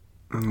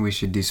We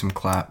should do some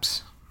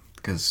claps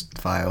because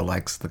Vio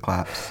likes the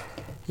claps.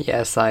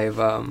 Yes, I've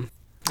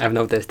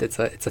noticed it's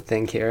a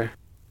thing here.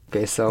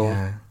 Okay, so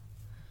Yeah.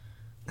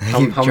 I how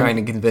keep how trying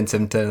many? to convince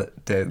him to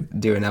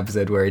do an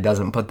episode where he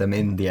doesn't put them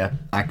in the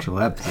actual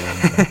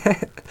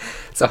episode.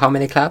 So how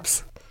many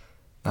claps?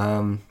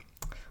 Um,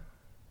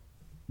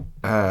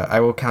 I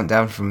will count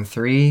down from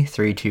 3,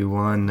 3, 2,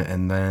 1,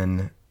 and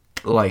then,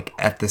 like,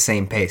 at the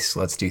same pace,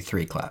 let's do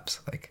 3 claps.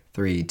 Like,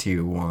 3,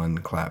 2, 1,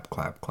 clap,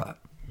 clap, clap.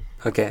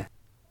 Okay,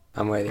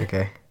 I'm ready.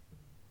 Okay.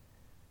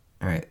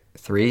 All right.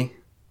 3,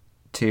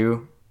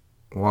 2,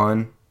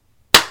 1.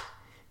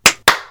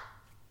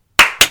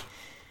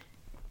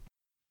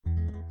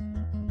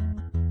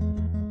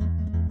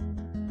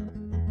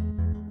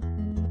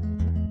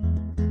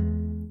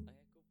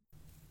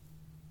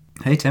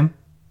 Hey, Tim.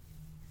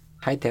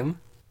 Hi, Tim.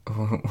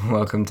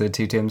 Welcome to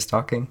Two Tims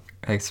Talking,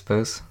 I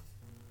suppose.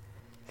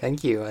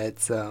 Thank you.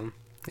 It's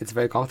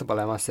very comfortable,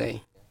 I must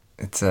say.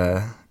 It's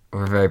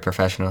we're very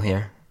professional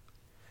here.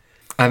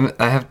 I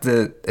have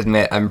to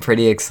admit I'm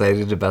pretty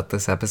excited about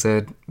this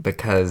episode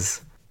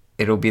because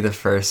it'll be the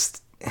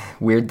first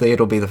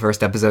it'll be the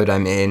first episode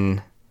I'm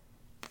in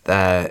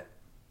that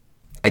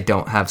I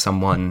don't have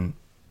someone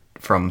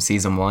from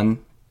season 1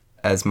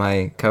 as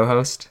my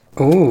co-host.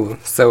 Oh,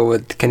 so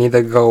it can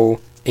either go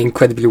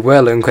incredibly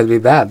well or incredibly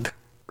bad.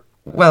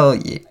 Well,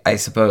 I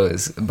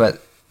suppose,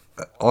 but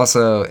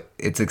also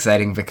it's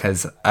exciting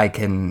because I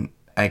can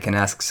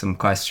ask some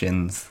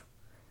questions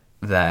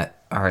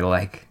that are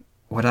like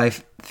what I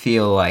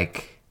feel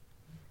like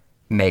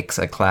makes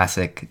a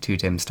classic Two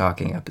Tims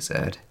Talking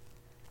episode.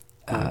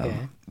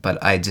 Okay.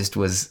 But I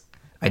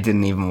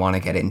didn't even want to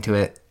get into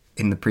it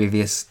in the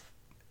previous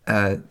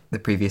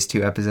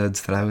 2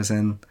 episodes that I was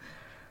in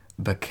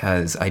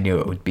because I knew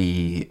it would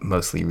be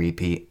mostly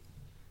repeat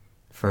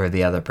for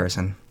the other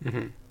person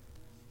Mm-hmm.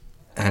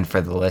 and for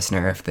the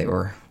listener if they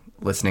were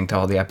listening to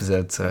all the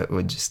episodes. So it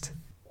would just,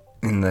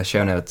 in the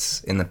show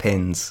notes, in the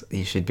pins,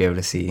 you should be able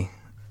to see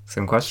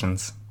some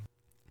questions.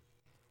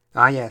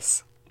 Ah,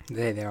 yes.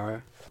 There they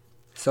are.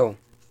 So,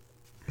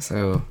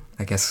 So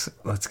I guess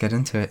let's get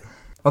into it.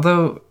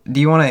 Although, do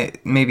you want to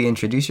maybe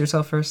introduce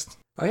yourself first?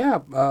 oh yeah,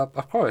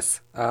 of course.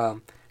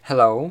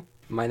 Hello,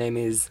 my name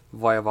is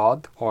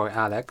Voivod or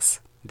Alex,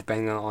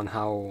 depending on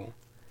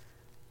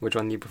which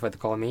one you prefer to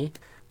call me.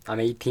 I'm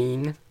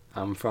 18.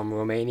 I'm from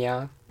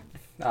Romania.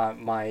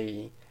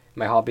 My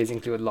hobbies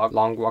include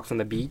long walks on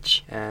the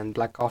beach and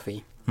black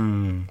coffee.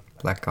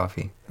 Black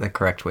coffee. The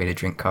correct way to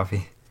drink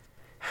coffee.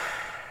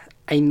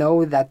 I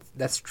know that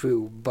that's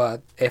true,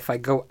 but if I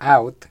go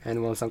out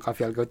and want some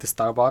coffee, I'll go to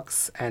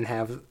Starbucks and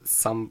have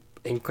some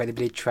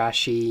incredibly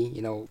trashy,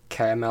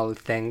 caramel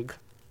thing.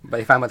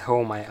 But if I'm at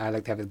home, I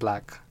like to have it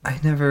black. I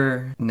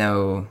never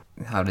know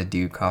how to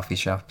do coffee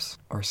shops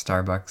or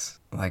Starbucks.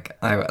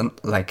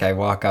 I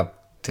walk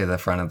up to the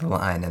front of the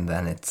line and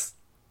then it's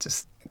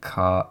just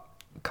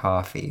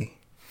coffee.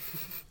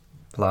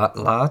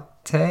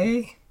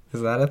 Latte?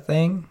 Is that a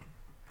thing?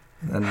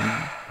 Then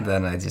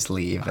I just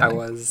leave and I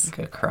was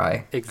could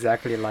cry.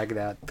 exactly like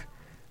that.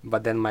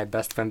 But then my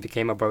best friend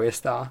became a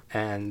barista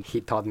and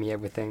he taught me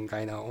everything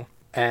I know.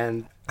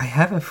 And I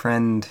have a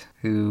friend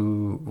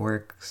who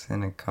works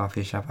in a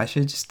coffee shop. I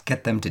should just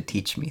get them to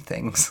teach me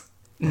things.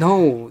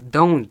 no,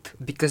 don't,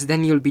 because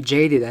then you'll be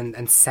jaded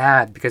and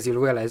sad because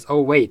you'll realize,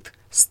 oh wait,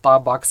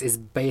 Starbucks is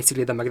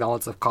basically the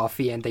McDonald's of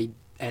coffee and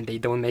they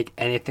don't make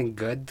anything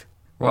good.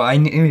 Well, I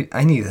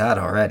knew that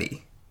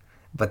already.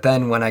 But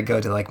then when I go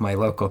to like my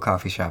local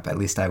coffee shop, at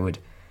least I would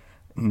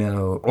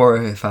know, or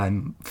if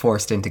I'm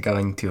forced into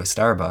going to a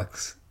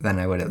Starbucks, then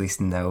I would at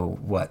least know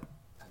what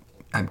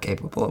I'm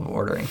capable of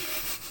ordering.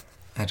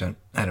 I don't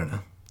know.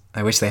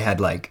 I wish they had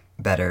like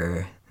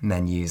better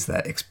menus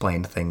that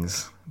explained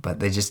things,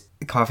 but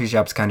coffee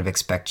shops kind of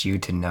expect you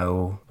to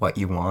know what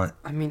you want.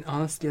 I mean,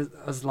 honestly,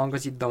 as long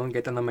as you don't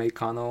get an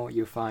Americano,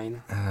 you're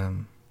fine.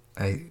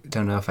 I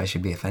don't know if I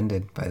should be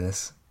offended by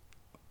this.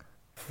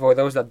 For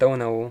those that don't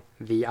know,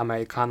 the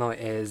Americano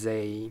is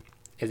a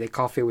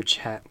coffee which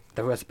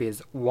the recipe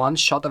is 1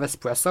 shot of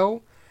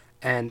espresso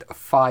and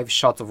 5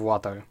 shots of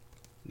water.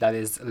 That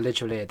is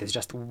literally it. It's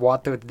just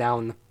watered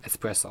down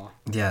espresso.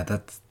 Yeah,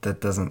 that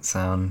doesn't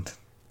sound...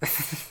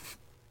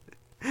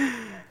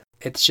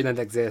 It shouldn't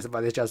exist,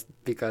 but it's just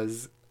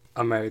because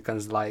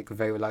Americans like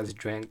very large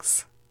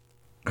drinks.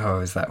 Oh,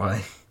 is that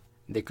why?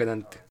 They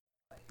couldn't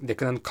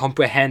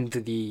comprehend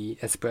the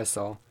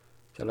espresso.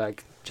 So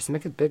like, just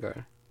make it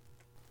bigger.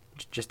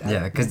 Just add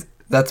Yeah, because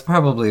that's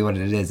probably what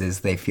it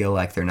is they feel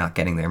like they're not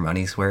getting their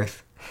money's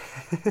worth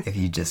if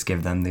you just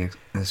give them the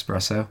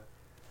espresso.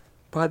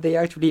 But they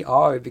actually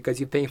are, because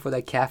you're paying for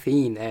the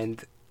caffeine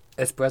and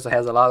espresso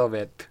has a lot of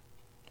it.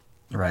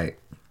 Right.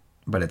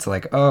 But it's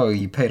like, oh,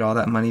 you paid all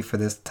that money for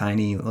this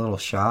tiny little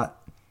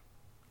shot?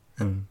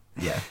 And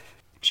yeah.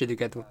 Should you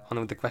get one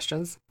of the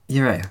questions?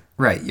 You're right.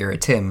 Right, you're a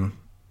Tim,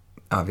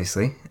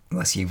 obviously.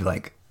 Unless you've,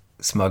 like,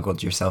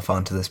 smuggled yourself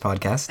onto this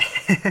podcast.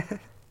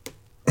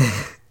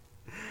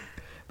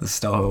 The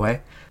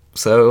stowaway.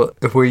 So,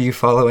 were you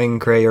following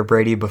Gray or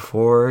Brady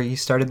before you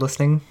started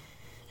listening?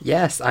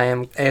 Yes, I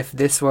am. If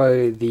this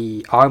were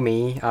the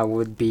army, I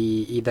would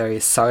be either a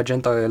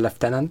sergeant or a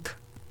lieutenant.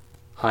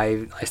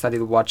 I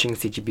started watching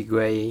CGP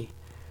Grey.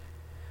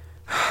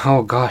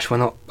 Oh gosh,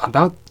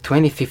 about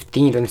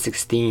 2015,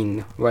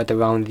 2016, right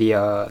around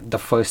the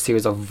first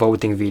series of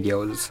voting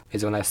videos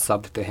is when I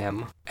subbed to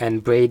him.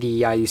 And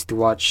Brady, I used to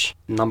watch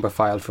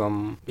Numberphile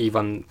from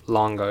even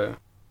longer.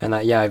 And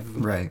I've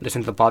Right.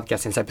 listened to the podcast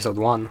since episode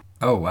 1.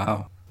 Oh,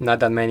 wow. Not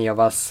that many of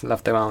us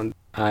left around.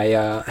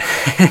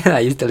 I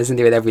used to listen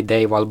to it every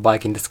day while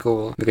biking to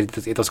school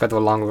because it was quite a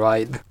long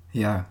ride.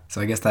 Yeah.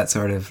 So I guess that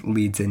sort of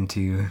leads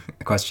into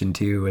question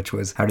 2, which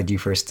was, how did you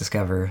first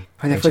discover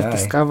When I HI? first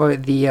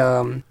discovered the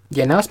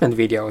announcement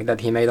video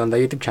that he made on the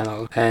YouTube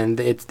channel, and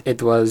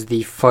it was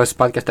the first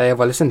podcast I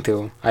ever listened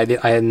to. I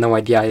had no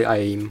idea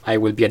I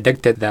would be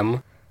addicted to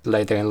them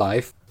later in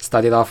life.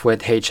 Started off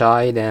with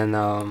HI, then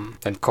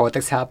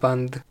Cortex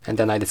happened, and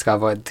then I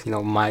discovered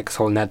Mike's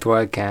whole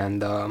network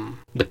and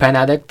the Pen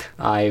Addict.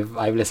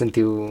 I've listened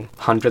to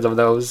hundreds of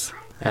those,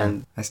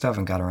 and I still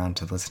haven't got around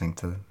to listening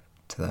to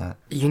that.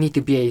 you need to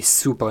be a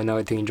super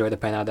nerd to enjoy the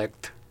Pen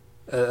Addict.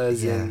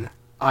 As Yeah. in,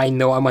 I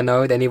know I'm a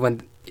nerd, and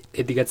even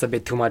it gets a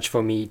bit too much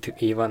for me to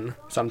even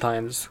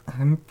sometimes.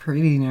 I'm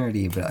pretty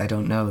nerdy, but I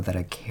don't know that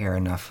I care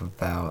enough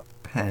about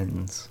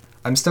pens.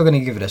 I'm still gonna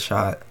give it a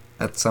shot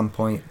at some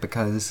point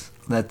because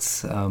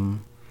that's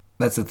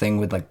the thing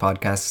with like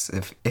podcasts.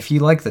 If you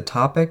like the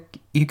topic,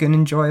 you can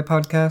enjoy a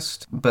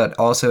podcast, but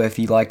also if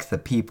you like the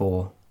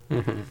people,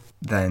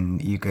 then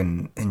you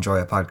can enjoy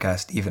a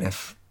podcast even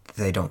if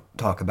they don't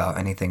talk about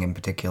anything in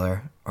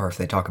particular, or if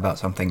they talk about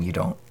something you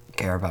don't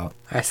care about.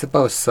 I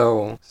suppose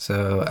so.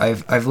 So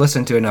I've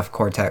listened to enough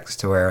Cortex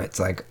to where it's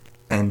like,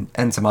 and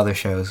some other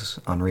shows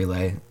on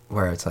Relay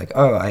where it's like,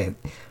 oh,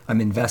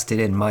 I'm invested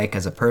in Mike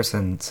as a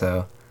person,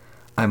 so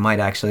I might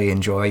actually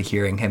enjoy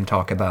hearing him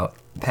talk about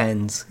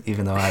pens,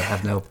 even though I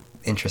have no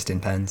interest in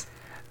pens.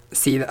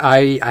 See,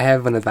 I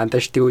have an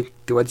advantage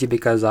towards you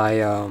because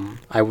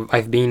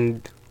I've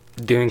been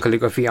doing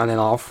calligraphy on and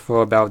off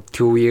for about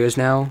 2 years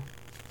now.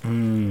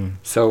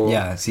 So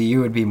Yeah, see, you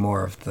would be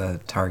more of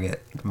the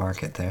target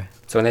market there.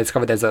 So when I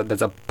discovered there's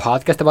a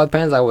podcast about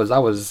pens, I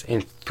was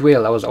in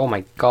thrill. I was, oh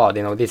my god,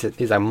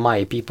 these are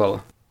my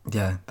people.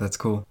 Yeah, that's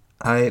cool.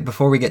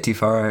 Before we get too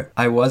far,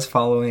 I was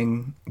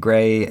following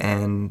Gray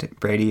and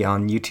Brady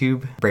on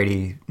YouTube,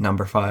 Brady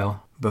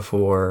Numberphile,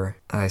 before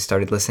I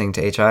started listening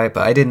to HI,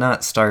 but I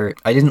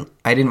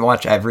didn't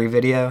watch every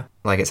video,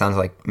 like it sounds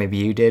like maybe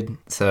you did,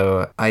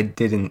 so I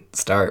didn't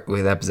start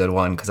with episode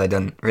 1 because I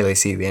didn't really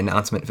see the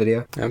announcement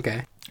video.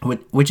 Okay.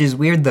 Which is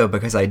weird though,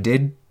 because I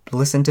did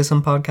listen to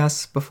some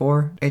podcasts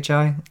before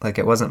HI, like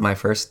it wasn't my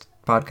first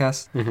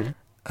podcast.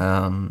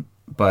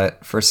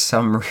 But for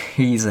some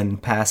reason,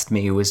 past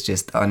me was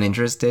just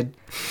uninterested.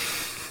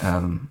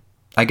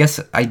 I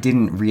guess I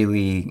didn't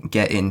really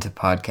get into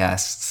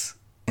podcasts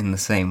in the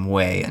same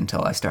way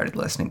until I started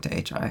listening to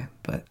HI.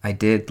 But I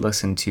did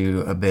listen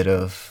to a bit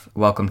of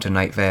Welcome to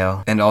Night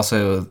Vale and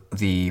also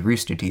the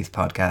Rooster Teeth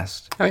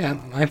podcast. Oh yeah,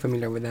 I'm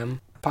familiar with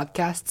them.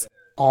 Podcasts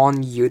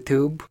on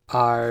YouTube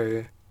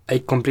are a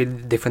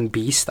completely different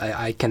beast.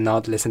 I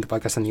cannot listen to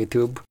podcasts on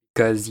YouTube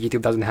because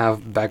YouTube doesn't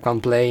have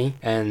background play,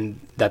 and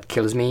that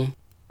kills me.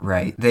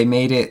 Right.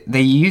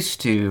 They used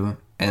to,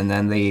 and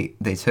then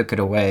they took it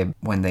away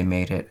when they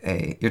made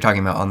it you're talking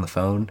about on the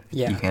phone?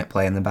 Yeah. You can't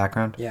play in the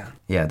background? Yeah.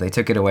 Yeah, they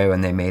took it away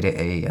when they made it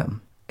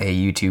a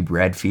YouTube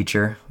Red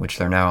feature, which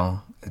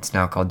it's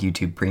now called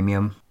YouTube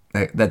Premium.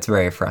 That's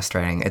very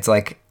frustrating. It's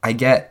like, I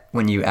get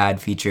when you add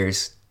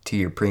features to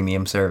your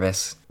premium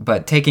service,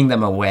 but taking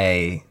them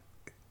away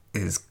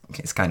is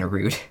kind of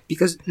rude.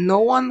 Because no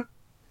one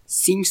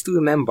seems to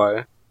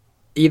remember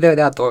either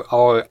that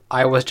or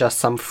I was just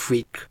some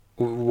freak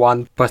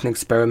one-person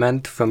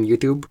experiment from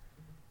YouTube.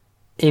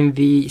 In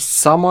the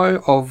summer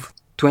of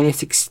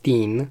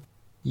 2016,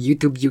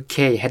 YouTube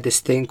UK had this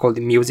thing called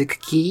the Music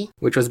Key,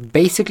 which was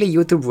basically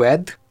YouTube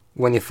Red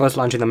when it first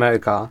launched in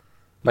America,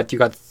 but you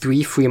got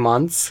 3 free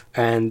months,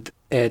 and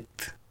it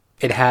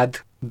had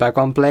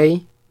background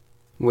play,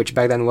 which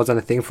back then wasn't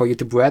a thing for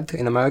YouTube Red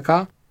in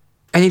America,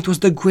 and it was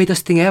the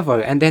greatest thing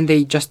ever, and then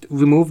they just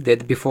removed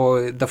it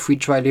before the free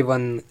trial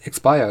even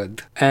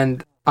expired,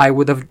 and I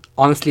would have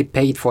honestly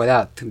paid for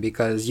that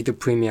because YouTube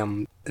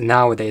Premium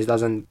nowadays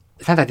doesn't.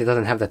 It's not that it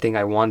doesn't have the thing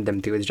I want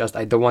them to. It's just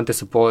I don't want to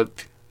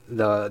support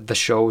the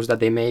shows that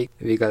they make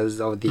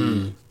because of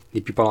the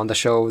people on the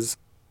shows.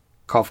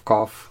 Cough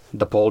cough.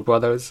 The Paul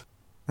brothers.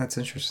 That's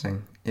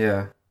interesting.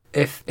 Yeah.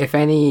 If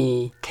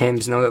any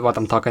Tims know what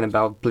I'm talking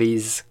about,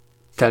 please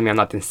tell me I'm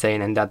not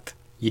insane and that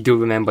you do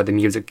remember the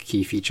Music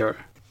Key feature.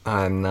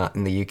 I'm not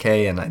in the UK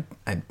and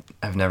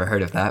I've never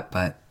heard of that,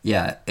 but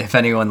yeah, if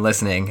anyone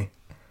listening,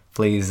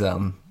 please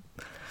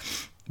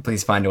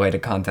find a way to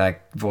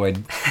contact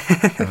Void.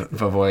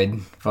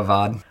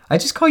 Vavad. I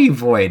just call you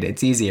Void.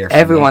 It's easier for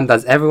Everyone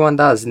me.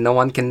 does.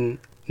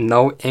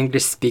 No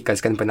English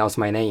speakers can pronounce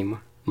my name.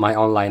 My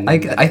online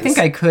name. I think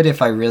I could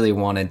if I really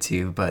wanted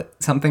to, but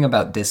something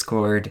about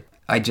Discord,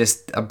 I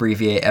just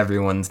abbreviate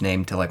everyone's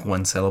name to like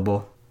one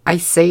syllable. I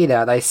say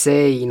that. I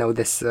say,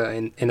 this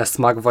in a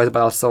smug voice,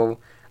 but also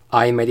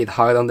I made it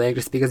hard on the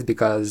English speakers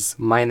because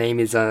my name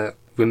is a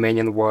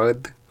Romanian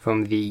word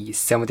from the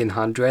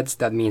 1700s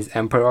that means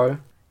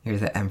emperor. You're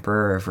the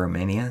Emperor of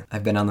Romania?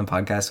 I've been on the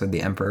podcast with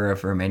the Emperor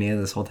of Romania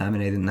this whole time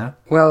and I didn't know.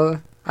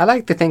 Well, I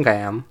like to think I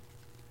am.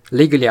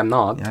 Legally, I'm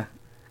not. Yeah.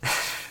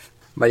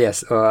 But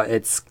yes,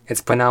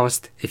 it's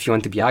pronounced, if you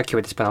want to be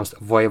accurate, it's pronounced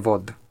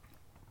voivod.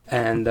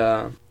 And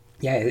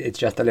yeah, it's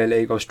just a little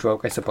ego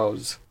stroke, I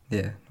suppose.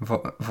 Yeah.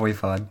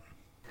 Voivod.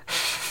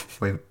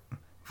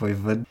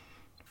 Voivod.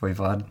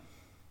 Voivod.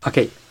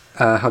 Okay,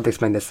 how to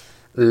explain this?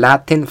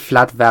 Latin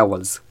flat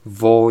vowels.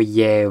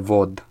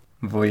 Voyevod.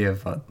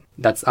 Voivod.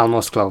 That's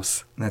almost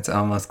close. That's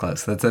almost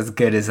close. That's as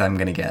good as I'm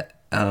gonna get.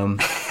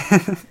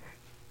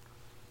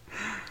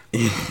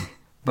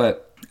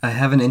 But I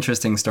have an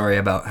interesting story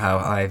about how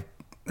I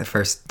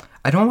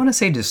don't want to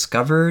say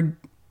discovered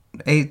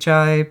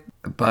HI,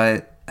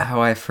 but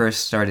how I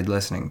first started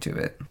listening to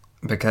it.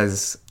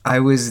 Because I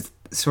was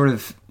sort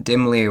of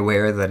dimly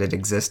aware that it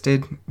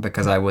existed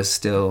because I was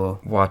still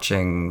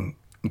watching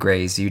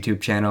Gray's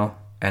YouTube channel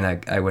and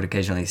I would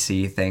occasionally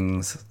see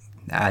things,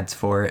 ads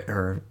for it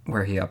or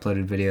where he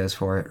uploaded videos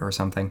for it or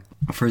something.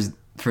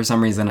 For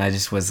some reason I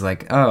just was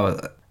like, oh,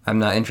 I'm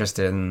not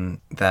interested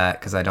in that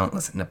because I don't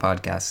listen to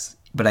podcasts.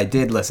 But I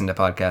did listen to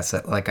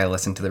podcasts, like I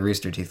listened to the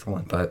Rooster Teeth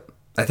one. But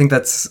I think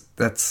that's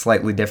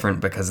slightly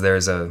different because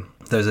there's a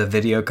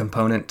video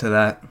component to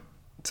that.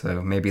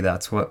 So maybe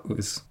that's what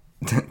was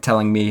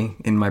telling me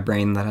in my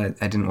brain that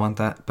I didn't want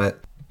that. But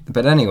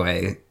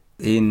anyway,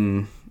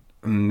 in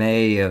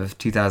May of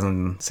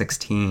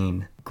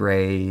 2016,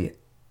 Gray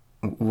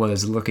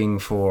was looking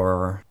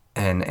for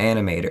an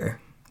animator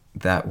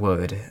that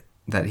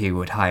he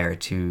would hire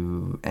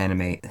to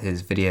animate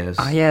his videos.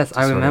 Ah, yes,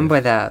 I remember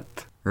that.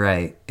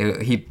 Right.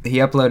 He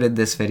uploaded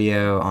this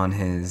video on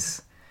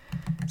his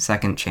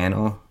second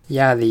channel.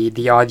 Yeah,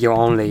 the audio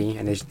only,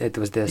 and it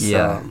was this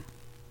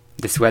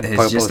this red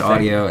purple It's just thing.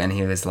 audio, and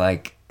he was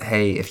like,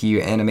 "Hey, if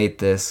you animate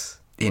this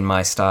in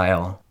my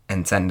style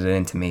and send it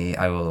in to me,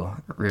 I will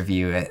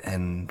review it,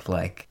 and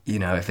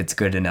if it's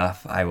good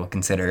enough, I will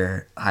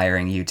consider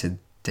hiring you to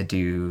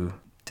do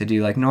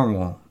like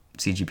normal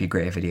CGP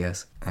Grey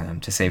videos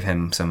to save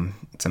him some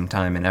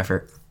time and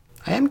effort."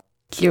 I am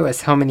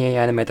curious how many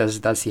animators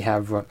does he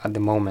have at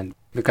the moment,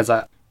 because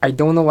I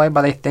don't know why,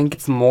 but I think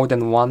it's more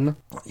than one.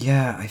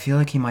 Yeah, I feel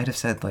like he might have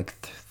said like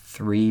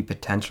 3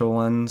 potential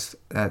ones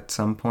at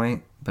some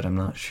point, but I'm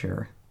not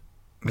sure.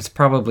 It's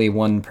probably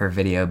 1 per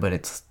video, but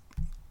it's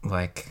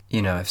like,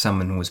 if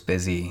someone was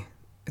busy,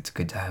 it's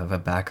good to have a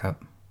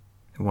backup.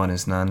 1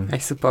 is none. I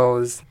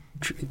suppose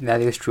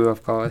that is true,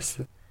 of course.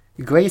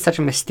 Gray is such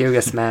a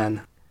mysterious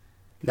man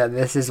that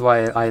this is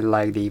why I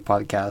like the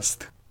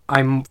podcast.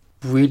 I'm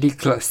really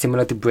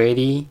similar to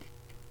Brady,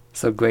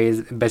 so Gray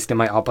is basically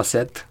my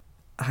opposite.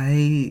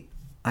 I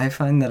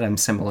find that I'm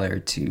similar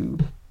to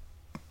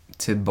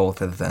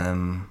both of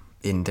them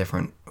in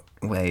different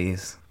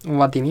ways.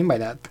 What do you mean by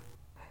that?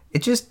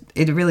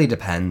 It really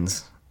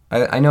depends.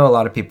 I know a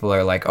lot of people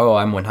are like, oh,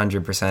 I'm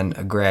 100%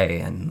 a Gray,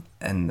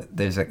 and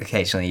there's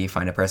occasionally you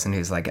find a person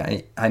who's like,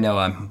 I know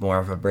I'm more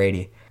of a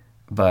Brady.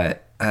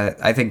 But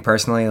I think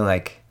personally,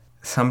 like,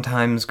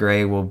 sometimes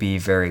Gray will be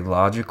very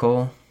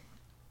logical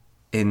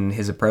in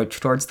his approach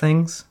towards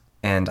things,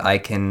 and I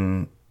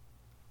can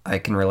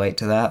relate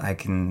to that. I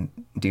can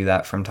do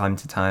that from time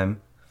to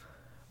time.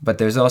 But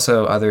there's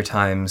also other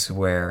times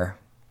where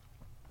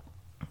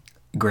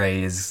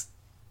Gray is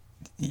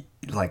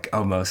like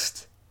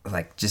almost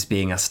like just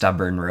being a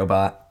stubborn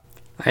robot.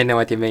 I know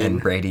what you mean. And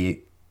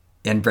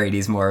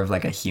Brady's more of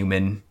like a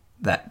human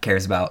that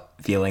cares about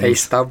feelings. A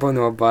stubborn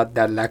robot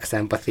that lacks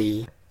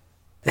empathy.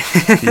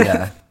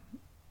 Yeah.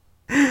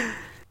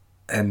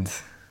 And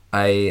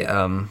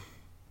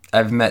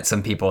I've met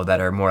some people that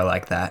are more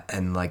like that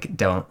and like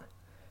don't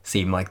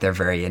seem like they're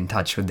very in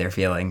touch with their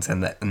feelings,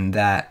 and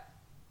that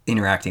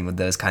interacting with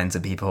those kinds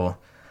of people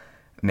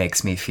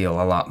makes me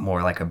feel a lot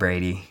more like a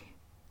Brady.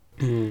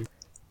 Mm.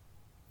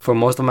 For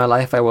most of my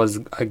life, I was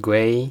a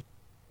Gray,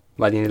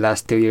 but in the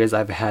last 2 years,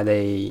 I've had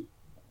a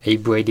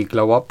Brady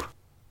glow up.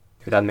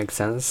 If that makes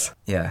sense.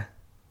 Yeah.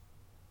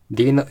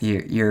 Do you know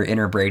your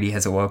inner Brady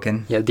has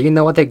awoken? Yeah. Do you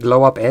know what a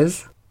glow up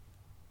is?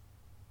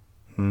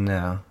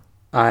 No.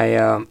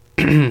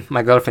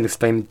 My girlfriend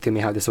explained to me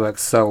how this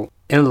works. So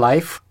in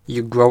life,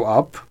 you grow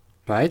up,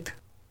 right?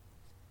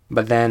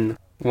 But then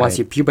once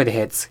your puberty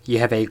hits, you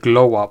have a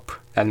glow up.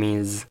 That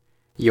means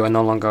you are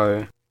no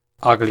longer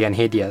ugly and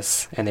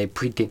hideous and a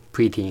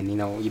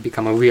preteen. You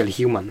become a real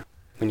human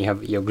when you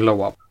have your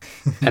glow up.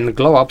 And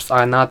glow ups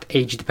are not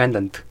age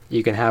dependent.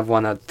 You can have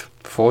one at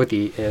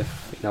 40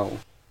 if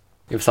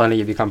suddenly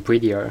you become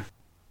prettier.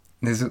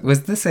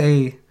 Was this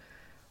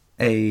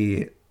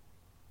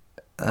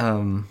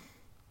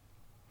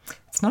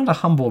it's not a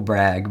humble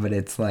brag, but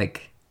it's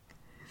like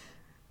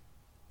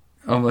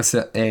almost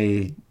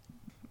a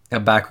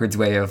backwards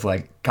way of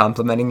like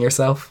complimenting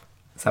yourself.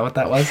 Is that what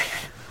that was?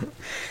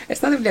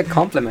 It's not really a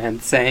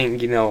compliment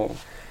saying,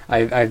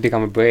 I've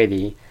become a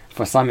Brady,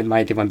 for some it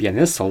might even be an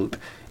insult.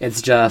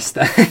 It's just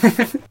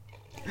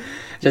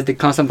just the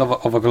concept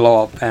of a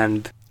glow up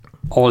and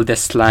all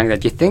this slang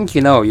that you think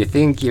you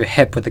think you're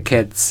hip with the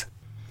kids,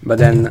 but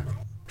then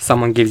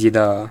someone gives you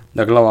the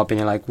glow up and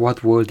you're like,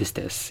 what world is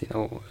this?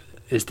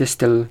 Is this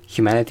still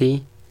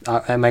humanity?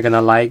 Am I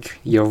gonna like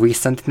your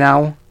recent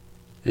now?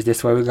 Is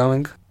this where we're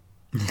going?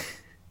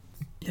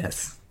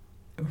 Yes.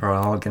 We're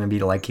all gonna be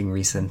liking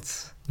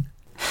recents.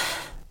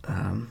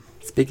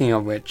 Speaking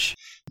of which,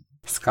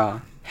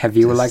 Ska, have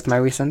you liked my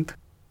recent?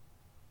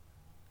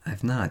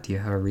 I've not. Do you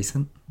have a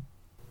recent?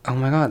 Oh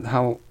my god,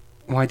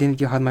 why didn't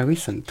you have my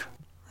recent?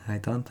 I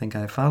don't think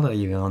I follow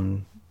you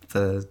on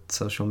the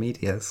social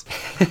medias.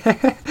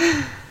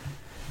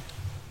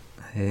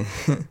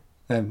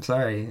 I'm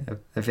sorry.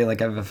 I feel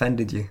like I've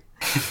offended you.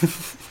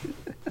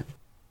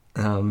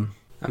 I'm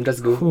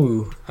just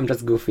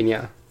goofing,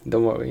 yeah.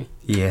 Don't worry.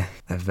 Yeah,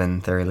 I've been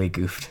thoroughly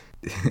goofed.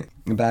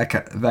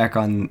 Back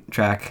on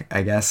track,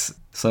 I guess.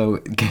 So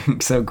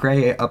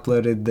Gray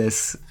uploaded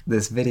this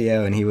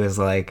video and he was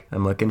like,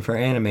 I'm looking for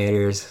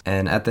animators.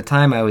 And at the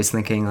time I was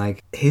thinking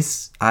like,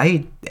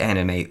 I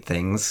animate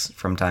things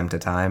from time to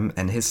time,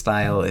 and his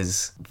style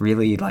is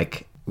really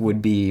like,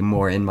 would be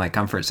more in my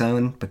comfort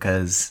zone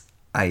because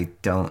I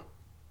don't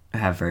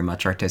have very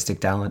much artistic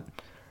talent.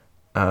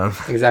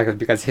 Exactly,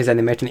 because his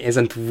animation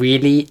isn't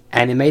really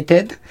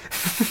animated.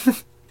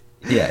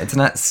 Yeah, it's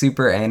not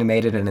super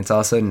animated, and it's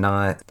also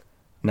not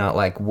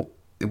like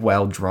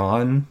well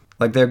drawn.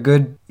 Like they're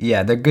good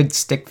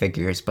stick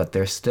figures, but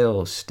they're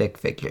still stick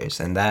figures,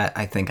 and that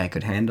I think I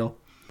could handle.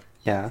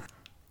 Yeah.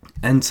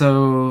 And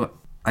so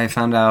I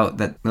found out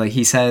that, like,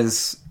 he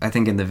says, I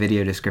think in the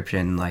video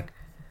description, like,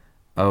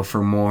 oh,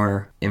 for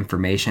more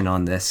information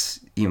on this,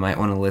 you might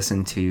want to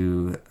listen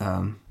to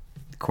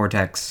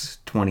Cortex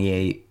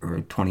 28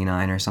 or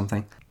 29 or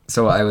something.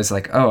 So I was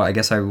like, oh, I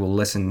guess I will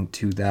listen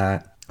to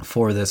that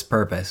for this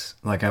purpose.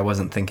 Like, I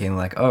wasn't thinking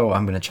like, oh,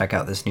 I'm going to check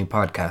out this new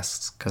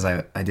podcast, because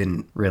I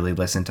didn't really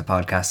listen to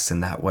podcasts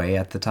in that way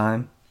at the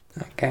time.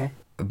 Okay.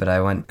 But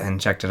I went and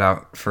checked it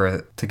out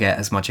to get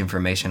as much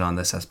information on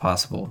this as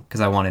possible,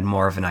 because I wanted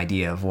more of an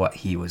idea of what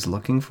he was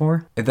looking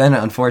for. And then,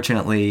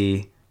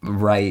 unfortunately,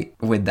 right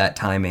with that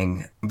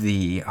timing,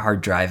 the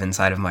hard drive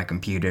inside of my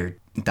computer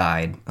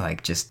died,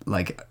 like, just,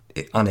 like,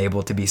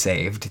 unable to be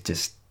saved,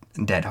 just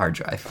dead hard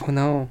drive. Oh,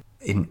 no.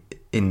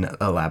 In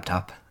a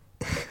laptop.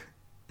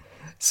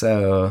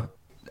 So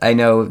I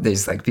know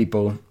there's like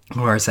people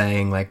who are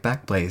saying like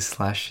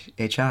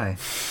Backblaze/HI,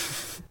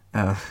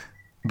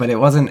 but it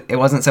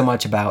wasn't so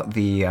much about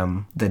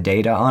the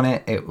data on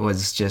it. It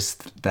was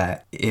just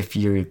that if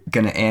you're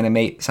gonna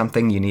animate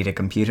something, you need a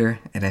computer,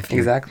 and if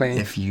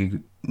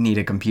you need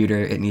a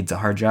computer, it needs a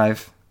hard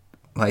drive.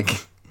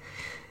 Like,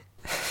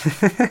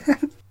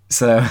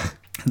 so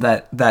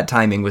that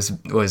timing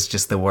was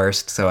just the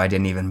worst. So I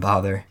didn't even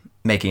bother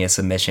making a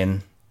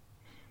submission.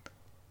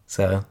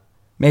 So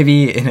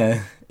maybe in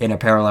a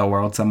parallel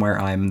world somewhere,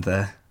 I'm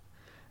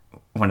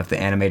one of the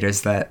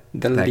animators that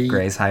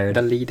Gray's hired.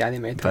 The lead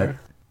animator. But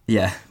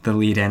yeah, the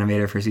lead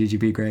animator for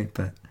CGP Grey,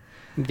 but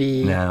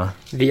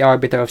the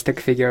arbiter of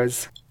stick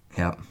figures.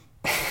 Yeah.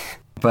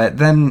 But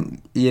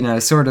then,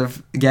 sort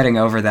of getting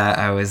over that,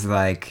 I was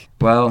like,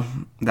 well,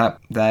 that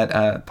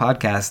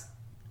podcast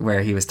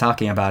where he was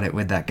talking about it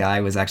with that guy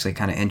was actually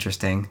kind of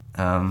interesting.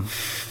 And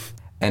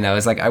I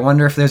was like, I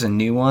wonder if there's a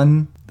new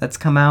one that's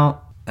come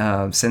out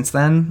since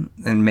then,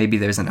 and maybe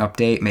there's an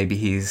update. Maybe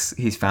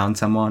he's found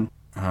someone,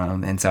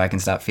 and so I can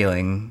stop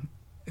feeling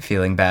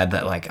bad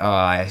that like, oh,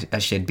 I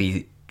should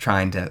be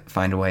trying to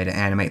find a way to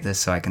animate this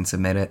so I can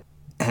submit it.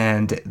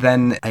 And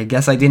then I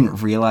guess I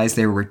didn't realize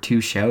there were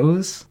two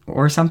shows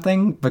or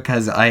something,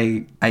 because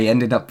I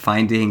ended up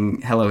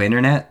finding Hello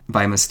Internet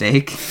by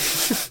mistake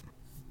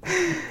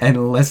and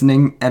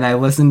I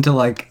listened to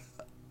like,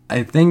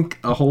 I think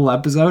a whole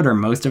episode or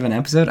most of an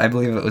episode. I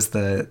believe it was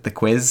the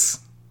quiz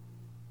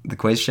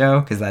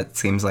show, because that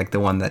seems like the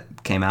one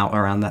that came out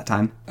around that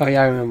time. Oh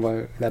yeah, I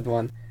remember that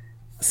one.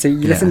 So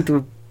you listened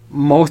to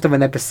most of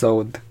an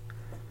episode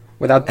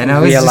without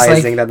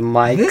realizing that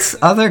Mike... This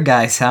other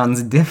guy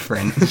sounds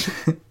different.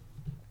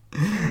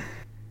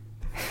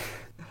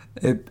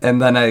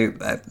 And then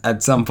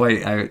at some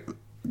point, I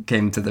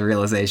came to the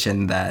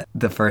realization that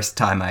the first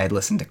time I had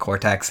listened to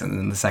Cortex, and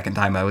then the second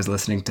time I was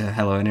listening to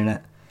Hello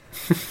Internet.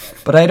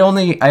 But I'd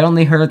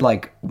only heard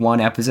like one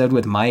episode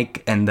with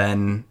Mike, and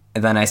then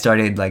I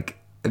started like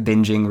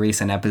binging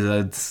recent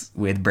episodes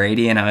with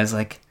Brady, and I was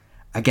like,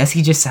 I guess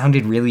he just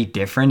sounded really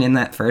different in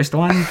that first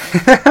one.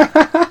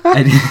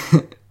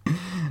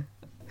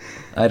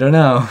 I don't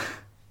know.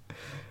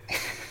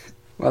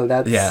 Well,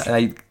 that's...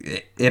 Yeah,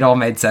 it all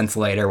made sense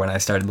later when I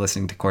started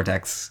listening to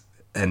Cortex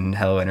and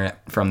Hello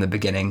Internet from the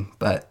beginning,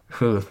 but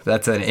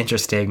that's an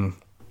interesting...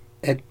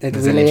 It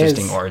really an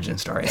interesting origin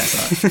story, I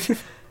thought.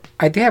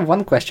 I do have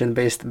one question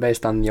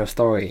based on your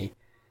story.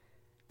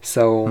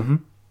 So,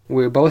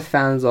 we're both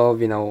fans of,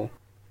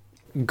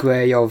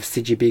 Gray of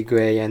CGP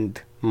Grey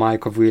and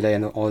Mike of Relay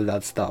and all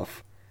that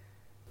stuff.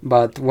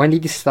 But when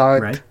did you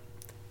start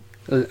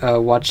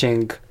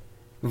watching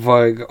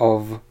Verg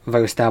of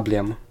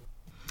Verstablium.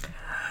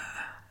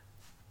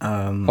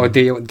 Or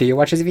do you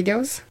watch his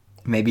videos?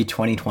 Maybe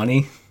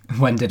 2020.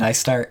 When did I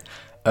start?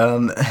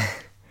 No,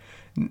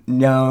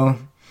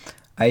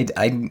 I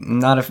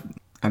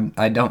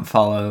don't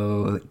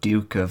follow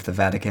Duke of the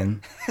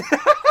Vatican.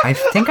 I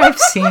think I've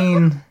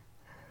seen.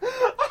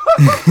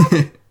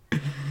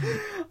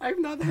 I've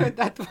not heard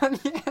that one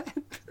yet.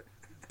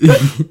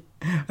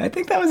 I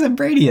think that was a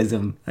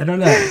Bradyism. I don't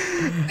know.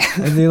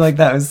 I feel like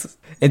that was.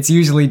 It's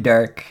usually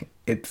Dirk.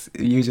 It's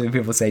usually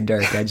people say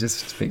Dirk. I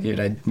just figured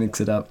I'd mix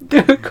it up.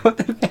 Duke of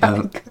the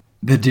Vatican.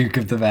 The Duke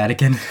of the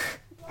Vatican.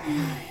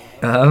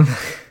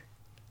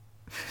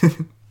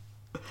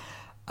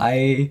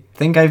 I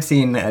think I've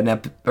seen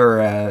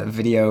a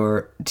video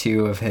or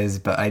two of his,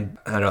 but I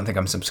don't think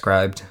I'm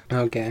subscribed.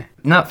 Okay.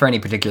 Not for any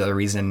particular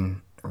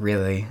reason,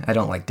 really. I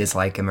don't like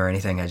dislike him or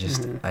anything. I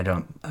just I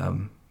don't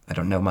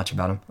know much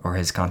about him or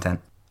his content.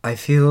 I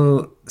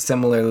feel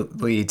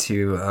similarly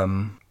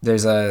to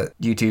there's a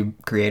YouTube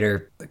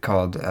creator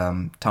called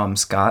Tom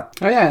Scott.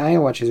 Oh yeah, I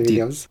watch his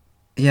videos.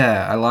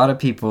 Yeah, a lot of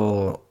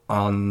people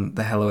on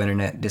the Hello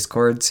Internet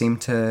Discord seem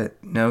to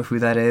know who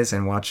that is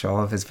and watch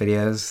all of his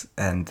videos,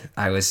 and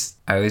I was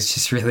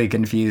just really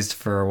confused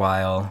for a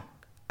while.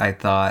 I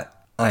thought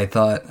I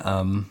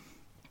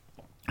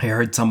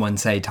heard someone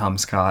say Tom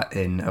Scott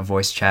in a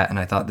voice chat, and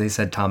I thought they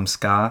said Tom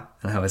Ska,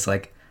 and I was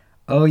like,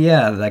 oh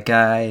yeah, that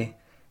guy,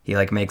 he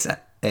like makes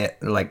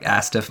like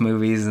Astuff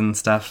movies and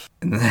stuff.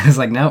 And then I was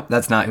like, nope,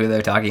 that's not who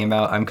they're talking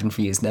about. I'm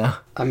confused now.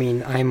 I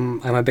mean,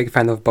 I'm a big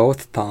fan of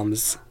both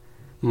Toms,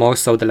 more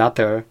so the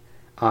latter.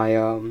 I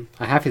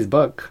have his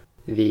book,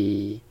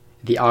 the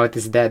Art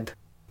is Dead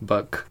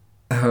book.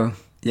 Oh,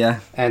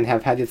 yeah. And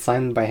have had it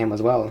signed by him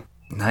as well.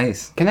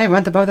 Nice. Can I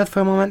rant about that for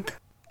a moment?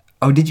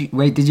 Oh, did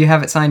you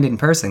have it signed in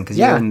person? Because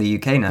you're in the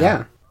UK now.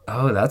 Yeah.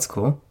 Oh, that's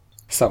cool.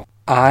 So,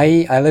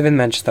 I live in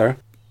Manchester,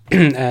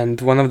 and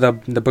one of the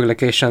book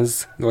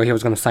locations where he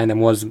was going to sign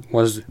them was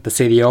the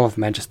city of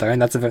Manchester,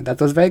 and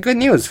that was very good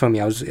news for me.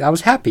 I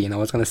was happy, I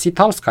was going to see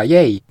Tom Scott,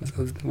 yay!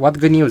 What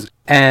good news!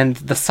 And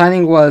the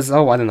signing was,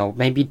 I don't know,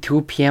 maybe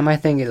 2 p.m. I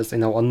think. It was a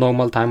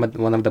normal time at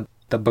one of the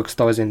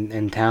bookstores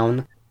in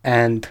town,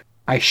 and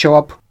I show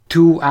up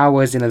 2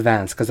 hours in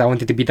advance because I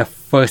wanted to be the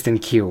first in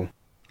queue.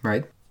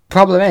 Right.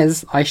 Problem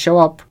is, I show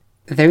up.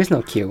 There is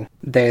no queue.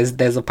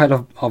 There's a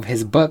pile of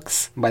his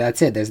books, but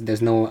that's it.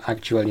 There's no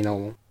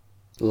actual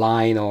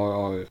line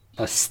or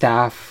a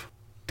staff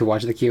to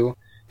watch the queue.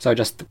 So I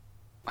just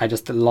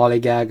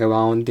lollygag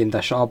around in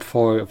the shop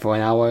for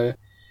an hour,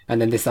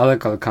 and then this other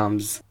girl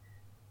comes,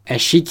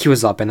 and she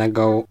queues up, and I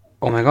go,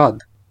 oh my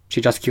god,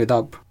 she just queued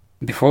up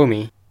before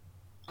me.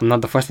 I'm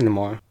not the first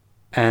anymore,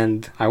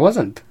 and I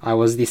wasn't. I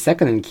was the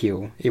second in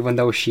queue, even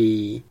though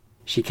she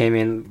came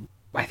in,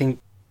 I think,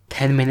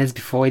 10 minutes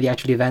before the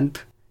actual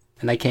event,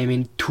 and I came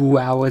in 2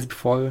 hours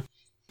before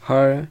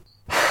her.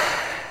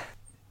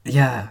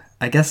 Yeah,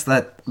 I guess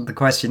that the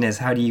question is,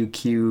 how do you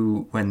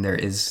queue when there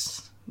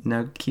is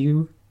no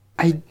queue?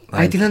 I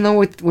didn't know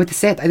what to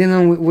say. I didn't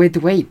know where to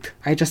wait.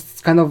 I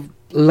just kind of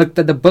looked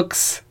at the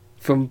books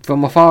from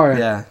afar.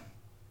 Yeah.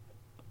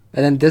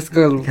 And then this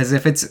girl... Because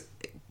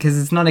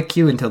it's not a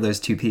queue until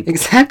there's 2 people.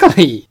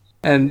 Exactly!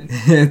 And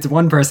it's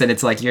one person,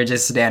 it's like you're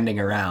just standing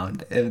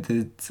around. If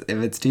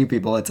it's 2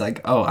 people, it's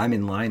like, oh, I'm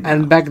in line now.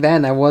 And back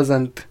then, I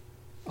wasn't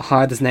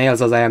hard as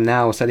nails as I am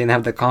now, so I didn't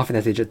have the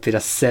confidence to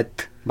just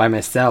sit by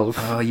myself.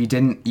 Oh, you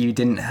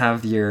didn't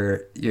have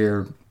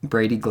your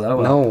Brady glow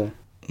up. No.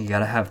 You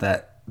gotta have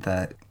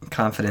that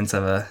confidence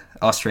of a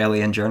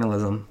Australian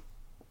journalism.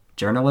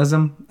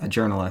 Journalism? A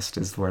journalist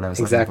is the word I was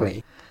looking for.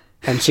 Exactly.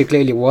 And she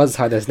clearly was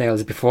hard as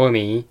nails before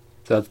me,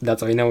 so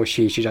that's why I know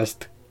she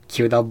just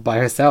queued up by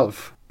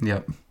herself.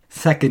 Yep.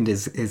 Second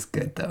is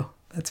good though.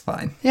 That's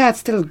fine. Yeah, it's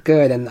still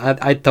good, and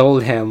I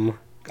told him,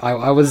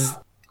 I was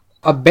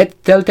a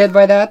bit tilted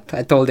by that.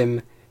 I told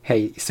him,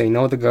 hey,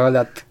 so the girl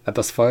that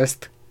was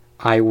first?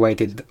 I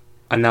waited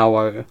an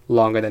hour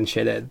longer than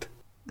she did.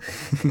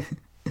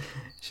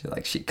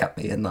 She cut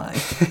me in line.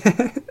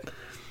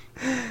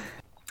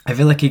 I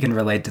feel like he can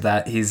relate to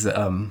that. He's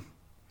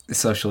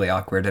socially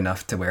awkward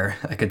enough to where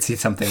I could see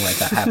something like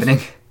that happening.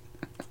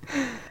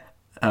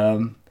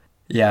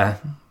 Yeah.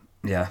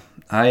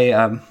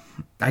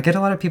 I get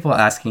a lot of people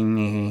asking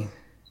me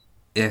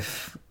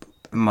if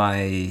my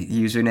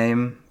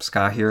username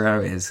Ska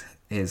Hero is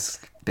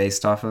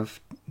based off of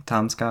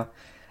Tom Ska.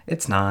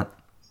 It's not.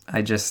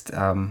 I just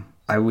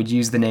I would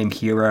use the name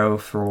Hero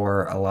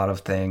for a lot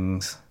of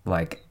things,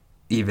 like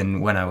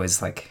even when I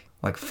was like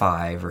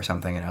 5 or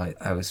something, and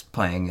I was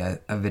playing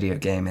a video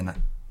game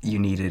and you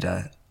needed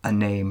a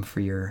name for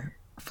your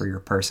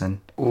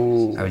person.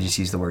 Ooh. I would just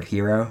use the word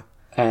Hero.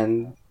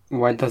 And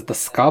where does the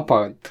ska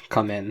part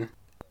come in?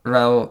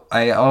 Well,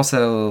 I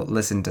also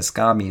listen to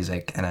ska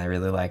music, and I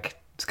really like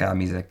ska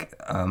music.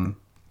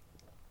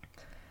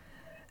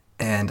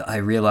 And I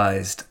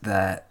realized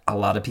that a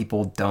lot of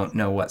people don't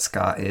know what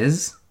ska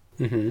is.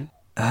 Mm-hmm.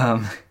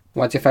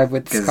 What's your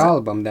favorite ska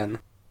album then?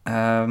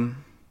 I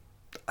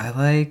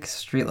like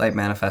Streetlight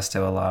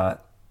Manifesto a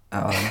lot.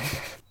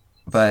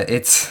 But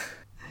it's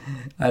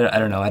I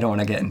don't know. I don't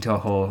want to get into a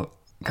whole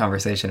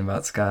conversation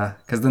about ska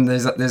because then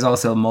there's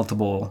also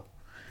multiple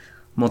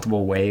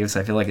waves.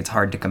 I feel like it's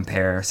hard to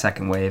compare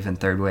second wave and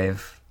third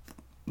wave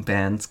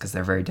bands because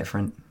they're very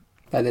different.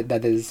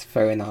 That is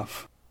fair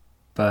enough.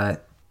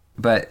 But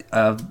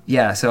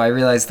yeah. So I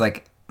realized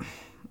like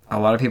a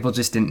lot of people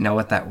just didn't know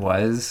what that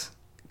was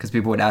because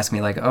people would ask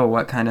me like, oh,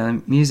 what kind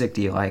of music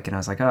do you like? And I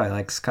was like, oh, I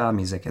like ska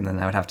music, and then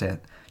I would have to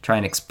try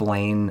and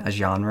explain a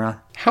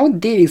genre. How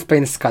do you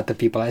explain ska to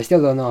people? I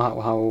still don't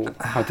know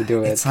how to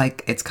do it.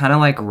 It's kind of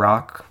like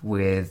rock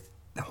with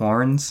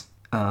horns.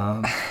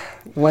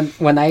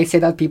 When I say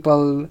that,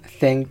 people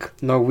think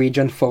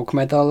Norwegian folk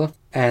metal,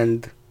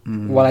 and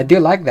while I do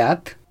like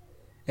that,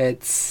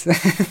 it's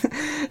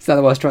that's what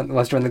I was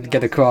trying to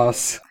get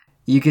across.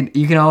 You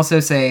can also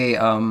say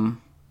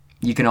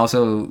you can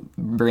also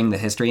bring the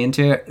history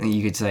into it.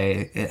 You could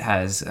say it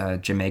has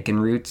Jamaican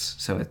roots,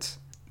 so it's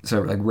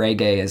sort of like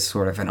reggae is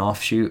sort of an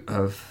offshoot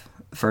of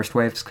first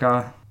wave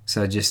ska.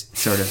 So just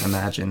sort of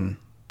imagine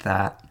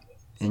that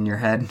in your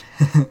head.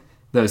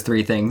 Those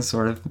three things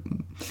sort of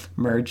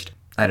merged.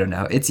 I don't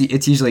know. It's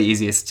usually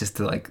easiest just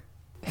to like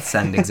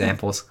send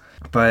examples.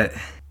 But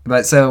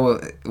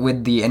so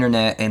with the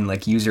internet and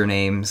like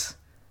usernames,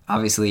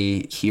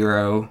 obviously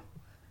hero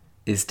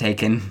is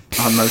taken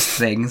on most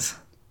things,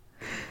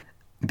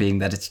 being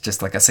that it's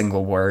just like a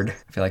single word.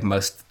 I feel like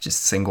most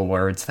just single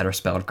words that are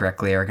spelled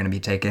correctly are going to be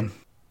taken.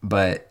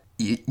 But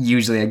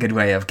usually a good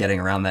way of getting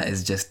around that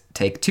is just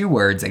take two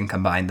words and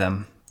combine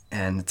them.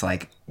 And it's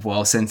like,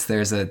 well, since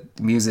there's a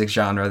music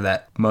genre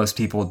that most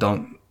people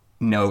don't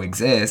know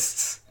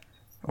exists,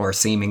 or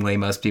seemingly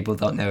most people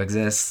don't know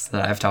exists,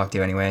 that I've talked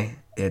to anyway,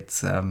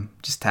 it's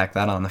just tack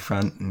that on the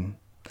front and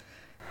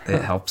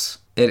it helps.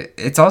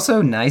 It's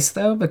also nice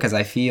though, because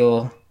I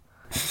feel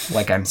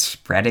like I'm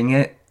spreading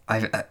it.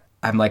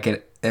 I'm like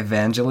an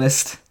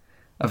evangelist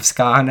of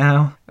ska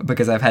now,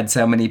 because I've had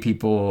so many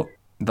people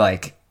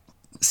like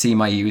see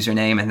my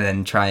username and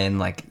then try and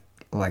like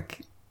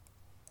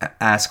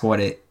ask what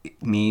it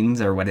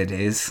means or what it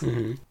is.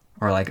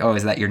 Or like, oh,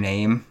 is that your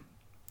name?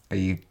 Are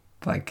you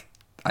like,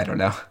 I don't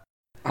know.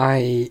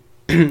 I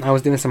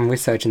was doing some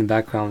research in the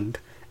background,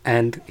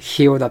 and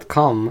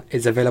hero.com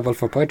is available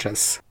for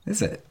purchase.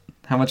 Is it?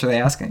 How much are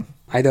they asking?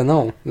 I don't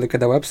know. Look at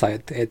the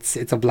website. It's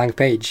a blank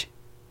page.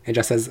 It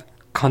just says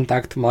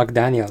contact Mark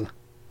Daniel.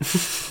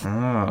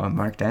 Oh,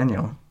 Mark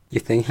Daniel. You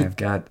think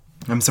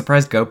I'm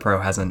surprised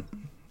GoPro hasn't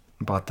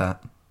bought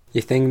that.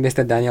 You think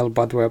Mr. Daniel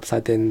bought the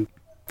website in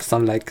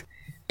some like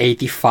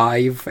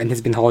 85 and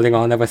he's been holding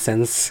on ever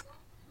since,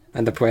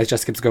 and the price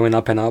just keeps going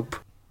up and up?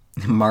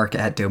 Mark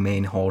at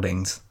Domain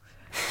Holdings.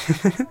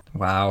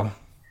 Wow,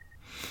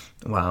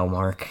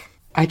 Mark.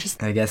 I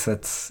guess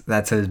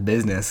that's his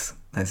business,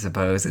 I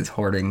suppose, is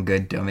hoarding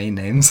good domain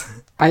names.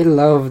 I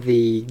love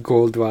the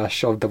gold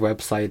rush of the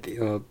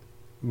website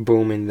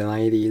boom in the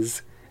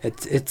 90s.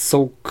 It's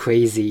so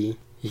crazy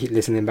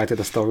listening back to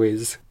the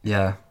stories.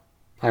 Yeah.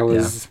 I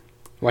was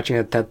watching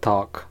a TED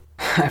Talk.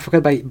 I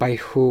forgot by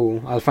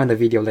who. I'll find a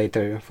video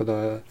later for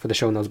the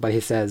show notes, but he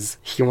says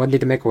he wanted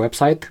to make a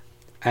website,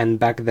 and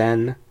back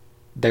then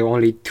there were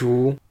only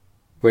two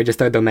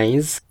registered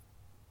domains,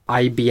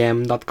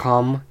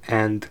 IBM.com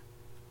and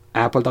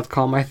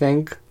Apple.com, I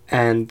think.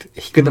 And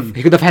he could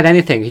have had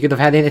anything. He could have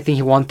had anything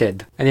he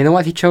wanted. And you know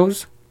what he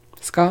chose,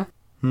 Ska?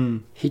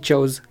 He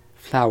chose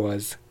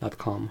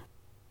flowers.com.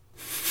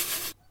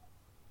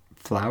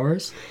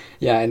 Flowers?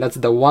 Yeah, and that's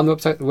the one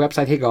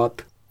website he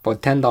got for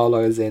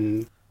 $10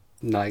 in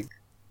like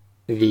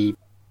the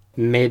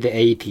mid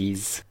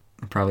 80s.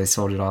 Probably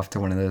sold it off to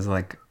one of those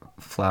like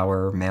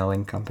flower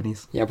mailing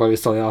companies. Yeah, probably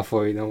sold it off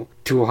for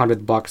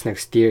 $200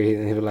 next year,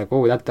 and he was like,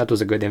 "Oh, that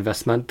was a good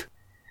investment,"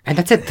 and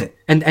that's it.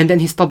 and then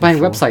he stopped buying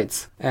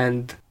websites,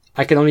 and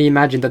I can only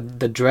imagine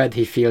the dread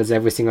he feels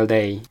every single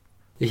day.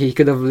 He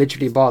could have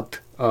literally bought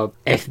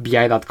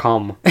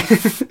FBI.com,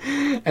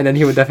 and then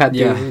he would have had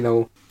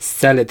to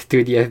sell it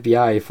to the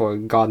FBI for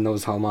God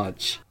knows how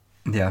much.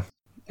 Yeah,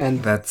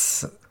 and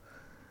that's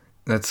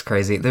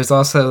crazy. There's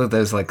also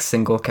those like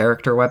single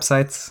character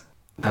websites.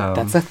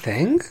 That's a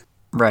thing?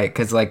 Right,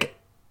 because like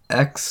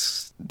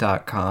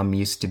X.com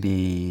used to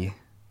be,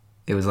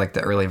 it was like the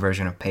early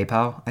version of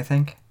PayPal, I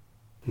think.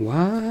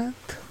 What?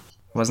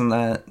 Wasn't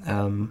that?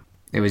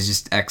 It was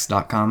just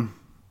X.com.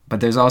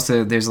 But there's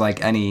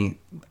like any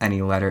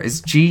letter.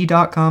 Is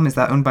G.com, is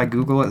that owned by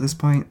Google at this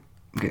point?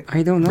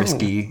 I don't know.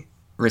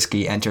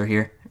 Risky enter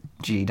here.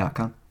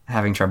 G.com.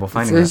 Having trouble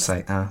finding that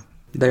site.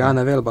 They are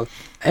unavailable.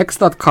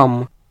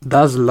 X.com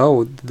does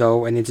load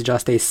though, and it's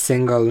just a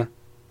single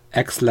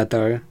X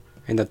letter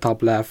in the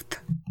top left.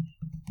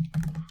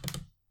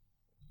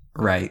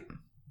 Right.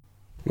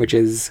 Which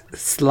is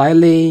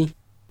slightly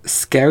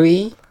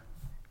scary.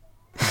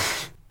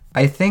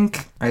 I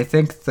think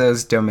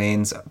those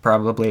domains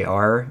probably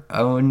are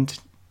owned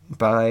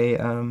by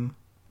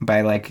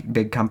like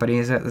big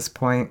companies at this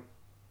point,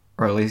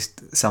 or at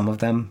least some of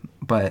them,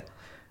 but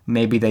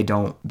maybe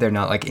they're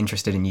not like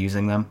interested in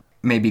using them.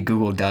 maybe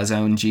Google does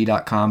own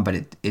G.com, but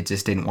it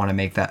just didn't want to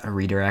make that a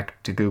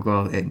redirect to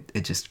Google.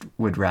 It just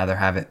would rather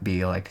have it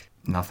be like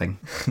nothing.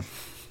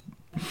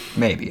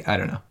 Maybe, I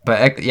don't know.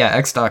 But yeah,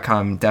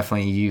 X.com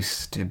definitely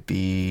used to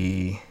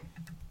be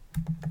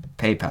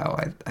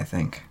PayPal, I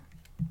think.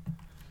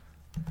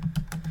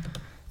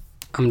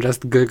 I'm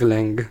just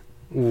Googling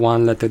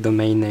one-letter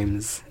domain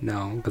names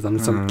now because I'm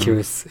so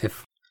curious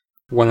if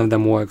one of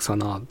them works or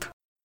not.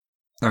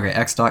 Okay,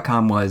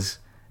 X.com was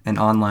an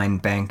online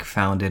bank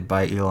founded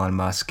by Elon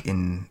Musk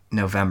in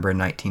November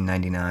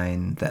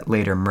 1999 that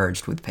later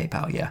merged with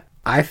PayPal, yeah.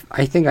 I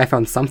think I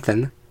found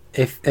something.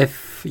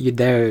 If you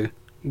dare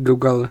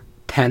Google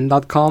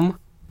 10.com,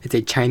 it's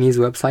a Chinese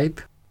website.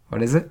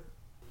 What is it?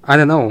 I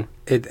don't know.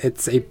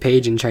 It's a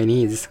page in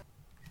Chinese.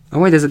 Oh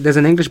wait, there's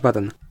an English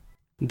button.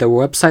 The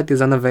website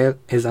is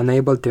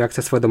unable to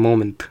access for the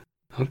moment.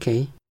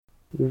 Okay.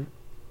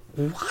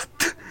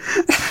 What?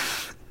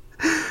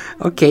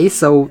 Okay,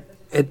 so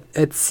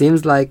it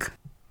seems like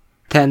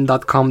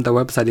 10.com, the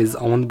website, is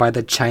owned by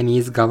the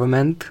Chinese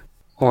government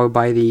or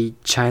by the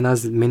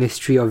China's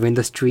Ministry of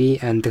Industry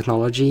and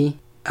Technology.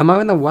 Am I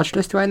on a watch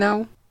list right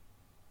now?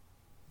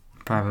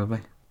 Probably.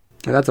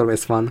 That's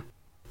always fun.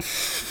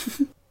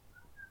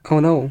 Oh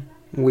no,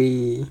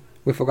 we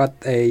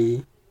forgot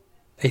the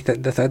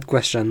third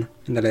question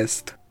in the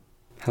list.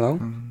 Hello?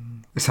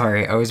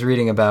 Sorry, I was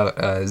reading about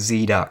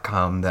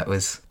Z.com that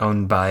was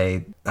owned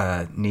by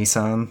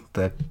Nissan,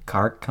 the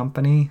car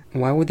company.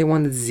 Why would they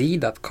want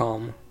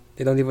Z.com?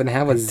 They don't even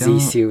have a Z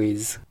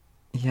series.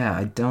 Yeah,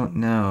 I don't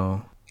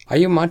know. Are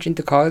you much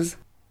into cars?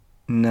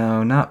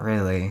 No, not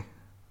really.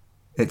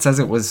 It says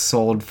it was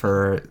sold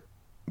for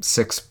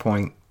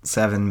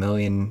 $6.7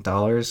 million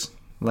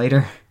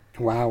later.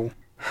 Wow.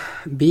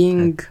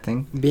 Being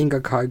think a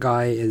car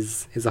guy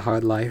is a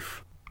hard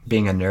life.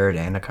 Being a nerd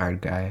and a car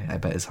guy, I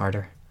bet, is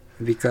harder.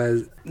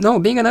 Because no,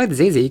 being a nerd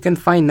is easy. You can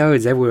find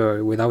nerds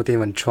everywhere without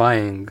even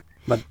trying.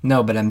 But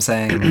no, but I'm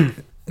saying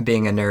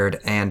being a nerd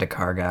and a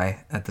car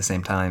guy at the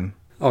same time.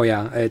 Oh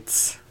yeah,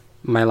 it's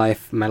my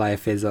life. My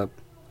life is a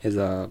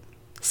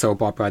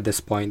soap opera at this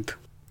point.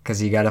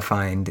 Because you gotta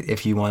find,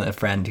 if you want a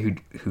friend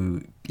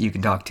who you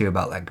can talk to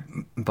about like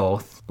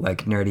both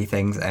like nerdy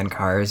things and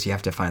cars, you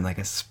have to find like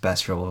a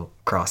special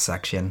cross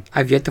section.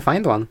 I've yet to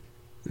find one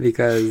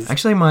because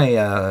actually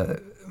my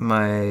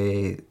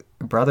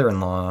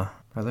brother-in-law,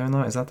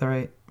 is that the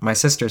right? My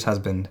sister's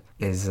husband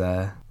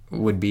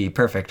would be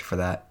perfect for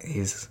that.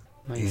 He's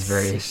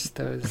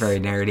very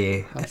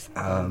nerdy.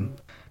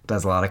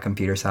 Does a lot of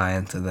computer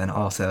science and then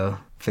also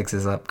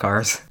fixes up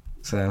cars.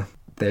 So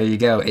there you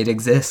go. It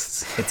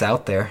exists. It's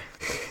out there.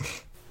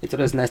 It's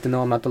always nice to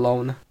know I'm not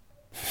alone.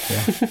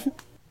 Yeah.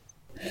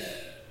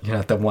 You're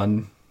not the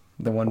one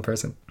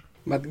person.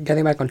 But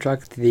getting back on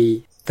track to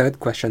the third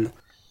question,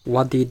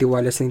 what do you do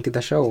while listening to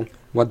the show?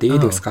 What do you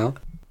do, Ska?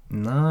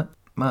 Not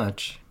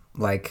much.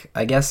 Like,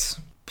 I guess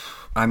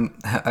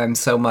I'm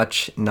so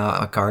much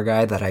not a car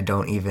guy that I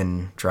don't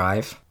even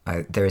drive.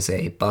 There's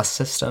a bus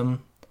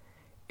system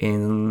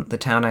in the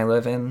town I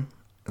live in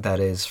that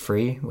is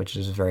free, which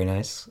is very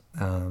nice.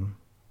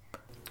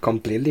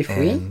 Completely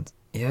free?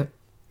 Yep.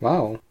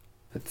 Wow,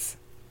 that's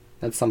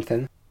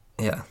something.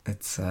 Yeah,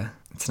 it's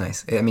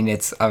nice. I mean,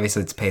 it's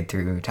paid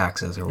through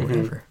taxes or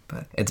whatever,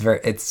 but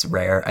it's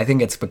rare. I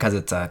think it's because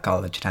it's a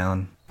college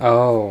town.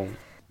 Oh.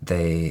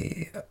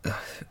 They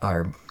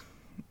are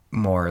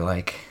more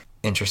like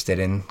interested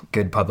in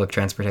good public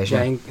transportation.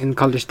 Yeah, in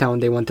college town,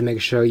 they want to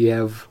make sure you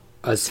have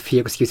as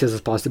few excuses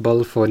as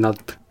possible for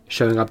not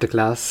showing up to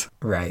class.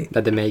 Right.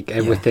 That they make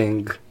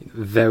everything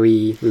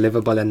very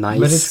livable and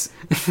nice.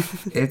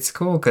 But it's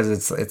cool because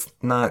it's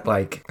not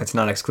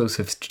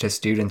exclusive to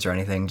students or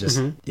anything.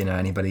 Just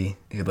anybody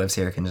who lives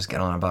here can just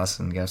get on a bus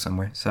and go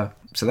somewhere. So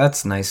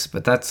that's nice.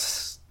 But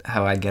that's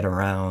how I get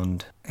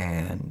around,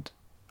 and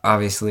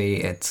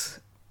obviously it's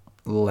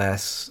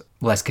less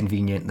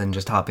convenient than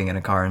just hopping in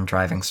a car and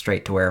driving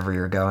straight to wherever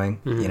you're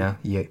going. You know,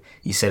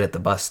 you sit at the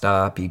bus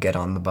stop, you get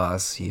on the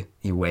bus,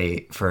 you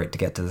wait for it to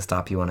get to the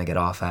stop you want to get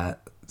off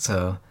at.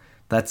 So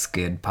that's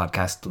good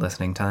podcast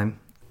listening time.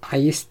 I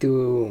used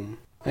to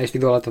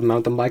do a lot of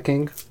mountain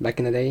biking back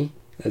in the day,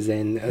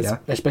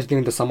 especially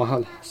during the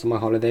summer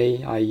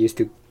holiday. I used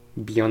to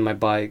be on my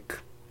bike,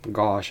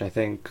 I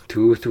think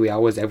 2-3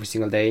 hours every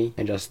single day,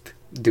 and just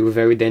do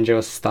very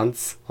dangerous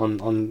stunts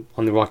on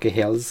rocky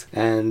hills.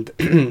 And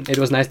it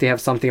was nice to have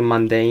something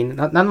mundane,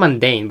 not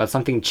mundane, but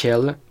something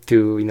chill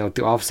to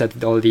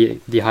offset all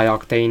the high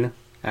octane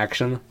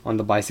action on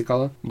the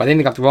bicycle. But then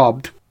I got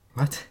robbed.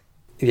 What?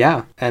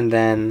 Yeah, and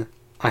then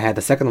I had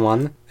the second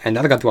one, and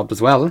that got robbed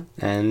as well.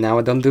 And now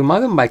I don't do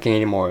mountain biking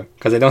anymore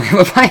because I don't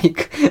have a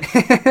bike.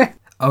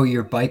 Oh,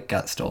 your bike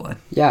got stolen.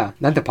 Yeah,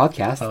 not the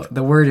podcast. Oh,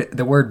 the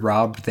word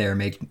robbed there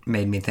made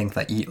me think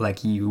that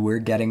you were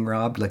getting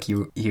robbed, like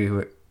you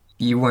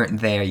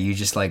weren't there. You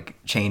just like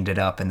chained it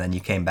up and then you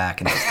came back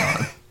and it was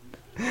gone.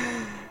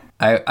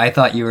 I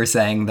thought you were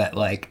saying that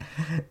like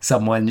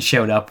someone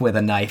showed up with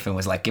a knife and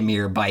was like, "Give me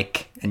your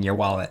bike and your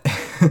wallet."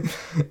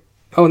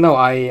 Oh no,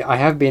 I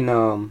have been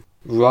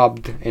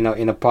robbed in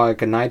a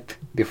park at night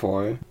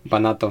before, but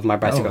not of my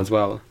bicycle Oh. as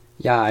well.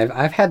 Yeah,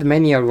 I've had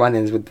many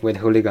run-ins with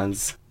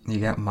hooligans. You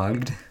got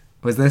mugged?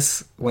 Was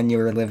this when you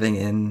were living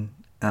in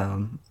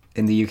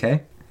the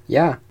UK?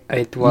 Yeah,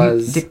 it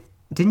was.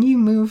 Didn't you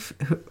move?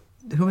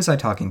 Who was I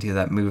talking to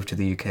that moved to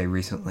the UK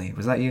recently?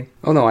 Was that you?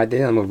 Oh no, I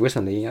didn't move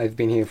recently. I've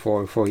been here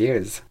for 4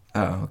 years.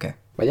 Oh, okay.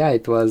 But yeah,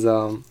 it was.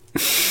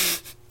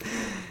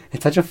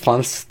 It's such a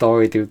fun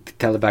story to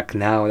tell back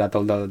now that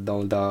all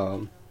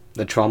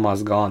the trauma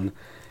is gone.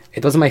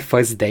 It was my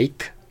first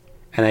date,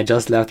 and I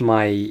just left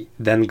my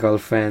then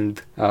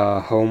girlfriend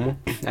home,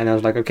 and I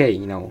was like, okay,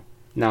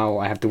 now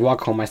I have to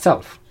walk home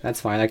myself.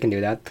 That's fine, I can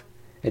do that.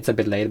 It's a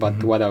bit late,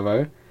 but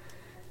whatever.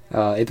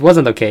 It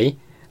wasn't okay.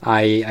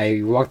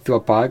 I walked to a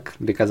park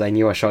because I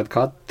knew a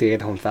shortcut to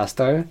get home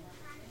faster,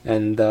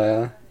 and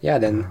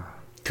then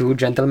two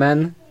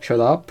gentlemen showed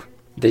up.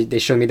 They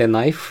showed me the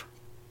knife,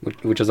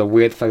 which was a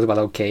weird flex, but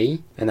okay.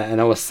 And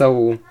I was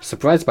so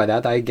surprised by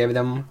that, I gave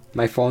them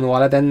my phone,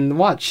 wallet, and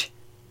watch.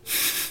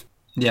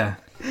 Yeah.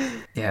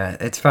 Yeah,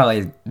 it's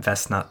probably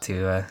best not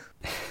to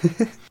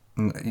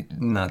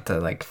not to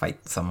like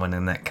fight someone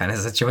in that kind of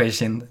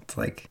situation. It's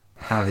like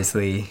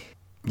obviously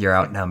you're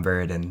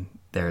outnumbered and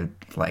they're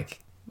like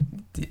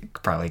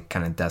probably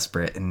kind of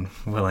desperate and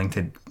willing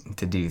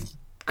to do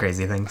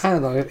crazy things. I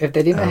don't know, if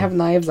they didn't have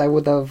knives, I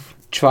would have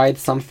tried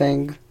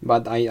something,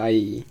 but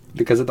I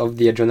because of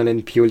the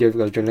adrenaline, purely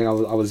because of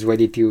adrenaline, I was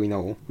ready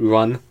to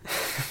run.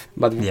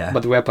 but Yeah.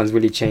 but weapons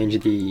really change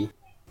the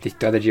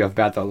strategy of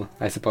battle,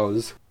 I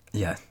suppose.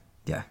 Yeah.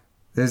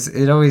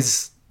 It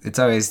always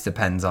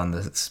depends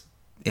on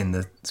in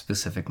the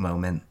specific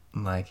moment.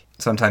 Like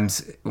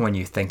sometimes when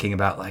you're thinking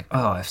about like,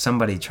 oh, if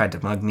somebody tried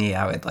to mug me,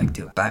 I would like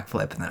do a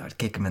backflip and I would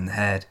kick him in the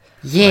head.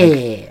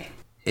 Yeah.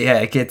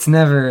 Yeah, it's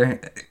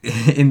never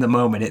in the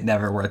moment. It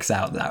never works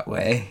out that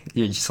way.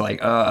 You're just like,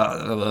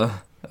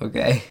 oh,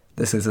 okay,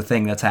 this is a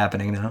thing that's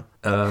happening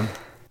now.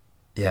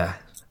 Yeah,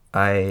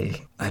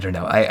 I don't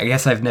know. I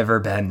guess I've never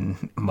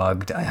been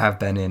mugged. I have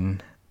been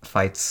in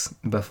fights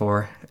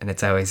before, and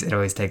it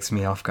always takes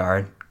me off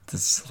guard.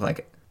 It's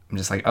like I'm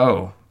just like,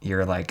 oh,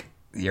 you're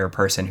a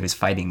person who's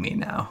fighting me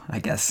now, I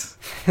guess.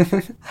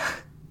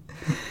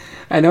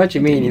 I know what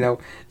you mean.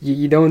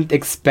 You don't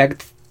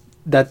expect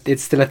that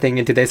it's still a thing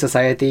in today's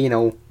society.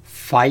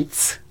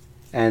 Fights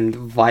and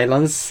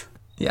violence.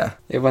 Yeah,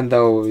 Even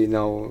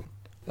though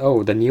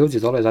oh, the news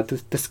is always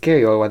to scare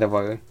you or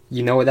whatever.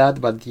 You know that,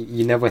 but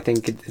you never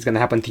think it's gonna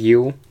happen to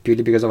you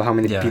purely because of how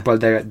many Yeah. people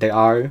there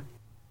are.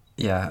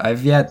 yeah.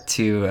 I've yet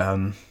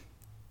to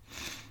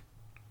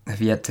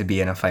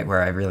be in a fight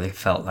where I really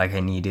felt like I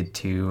needed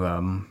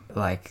to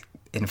like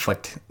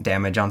inflict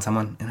damage on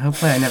someone, and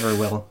hopefully I never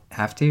will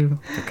have to,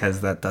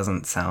 because that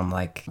doesn't sound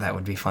like that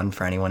would be fun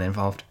for anyone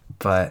involved.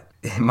 But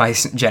my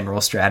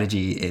general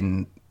strategy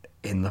in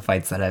the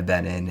fights that I've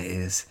been in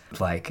is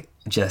like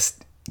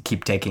just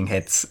keep taking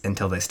hits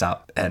until they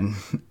stop, and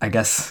I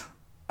guess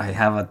I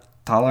have a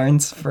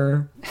tolerance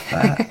for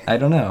that. I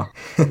don't know.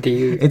 Do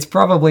you? It's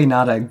probably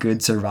not a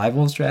good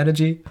survival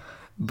strategy,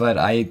 but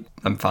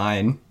I'm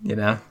fine,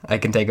 I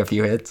can take a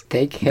few hits.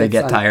 Take hits They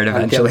get tired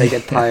until eventually. they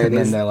get tired. And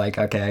then they're like,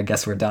 okay, I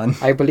guess we're done.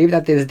 I believe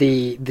that is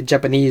the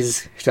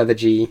Japanese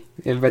strategy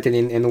invented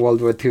in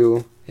World War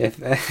II. If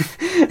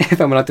if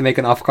I'm allowed to make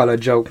an off-color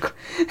joke,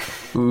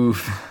 Oof.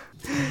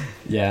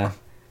 Yeah.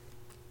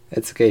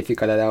 it's okay if you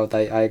cut it out.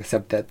 I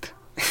accept that.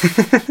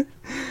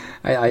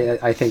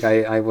 I think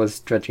I was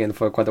stretching it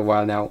for quite a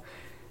while now.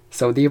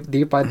 So do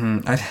you part?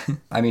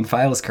 I mean,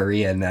 File's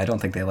Korean. I don't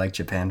think they like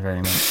Japan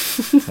very much.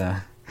 So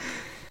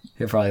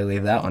you'll probably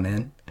leave that one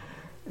in.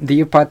 Do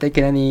you partake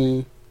in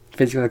any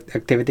physical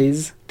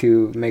activities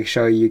to make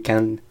sure you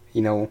can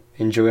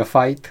enjoy a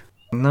fight?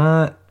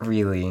 Not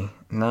really.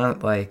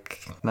 Not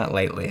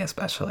lately,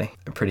 especially.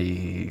 I'm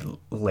pretty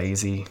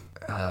lazy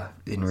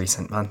in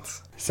recent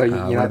months. So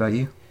what about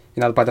you?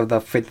 You're not part of the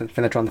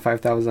Finatron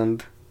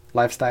 5000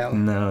 lifestyle?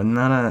 No,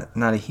 not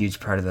a huge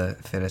part of the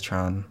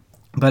Fitotron.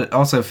 But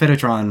also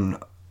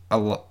Fitotron, a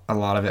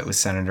lot of it was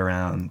centered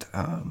around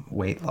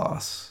weight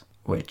loss,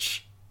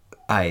 which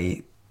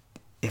I,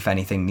 if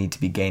anything, need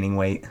to be gaining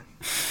weight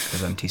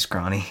because I'm too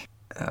scrawny.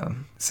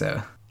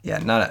 So yeah,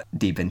 not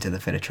deep into the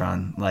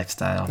Fitotron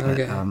lifestyle.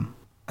 Okay.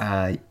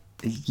 But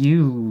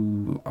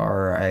you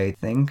are, I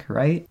think,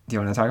 right? Do you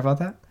want to talk about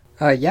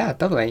that? Yeah,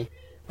 totally.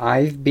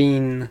 I've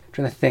been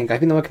trying to think. I've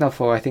been working out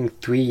for I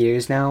think 3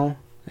 years now,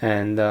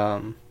 and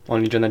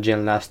only joined the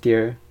gym last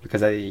year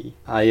because I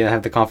didn't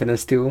have the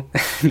confidence to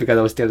because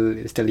I was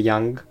still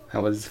young. I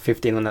was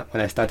 15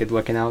 when I started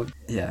working out.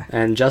 Yeah.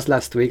 And just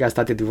last week I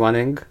started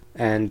running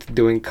and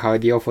doing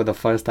cardio for the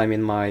first time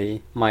in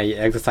my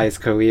exercise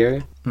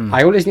career.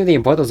 I always knew the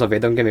importance of it,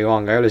 don't get me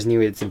wrong. I always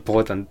knew it's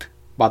important,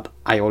 but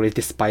I always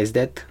despised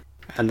it.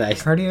 And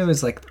Cardio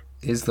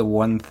is the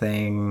one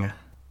thing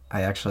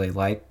I actually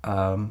like,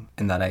 and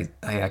that I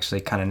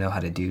actually kind of know how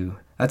to do.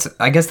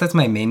 I guess that's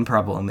my main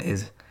problem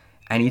is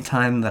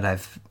anytime that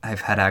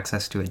I've had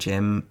access to a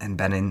gym and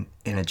been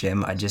in a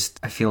gym, I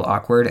feel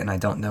awkward and I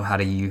don't know how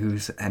to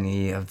use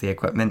any of the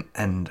equipment,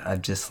 and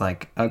I'm just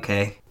like,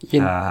 okay,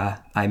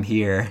 I'm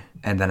here,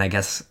 and then I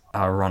guess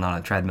I'll run on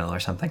a treadmill or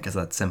something because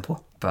that's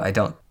simple. But I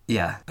don't.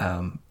 Yeah,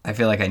 I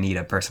feel like I need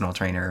a personal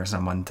trainer or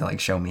someone to like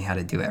show me how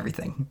to do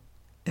everything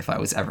if I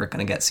was ever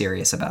gonna get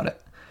serious about it.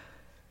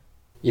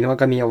 You know what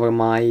got me over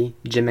my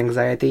gym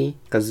anxiety?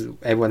 Because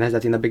everyone has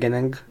that in the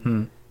beginning.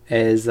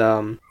 Is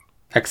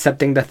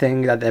accepting the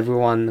thing that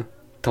everyone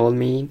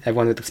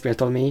with experience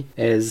told me,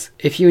 is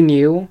if you're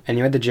new and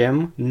you're at the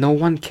gym, no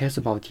one cares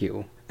about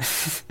you.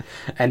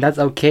 And that's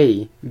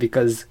okay,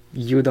 because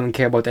you don't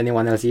care about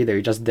anyone else either.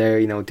 You're just there,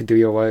 to do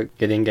your work,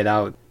 get in, get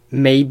out.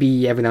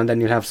 Maybe every now and then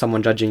you'll have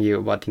someone judging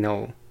you, but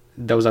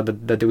those are the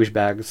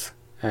douchebags,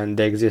 and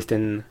they exist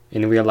in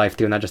real life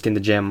too, not just in the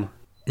gym.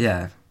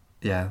 Yeah,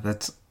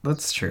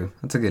 that's true.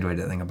 That's a good way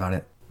to think about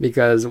it.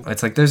 Because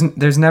it's like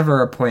there's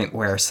never a point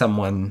where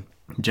someone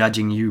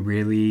judging you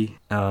really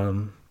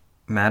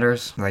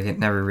matters. Like it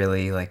never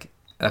really like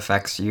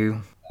affects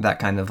you, that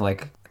kind of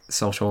like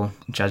social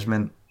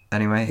judgment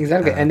anyway.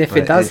 Exactly. And if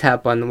it does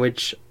happen,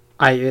 which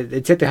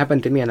it's yet to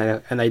happen to me,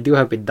 and I do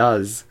hope it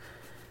does,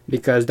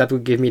 because that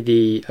would give me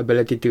the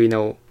ability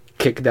to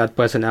kick that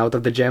person out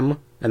of the gym,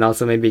 and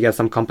also maybe get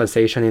some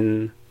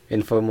compensation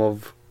in form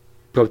of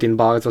protein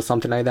bars or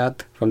something like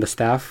that from the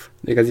staff,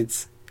 because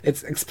it's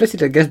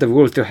explicit against the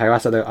rules to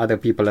harass other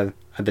people at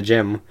the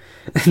gym.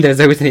 There's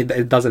a reason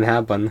it doesn't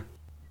happen.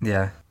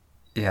 Yeah,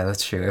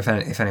 that's true. If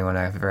anyone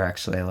ever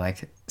actually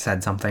like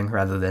said something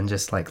rather than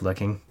just like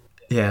looking.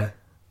 Yeah,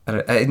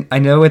 I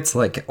know it's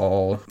like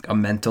all a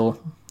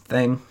mental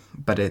thing,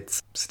 but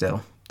it's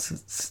still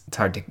it's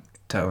hard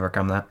to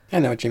overcome that. I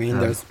know what you mean.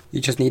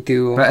 You just need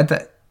to.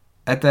 But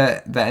at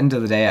the end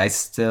of the day, I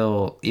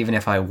still, even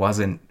if I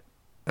wasn't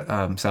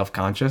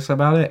self-conscious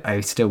about it, I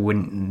still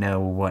wouldn't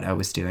know what I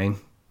was doing.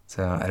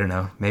 So I don't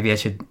know. Maybe I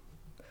should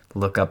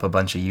look up a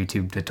bunch of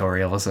YouTube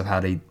tutorials of how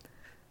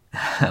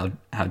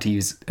to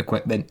use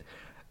equipment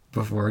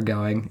before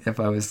going, if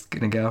I was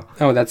gonna go.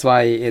 Oh, that's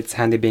why it's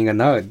handy being a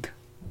nerd,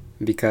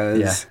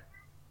 because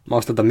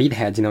most of the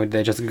meatheads,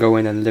 they just go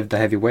in and lift the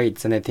heavy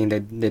weights and they think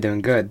they're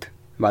doing good.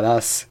 But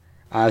us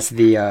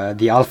the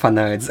alpha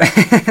nerds,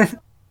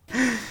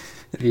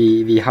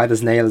 the hard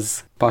as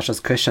nails, posh as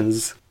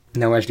cushions,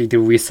 actually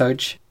do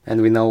research,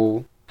 and we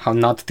know how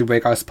not to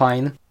break our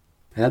spine.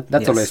 And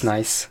that's always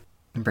nice.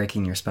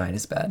 Breaking your spine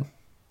is bad.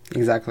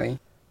 Exactly.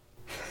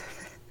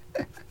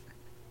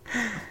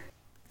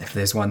 If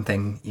there's one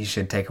thing you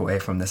should take away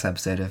from this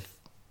episode of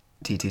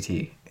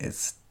TTT,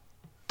 it's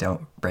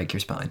don't break your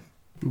spine.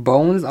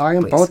 Bones are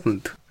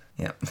important.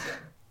 Yeah.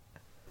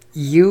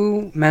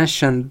 You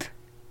mentioned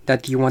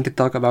that you want to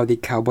talk about the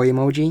cowboy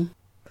emoji.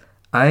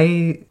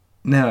 I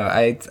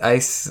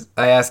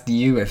asked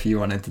you if you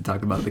wanted to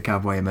talk about the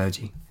cowboy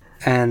emoji.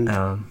 And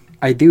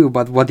I do,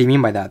 but what do you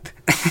mean by that?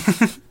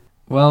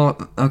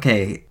 Well,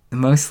 okay,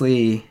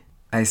 mostly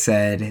I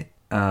said,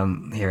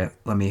 here,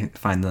 let me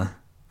find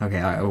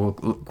I will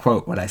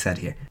quote what I said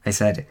here. I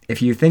said,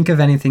 if you think of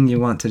anything you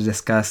want to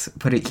discuss,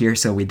 put it here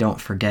so we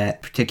don't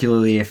forget,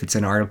 particularly if it's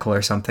an article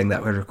or something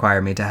that would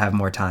require me to have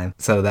more time.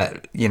 So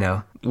that,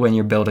 when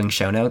you're building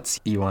show notes,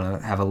 you want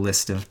to have a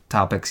list of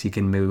topics you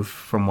can move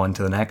from one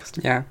to the next.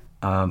 Yeah.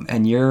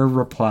 And your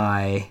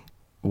reply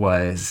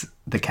was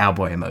the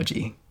cowboy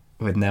emoji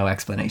with no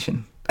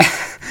explanation.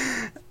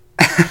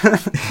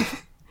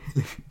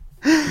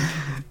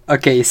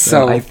 Okay,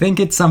 so I think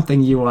it's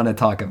something you want to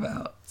talk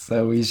about,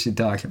 so we should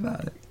talk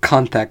about it.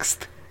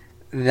 Context.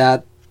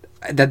 That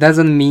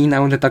doesn't mean I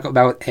want to talk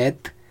about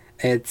it.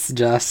 It's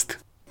just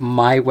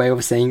my way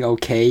of saying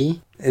okay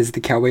is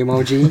the cowboy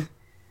emoji,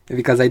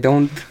 because I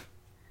don't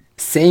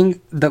saying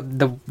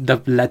the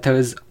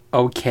letters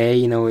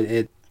okay.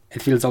 It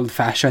feels old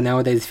fashioned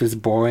nowadays. It feels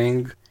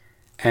boring,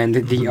 and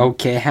the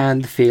okay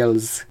hand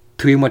feels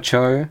too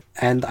mature.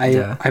 And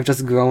I've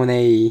just grown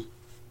a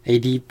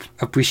deep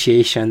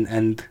appreciation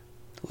and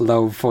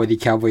love for the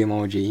cowboy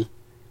emoji,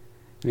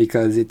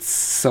 because it's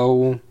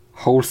so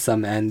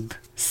wholesome and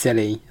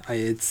silly.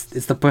 It's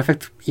the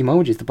perfect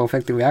emoji. It's the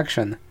perfect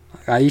reaction.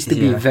 I used to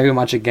be very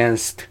much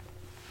against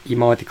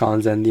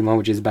emoticons and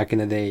emojis back in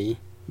the day,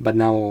 but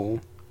now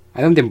I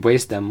don't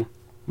embrace them,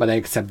 but I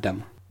accept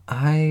them.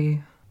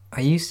 I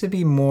used to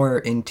be more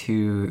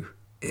into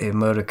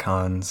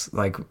emoticons,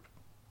 like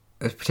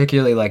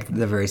particularly like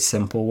the very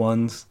simple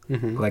ones.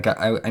 Mm-hmm. Like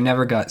I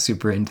never got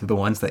super into the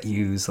ones that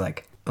use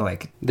like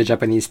the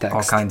Japanese text.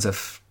 all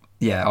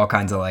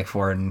kinds of like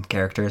foreign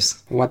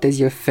characters. What is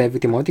your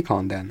favorite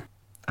emoticon then?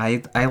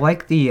 I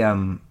like the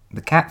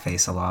cat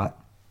face a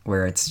lot,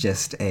 where it's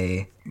just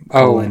a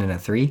colon and a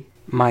 3.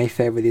 My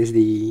favorite is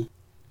the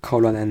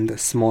colon and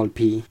small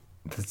p.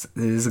 This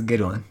is a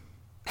good one.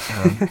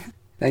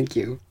 Thank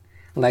you.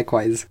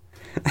 Likewise.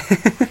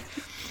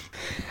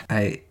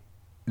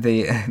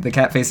 The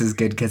cat face is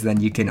good because then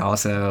you can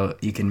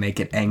make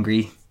it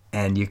angry,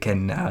 and you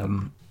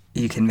can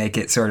make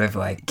it sort of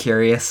like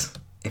curious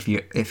if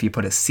you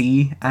put a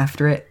C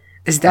after it,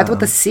 Is that what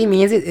the C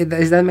means?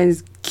 Is that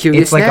means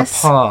curiousness? It's like a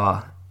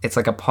paw. It's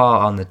like a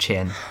paw on the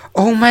chin.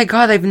 Oh my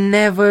god, I've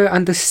never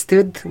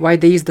understood why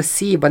they use the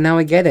C, but now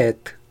I get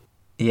it.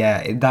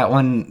 Yeah, that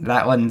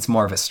one's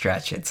more of a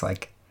stretch. It's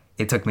like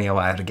it took me a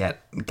while to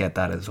get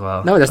that as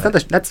well. No,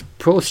 that's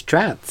pro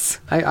strats.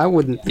 I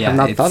wouldn't have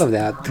not thought of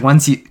that.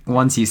 Once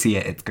you see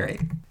it, it's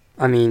great.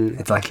 I mean,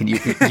 it's like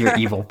your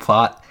evil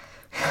plot.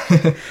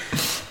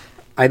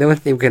 I don't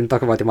think we can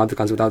talk about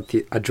emoticons without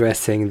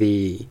addressing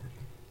the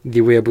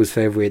weeaboo's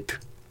favorite,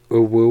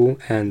 uwu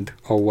and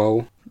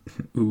owo.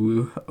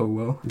 Uwu,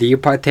 owo. Do you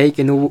partake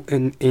in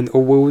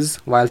uwus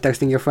while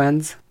texting your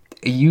friends?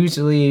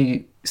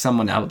 Usually,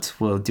 someone else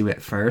will do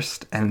it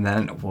first, and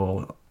then it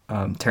will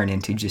turn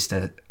into just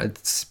a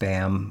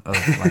spam of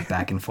like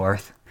back and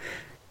forth.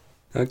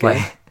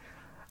 Okay.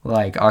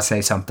 Like I'll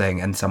say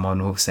something, and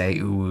someone will say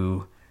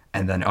uwu,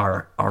 and then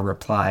our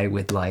reply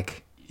with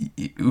like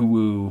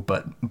uwu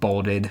but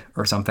bolded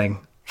or something,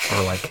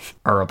 or like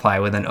our reply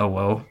with an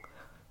owo,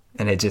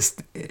 and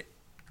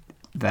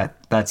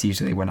that's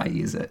usually when I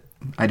use it.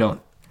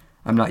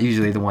 I'm not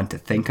usually the one to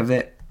think of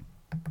it.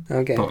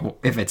 Okay. But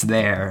if it's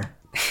there,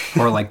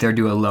 or like they'll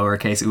do a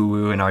lowercase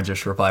uwu and I'll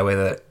just reply with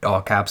it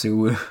all caps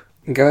uwu.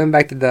 Going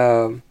back to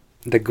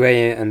the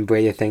Gray and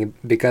Brady thing,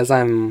 because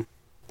I'm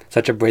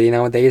such a Brady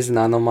nowadays,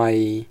 none of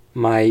my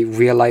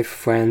real life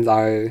friends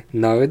are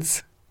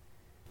nerds.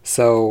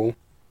 So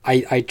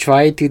I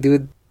try to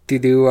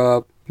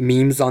do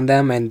memes on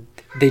them, and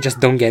they just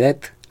don't get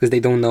it because they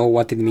don't know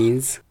what it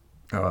means.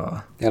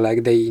 They're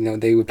like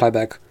they reply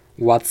back,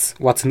 What's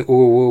an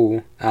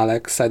uwu,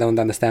 Alex? I don't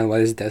understand.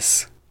 What is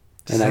this?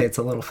 Say it's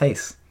a little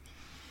face.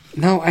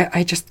 No,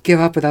 I just give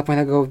up at that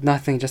point. I go,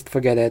 nothing, just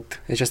forget it.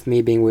 It's just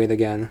me being weird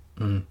again.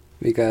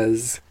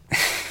 Because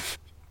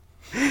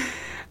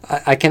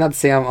I cannot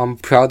say I'm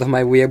proud of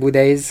my weeaboo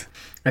days.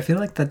 I feel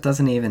like that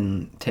doesn't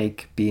even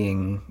take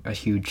being a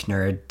huge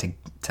nerd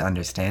to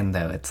understand,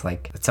 though. It's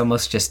like, it's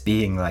almost just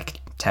being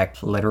like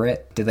tech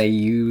literate. Do they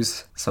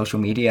use social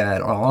media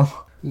at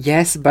all?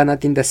 Yes, but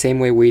not in the same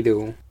way we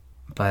do.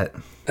 But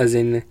as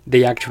in,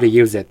 they actually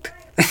use it.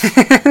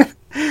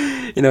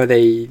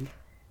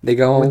 They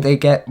go.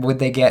 Would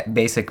they get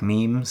basic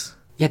memes?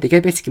 Yeah, they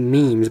get basic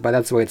memes, but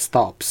that's where it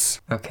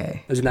stops.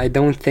 Okay. As in, I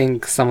don't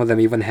think some of them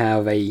even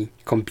have a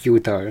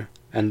computer,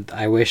 and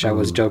I wish I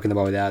was joking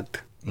about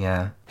that.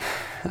 Yeah.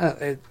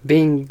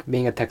 Being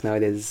a tech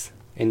nerd is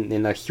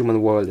in a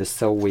human world is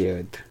so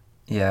weird.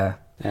 Yeah.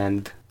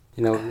 And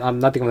I'm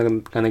not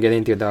even gonna get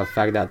into the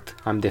fact that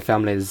I'm the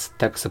family's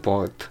tech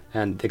support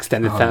and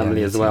extended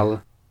family as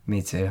well.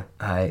 Me too.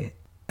 I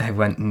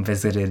went and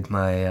visited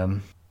my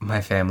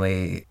my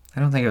family. I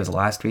don't think it was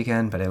last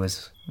weekend, but it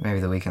was maybe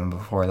the weekend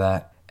before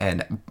that.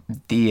 And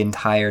the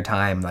entire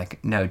time,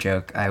 like no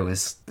joke, I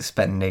was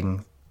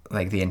spending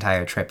like the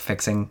entire trip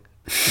fixing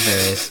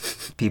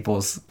various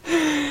people's.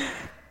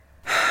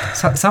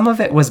 Some of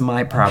it was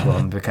my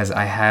problem because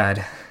I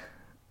had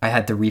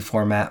to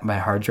reformat my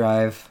hard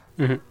drive.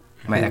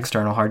 My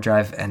external hard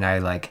drive, and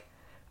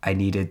I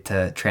needed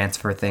to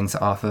transfer things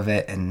off of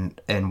it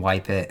and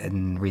wipe it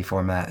and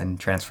reformat and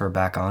transfer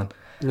back on.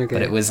 Okay.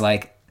 But it was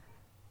like,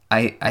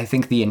 I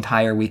think the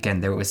entire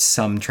weekend there was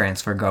some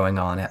transfer going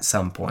on at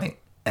some point,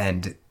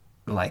 and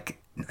like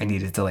I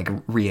needed to like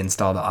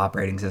reinstall the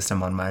operating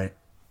system on my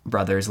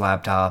brother's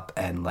laptop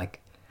and like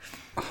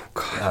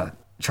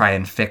try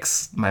and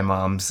fix my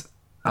mom's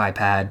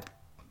iPad,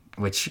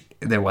 which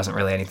there wasn't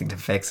really anything to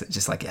fix. It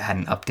just like it had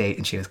an update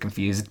and she was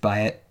confused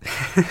by it.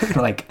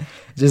 Like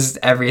just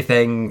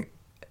everything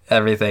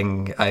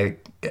I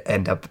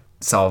end up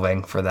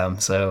solving for them.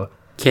 So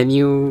can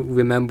you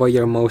remember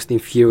your most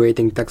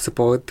infuriating tech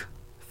support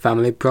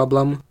family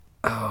problem?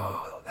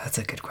 Oh, that's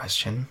a good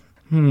question.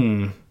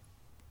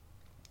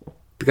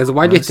 Because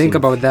while you think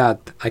about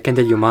that, I can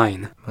tell you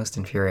mine. Most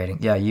infuriating.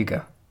 Yeah, you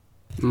go.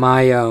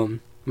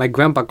 My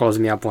grandpa calls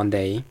me up one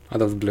day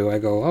out of the blue. I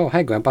go, "Oh,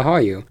 hi grandpa, how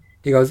are you?"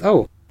 He goes,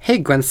 "Oh, hey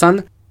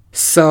grandson,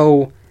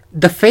 so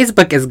the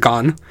Facebook is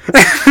gone."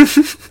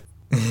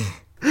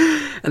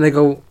 And I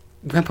go,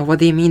 "Grandpa, what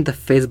do you mean the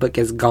Facebook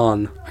is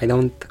gone? I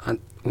don't...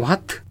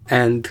 what?"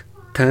 And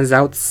turns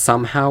out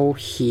somehow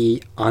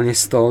he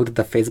uninstalled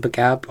the Facebook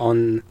app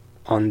on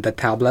the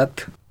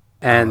tablet.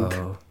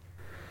 And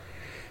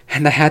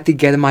I had to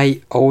get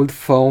my old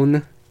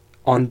phone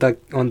on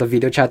the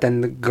video chat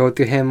and go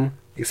to him,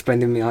 explain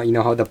to me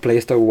how the Play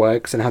Store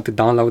works and how to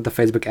download the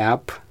Facebook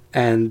app.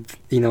 And,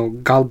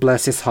 God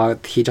bless his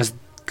heart, he just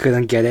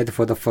couldn't get it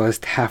for the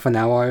first half an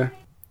hour.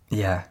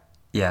 Yeah.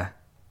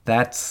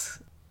 That's,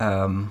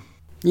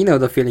 You know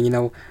the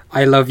feeling,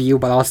 I love you,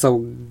 but also,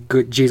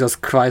 good Jesus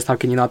Christ, how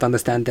can you not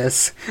understand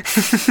this?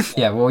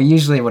 Yeah, well,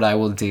 usually what I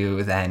will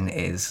do then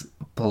is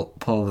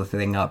pull the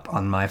thing up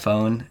on my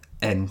phone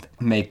and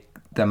make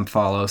them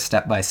follow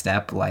step by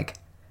step, like,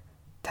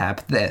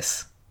 tap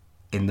this.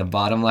 In the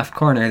bottom left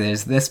corner,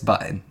 there's this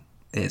button.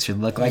 It should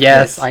look like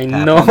yes, this. Yes, I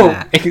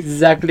know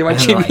exactly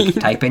what you mean.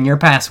 Type in your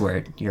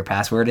password. Your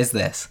password is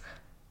this.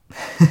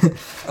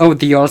 Oh,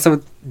 do you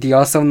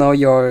also know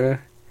your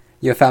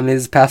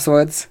family's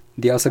passwords?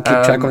 Do you also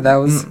keep track of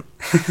those?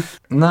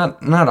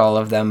 Not all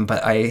of them,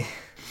 but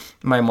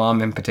my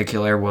mom in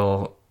particular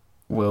will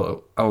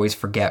always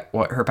forget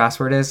what her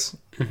password is,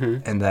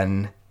 and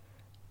then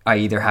I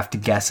either have to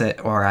guess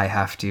it or I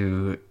have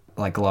to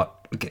like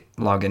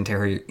log into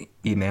her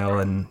email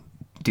and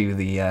do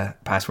the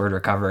password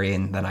recovery,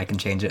 and then I can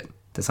change it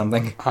to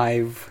something.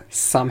 I've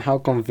somehow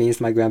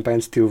convinced my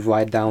grandparents to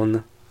write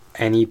down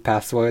any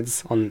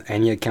passwords on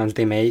any accounts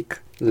they make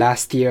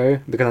last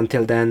year, because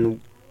until then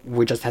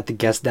we just had to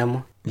guess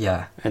them.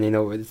 Yeah. And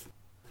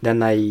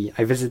then I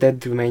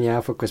visited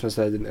Romania for Christmas.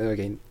 So I said,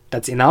 okay,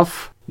 that's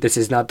enough. This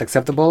is not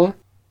acceptable.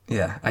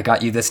 Yeah, I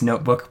got you this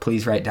notebook.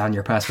 Please write down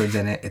your passwords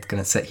in it. It's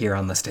gonna sit here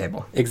on this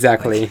table.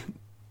 Exactly. Like,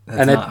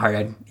 that's not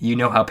hard. You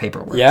know how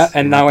paper works. Yeah,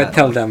 and now I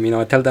tell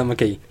hard. them,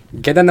 okay,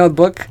 get a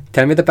notebook,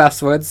 tell me the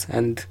passwords,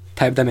 and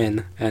type them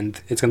in,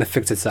 and it's gonna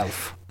fix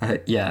itself.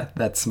 Yeah,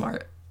 that's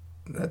smart.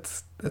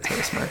 That's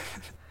very smart.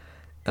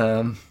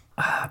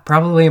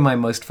 Probably my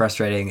most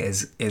frustrating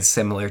is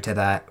similar to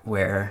that,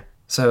 where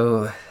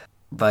so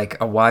like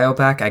a while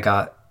back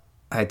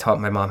I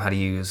taught my mom how to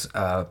use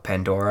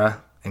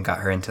Pandora and got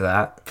her into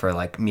that for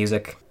like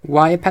music.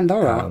 Why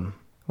Pandora?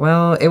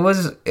 Well, it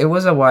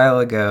was a while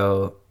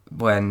ago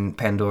when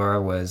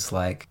Pandora was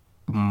like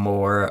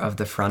more of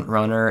the front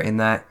runner in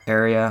that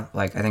area.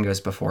 Like I think it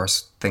was before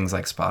things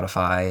like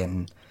Spotify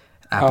and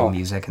Apple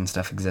Music and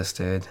stuff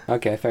existed.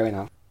 Okay, fair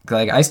enough.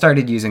 Like I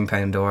started using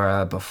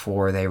Pandora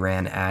before they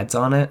ran ads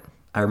on it.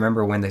 I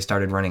remember when they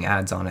started running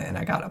ads on it and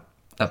I got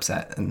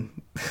upset, and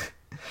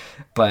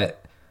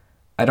but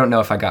I don't know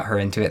if I got her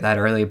into it that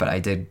early, but I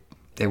did.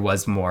 It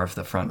was more of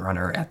the front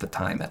runner at the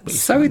time, at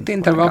least. Sorry to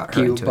interrupt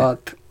you,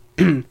 but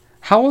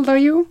how old are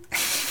you?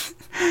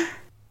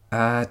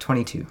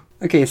 22.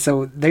 Okay,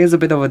 so there is a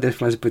bit of a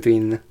difference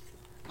between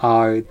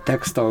our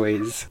tech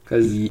stories,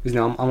 because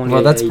I'm only.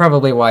 Well, that's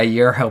probably why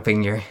you're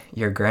helping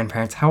your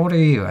grandparents. How old are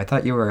you? I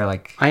thought you were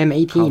like. I am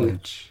 18.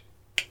 College.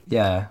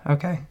 Yeah.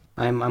 Okay.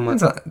 I'm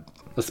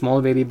a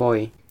small baby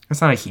boy. It's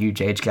not a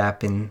huge age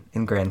gap in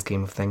grand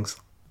scheme of things.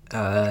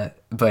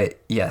 But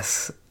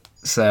yes,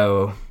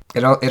 so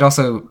it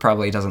also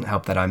probably doesn't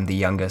help that I'm the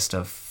youngest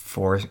of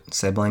 4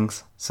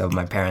 siblings, so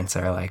my parents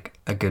are like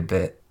a good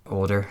bit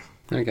older.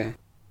 Okay.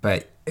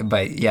 But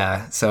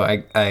yeah, so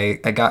I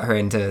got her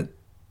into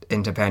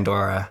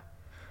Pandora,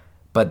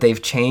 but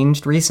they've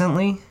changed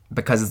recently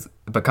because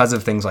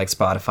of things like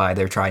Spotify.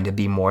 They're trying to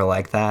be more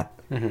like that.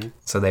 Mm-hmm.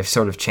 So they've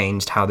sort of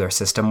changed how their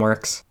system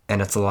works,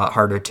 and it's a lot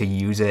harder to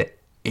use it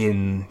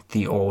in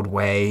the old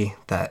way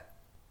that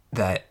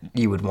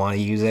you would want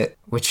to use it,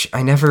 which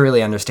I never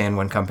really understand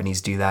when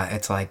companies do that.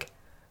 It's like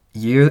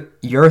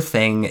your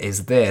thing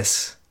is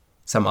this,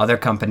 some other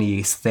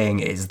company's thing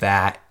is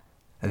that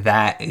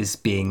is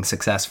being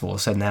successful,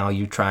 so now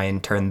you try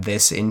and turn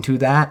this into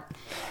that.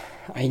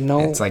 I know.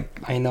 It's like,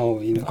 I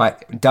know.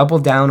 Double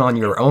down on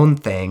your own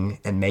thing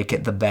and make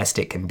it the best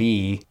it can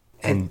be,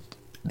 and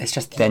it's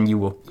just then you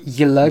will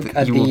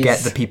get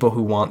the people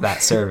who want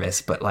that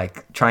service. But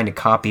like trying to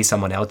copy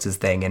someone else's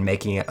thing and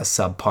making it a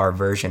subpar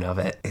version of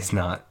it is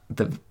not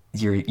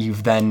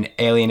you've then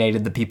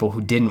alienated the people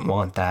who didn't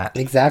want that.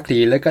 Exactly.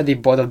 You look at the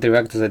board of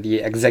directors, at the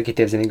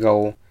executives, and you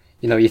go,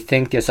 you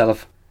think to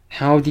yourself,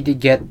 how did you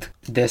get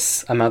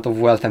this amount of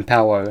wealth and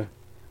power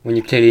when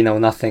you clearly know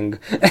nothing?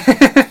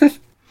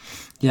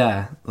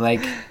 Yeah,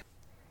 like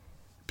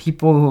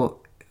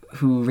people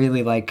who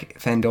really like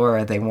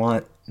Pandora, they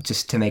want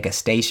just to make a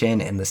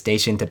station and the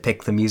station to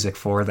pick the music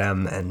for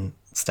them and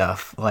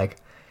stuff. Like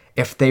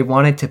if they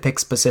wanted to pick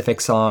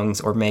specific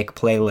songs or make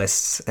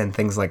playlists and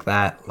things like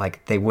that,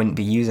 like they wouldn't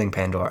be using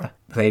Pandora.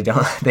 They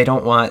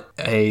don't want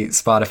a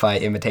Spotify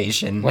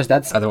imitation.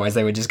 Otherwise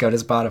they would just go to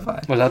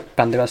Spotify. Was that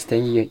Pandora's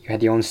thing? You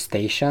had your own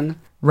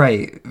station?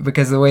 Right,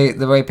 because the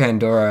way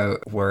Pandora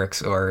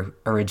works, or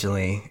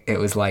originally, it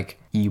was like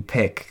you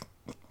pick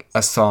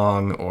a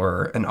song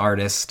or an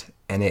artist,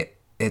 and it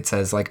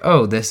says like,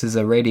 oh, this is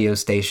a radio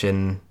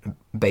station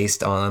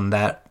based on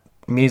that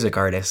music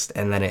artist,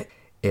 and then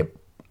it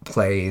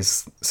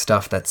plays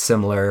stuff that's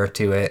similar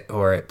to it,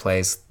 or it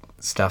plays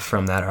stuff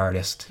from that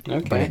artist.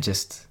 Okay. But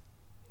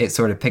it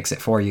sort of picks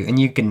it for you, and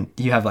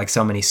you have like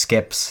so many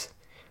skips.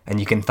 And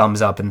you can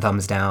thumbs up and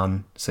thumbs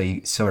down, so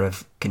you sort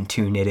of can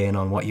tune it in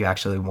on what you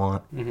actually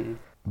want. Mm-hmm.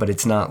 But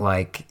it's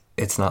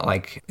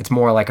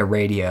more like a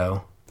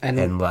radio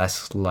and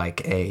less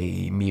like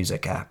a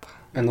music app.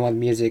 And what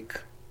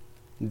music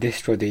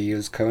distro do you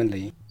use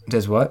currently?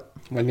 Does what?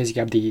 What music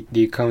app do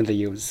you currently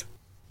use?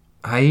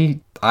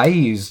 I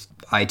use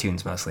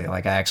iTunes mostly.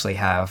 Like I actually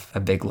have a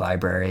big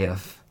library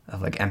of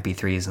like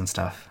MP3s and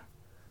stuff.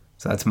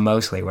 So that's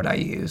mostly what I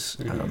use.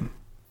 Mm-hmm.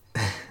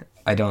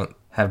 I don't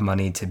have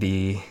money to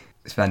be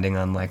spending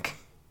on like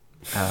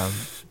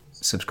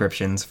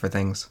subscriptions for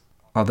things.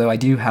 Although I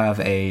do have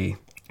I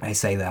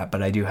say that,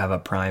 but I do have a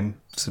Prime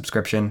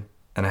subscription,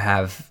 and I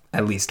have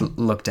at least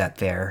looked at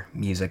their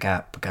music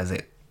app because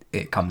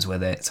it comes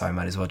with it, so I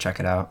might as well check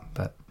it out.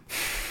 But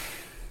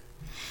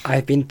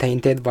I've been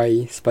tainted by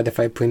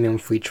Spotify Premium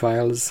free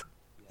trials.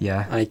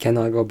 Yeah. I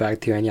cannot go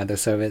back to any other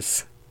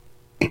service.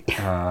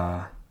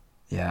 Yeah,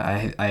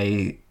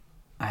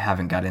 I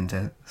haven't got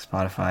into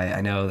Spotify.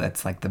 I know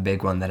that's like the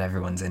big one that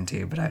everyone's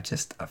into, but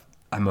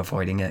I'm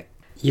avoiding it.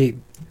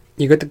 You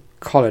go to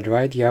college,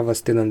 right? You have a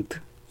student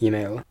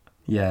email.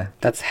 Yeah.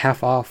 That's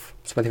half off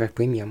Spotify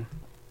Premium,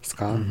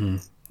 Scott. Mm-hmm.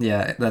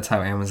 Yeah, that's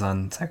how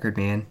Amazon suckered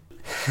me in.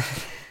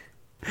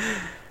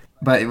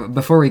 But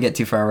before we get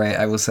too far away,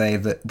 I will say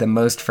that the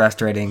most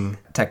frustrating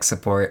tech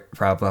support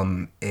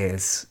problem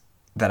is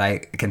that I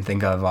can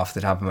think of off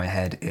the top of my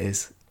head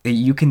is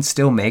you can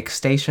still make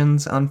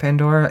stations on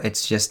Pandora.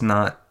 It's just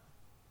not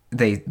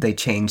they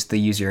changed the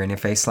user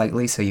interface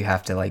slightly, so you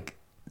have to like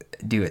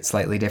do it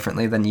slightly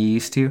differently than you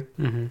used to.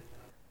 Mm-hmm.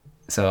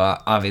 So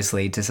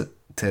obviously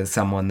to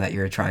someone that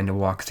you're trying to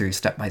walk through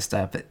step by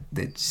step, it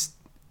just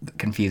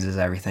confuses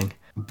everything.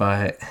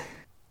 But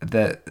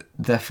the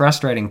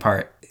frustrating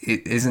part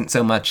isn't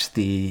so much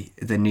the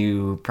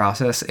new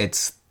process,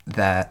 it's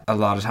that a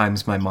lot of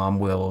times my mom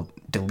will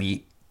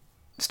delete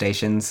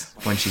stations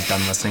when she's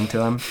done listening to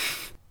them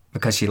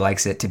because she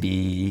likes it to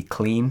be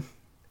clean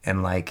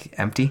and like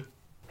empty.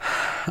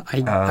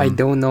 I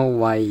don't know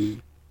why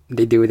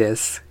they do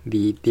this,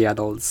 the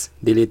adults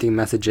deleting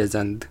messages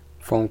and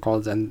phone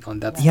calls and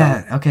on that stuff.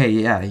 Yeah, okay,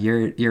 yeah.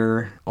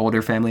 Your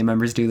older family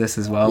members do this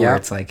as well, Yeah. where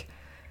it's like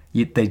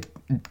they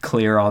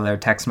clear all their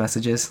text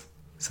messages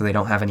so they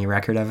don't have any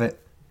record of it.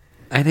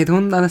 And I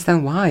don't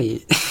understand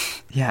why.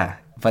 Yeah,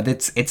 but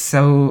it's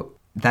so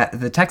that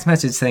the text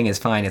message thing is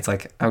fine. It's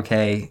like,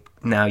 okay,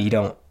 now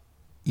you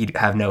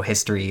have no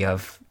history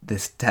of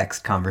this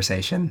text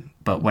conversation,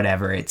 but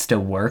whatever, it still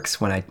works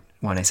when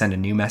I send a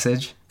new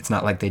message. It's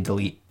not like they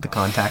delete the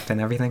contact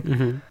and everything.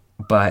 Mm-hmm.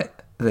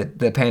 But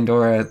the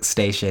Pandora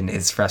station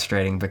is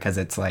frustrating because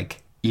it's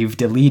like you've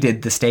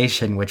deleted the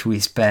station which we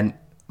spent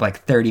like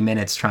 30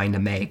 minutes trying to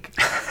make,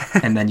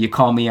 and then you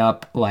call me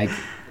up like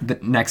the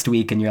next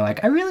week and you're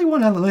like, I really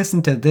want to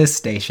listen to this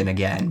station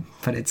again,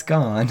 but it's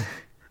gone.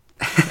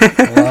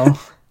 Well,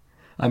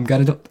 I'm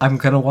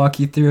gonna walk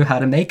you through how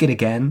to make it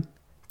again.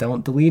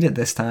 Don't delete it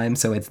this time,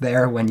 so it's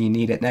there when you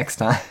need it next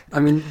time. I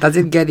mean, does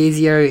it get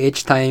easier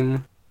each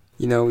time,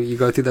 you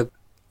go through the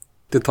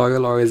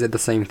tutorial, or is it the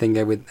same thing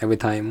every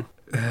time?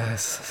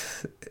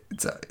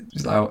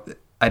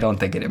 I don't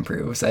think it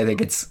improves. I think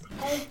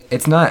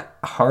it's not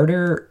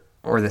harder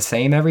or the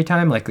same every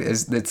time. Like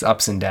it's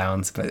ups and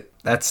downs, but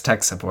that's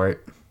tech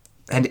support.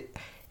 And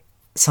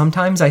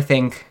sometimes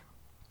I'm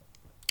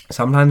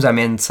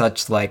in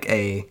such like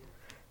a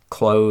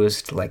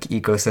closed like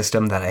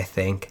ecosystem that I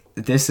think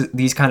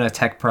these kind of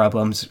tech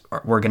problems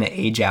we're gonna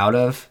age out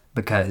of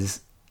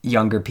because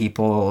younger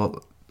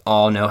people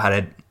all know how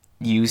to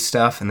use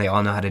stuff and they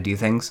all know how to do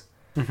things.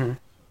 Mm-hmm.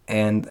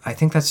 And I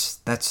think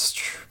that's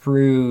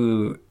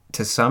true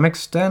to some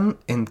extent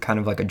in kind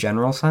of like a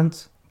general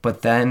sense.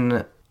 But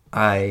then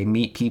I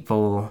meet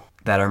people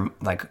that are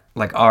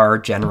like our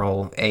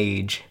general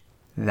age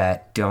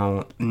that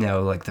don't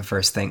know like the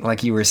first thing.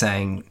 Like you were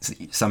saying,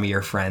 some of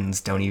your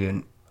friends don't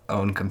even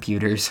own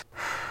computers.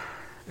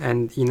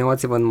 And you know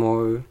what's even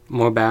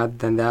more bad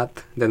than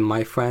that, than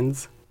my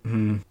friends?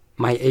 Mm-hmm.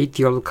 My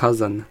 8-year-old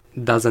cousin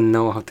doesn't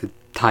know how to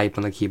type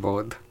on a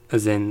keyboard.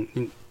 As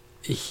in,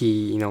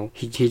 he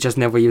just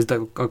never used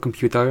a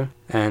computer.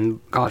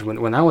 And gosh,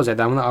 when I was at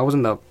that, I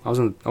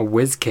wasn't a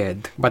whiz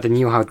kid, but I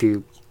knew how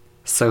to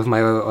surf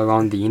my way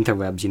around the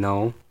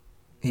interwebs.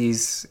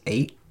 He's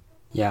 8?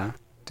 Yeah.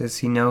 Does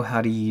he know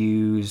how to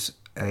use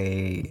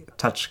a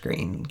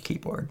touchscreen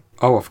keyboard?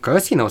 Oh, of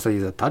course he knows how to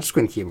use a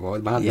touchscreen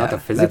keyboard, but not a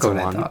physical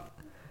that's what one. I thought.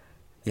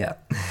 Yeah.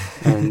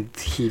 And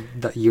he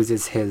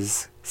uses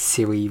his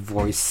Siri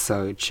voice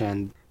search,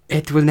 and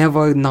it will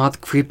never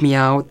not creep me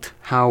out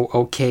how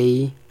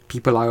okay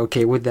people are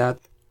okay with that.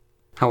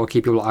 How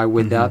okay people are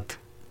with that.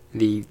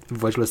 The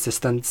virtual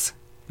assistants,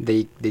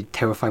 they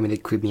terrify me, they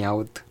creep me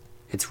out.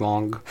 It's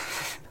wrong.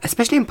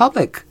 Especially in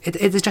public.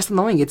 It's just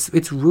annoying.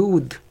 It's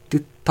rude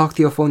to talk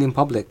to your phone in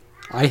public.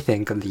 I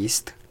think, at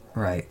least.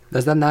 Right.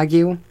 Does that nag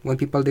you when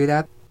people do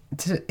that?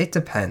 It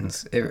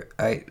depends.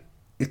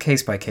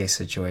 Case by case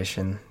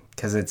situation,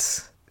 because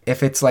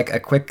if it's like a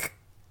quick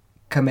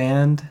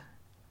command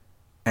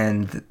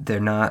and they're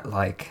not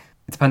like,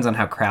 it depends on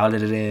how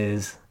crowded it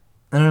is.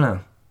 I don't know.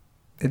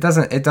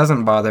 It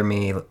doesn't bother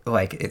me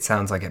like it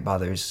sounds like it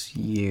bothers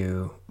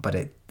you,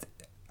 but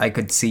I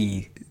could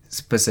see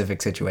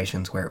specific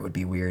situations where it would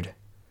be weird.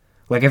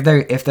 Like if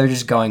they're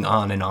just going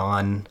on and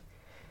on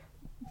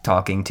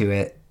talking to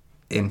it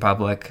in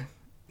public.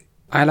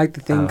 I like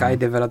to think I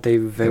developed a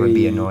It would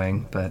be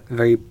annoying, but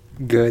very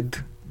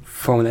good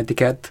phone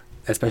etiquette,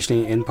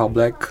 especially in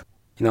public.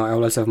 I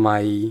always have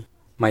my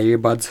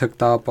earbuds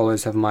hooked up,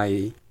 always have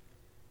my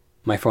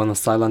phone on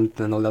silent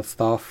and all that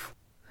stuff.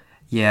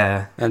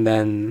 Yeah. And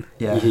then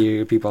Yeah. you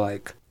hear people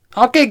like,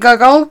 "Okay,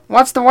 Google,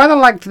 what's the weather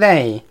like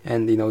today?"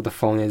 And the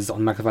phone is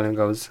on microphone and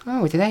goes,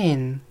 "Oh, today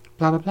in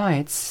blah blah blah,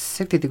 it's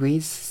 60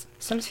 degrees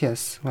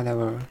Celsius,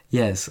 whatever."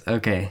 Yes.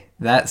 Okay.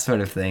 That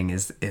sort of thing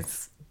is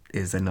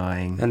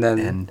annoying. And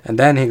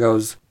then he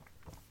goes,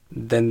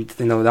 the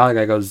other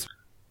guy goes,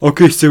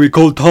 "Okay, Siri,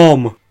 call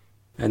Tom."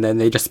 And then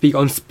they just speak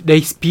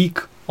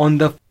on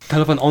the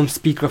telephone on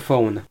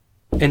speakerphone.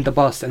 in the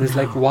bus, and it's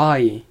like,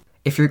 why?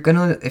 If you're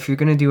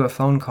gonna do a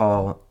phone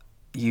call,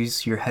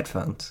 use your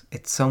headphones.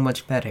 It's so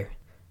much better.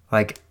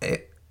 Like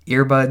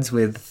earbuds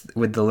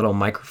with the little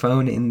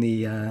microphone in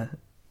the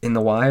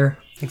wire.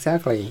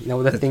 Exactly. You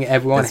know, the thing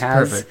everyone That's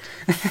has.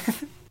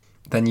 perfect.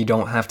 Then you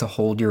don't have to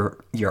hold your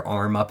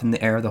arm up in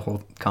the air the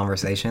whole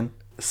conversation.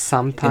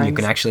 Sometimes. And you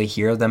can actually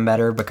hear them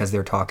better because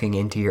they're talking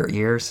into your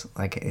ears.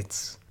 Like,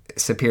 it's a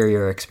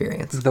superior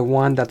experience. The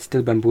one that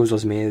still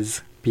bamboozles me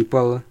is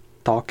people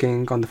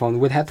talking on the phone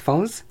with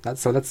headphones.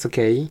 That's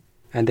okay.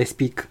 And they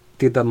speak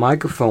to the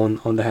microphone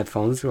on the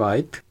headphones,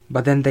 right?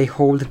 But then they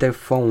hold their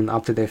phone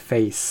up to their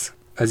face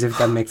as if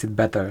that makes it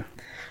better.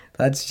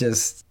 That's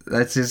just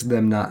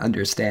them not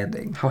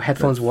understanding how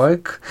headphones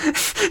work.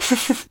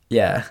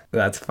 Yeah,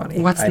 that's funny.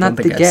 What's not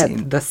to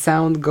get? The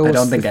sound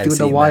goes through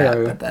the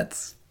wire. But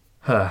that's...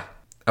 Oh,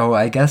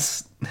 I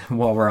guess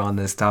while we're on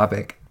this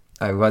topic,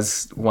 I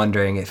was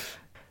wondering if...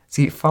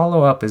 See,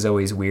 follow-up is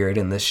always weird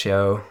in this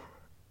show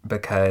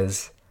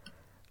because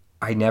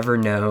I never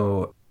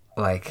know,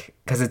 like...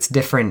 Because it's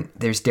different.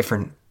 There's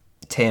different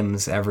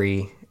Tims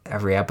every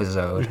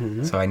episode,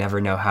 Mm-hmm. so I never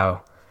know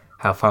how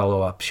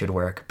follow-up should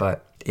work.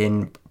 But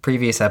in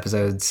previous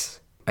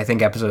episodes, I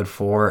think episode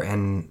 4,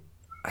 and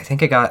I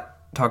think it got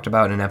talked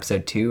about in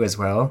episode 2 as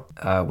well,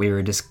 we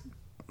were just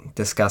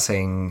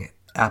discussing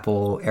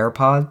Apple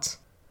AirPods.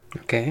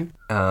 Okay.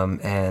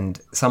 And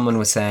someone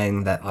was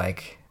saying that,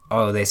 like,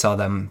 oh, they saw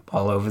them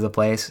all over the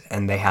place,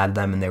 and they had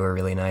them, and they were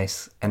really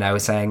nice. And I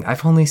was saying,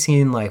 I've only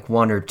seen, like,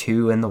 1 or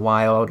 2 in the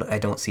wild. I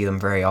don't see them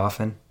very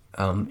often.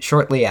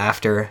 Shortly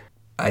after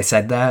I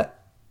said that,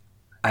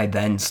 I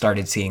then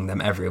started seeing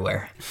them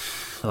everywhere.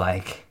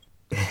 Like,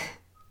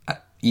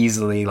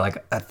 easily,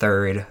 like, a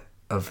third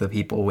of the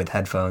people with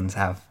headphones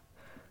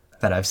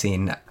that I've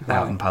seen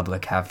out in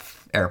public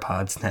have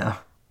AirPods now,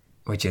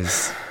 which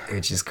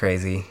is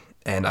crazy.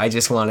 And I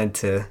just wanted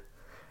to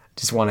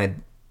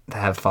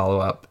have follow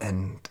up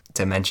and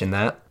to mention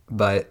that.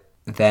 But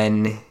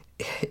then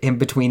in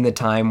between the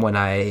time when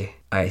I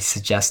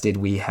suggested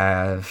we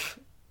have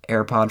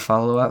AirPod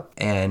follow up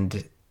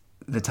and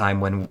the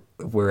time when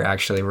we're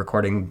actually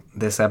recording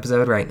this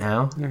episode right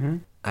now, Mm-hmm.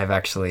 I've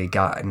actually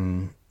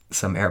gotten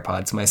some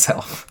AirPods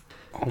myself.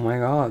 Oh my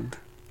god.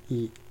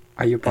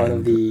 Are you part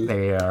of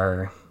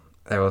the...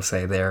 I will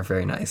say they are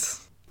very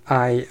nice.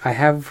 I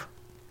have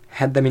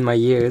had them in my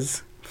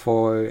ears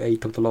for a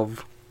total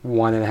of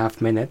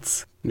 1.5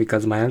 minutes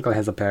because my uncle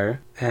has a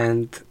pair.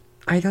 And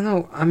I don't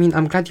know, I mean,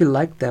 I'm glad you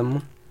like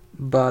them,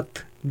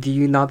 but do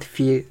you not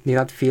feel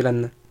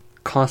an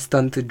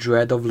constant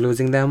dread of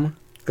losing them?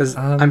 Because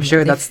I'm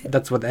sure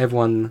that's what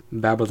everyone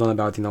babbles on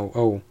about, you know,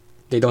 oh,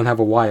 they don't have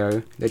a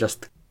wire, they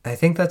just... I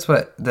think that's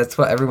what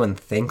everyone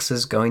thinks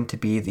is going to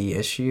be the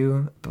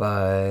issue,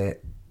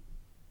 but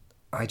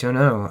I don't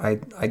know.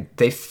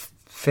 They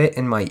fit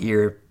in my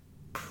ear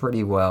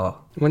pretty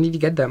well. When did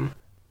you get them?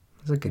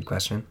 That's a good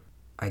question.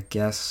 I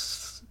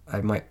guess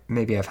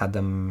maybe I've had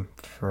them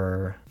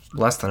for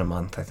less than a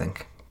month, I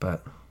think,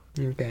 but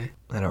Okay.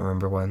 I don't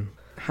remember when.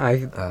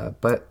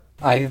 But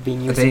I've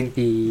been using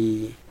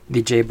the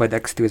JBud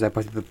X2s. I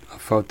posted a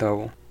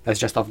photo that's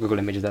just off Google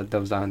Images, that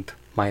those aren't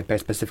my pair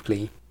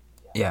specifically.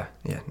 Yeah,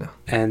 no.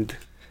 And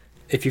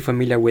if you're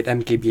familiar with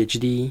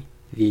MKBHD,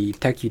 the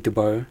tech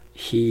YouTuber,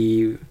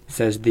 he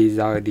says these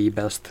are the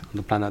best on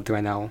the planet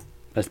right now.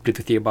 Best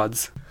Bluetooth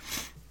earbuds.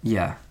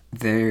 Yeah,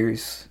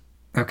 there's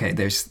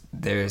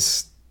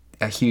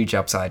a huge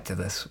upside to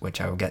this,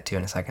 which I will get to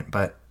in a second.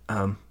 But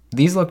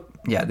these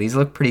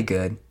look pretty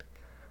good.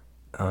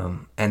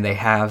 And they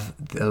have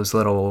those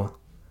little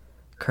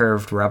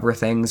curved rubber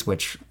things,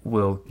 which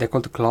will They're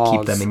called claws.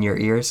 keep them in your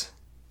ears.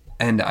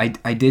 And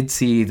I did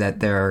see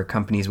that there are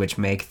companies which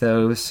make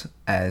those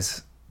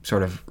as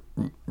sort of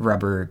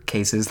rubber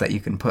cases that you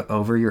can put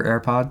over your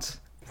AirPods.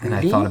 And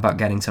I thought about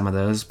getting some of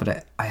those,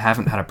 but I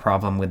haven't had a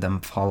problem with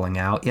them falling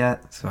out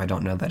yet, so I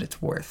don't know that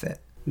it's worth it.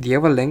 Do you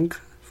have a link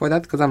for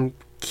that? Because I'm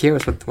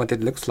curious what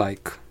it looks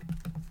like.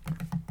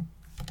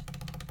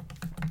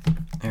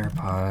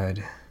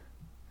 AirPod.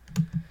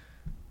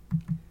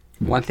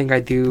 One thing I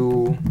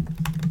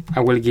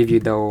will give you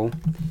though,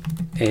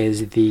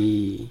 is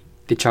the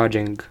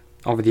charging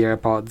of the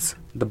AirPods.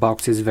 The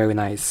box is very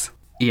nice.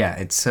 Yeah,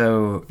 it's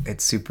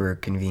super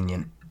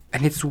convenient.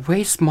 And it's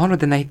way smaller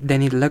than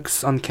it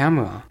looks on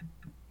camera.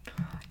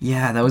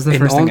 Yeah, that was the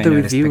first thing I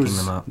noticed picking reviews,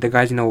 them up. the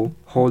guys,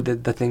 hold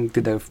the thing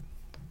to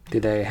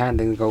their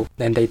hand and go,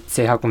 and they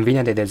say how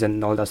convenient it is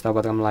and all that stuff.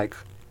 But I'm like,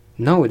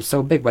 no, it's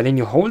so big. But then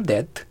you hold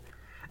it,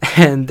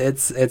 and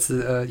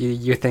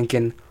you're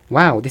thinking,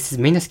 wow, this is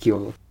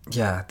minuscule.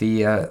 Yeah,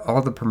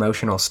 all the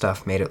promotional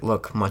stuff made it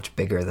look much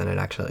bigger than it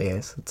actually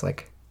is. It's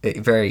like it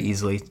very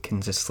easily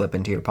can just slip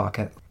into your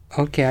pocket.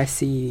 Okay, I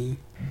see.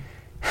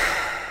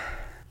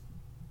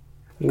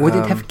 Would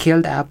it have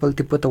killed Apple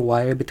to put a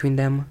wire between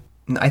them?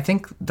 I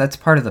think that's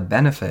part of the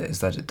benefit, is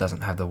that it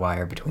doesn't have the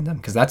wire between them.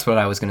 Because that's what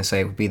I was going to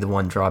say would be the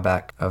one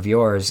drawback of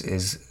yours,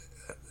 is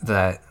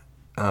that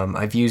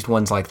I've used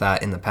ones like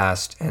that in the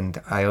past,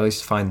 and I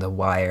always find the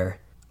wire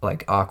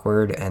like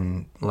awkward,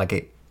 and like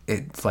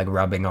it's like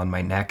rubbing on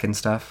my neck and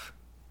stuff.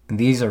 And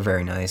these are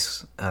very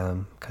nice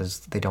because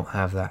they don't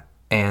have that.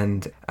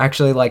 And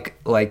actually,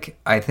 like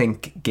I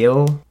think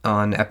Gil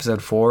on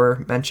episode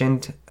 4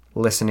 mentioned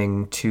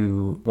listening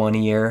to one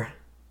ear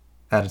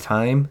at a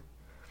time.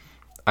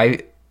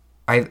 I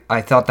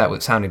thought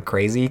that sounded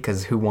crazy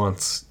because who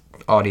wants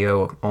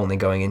audio only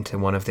going into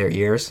one of their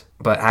ears?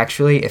 But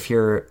actually, if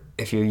you're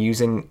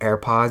using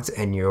AirPods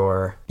and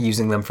you're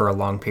using them for a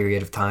long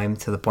period of time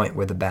to the point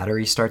where the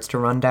battery starts to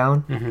run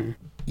down,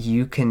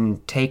 you can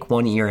take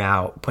one ear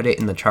out, put it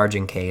in the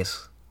charging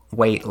case,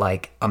 wait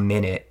like a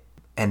minute,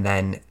 and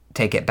then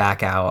take it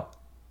back out,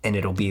 and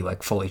it'll be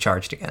like fully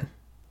charged again.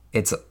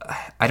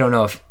 I don't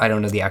know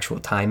the actual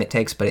time it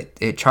takes, but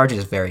it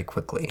charges very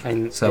quickly. I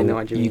know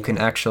what you mean. Can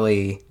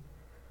actually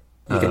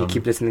you can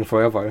keep listening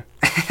forever.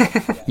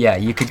 Yeah,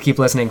 you could keep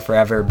listening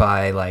forever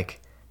by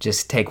like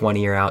just take one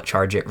ear out,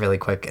 charge it really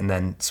quick, and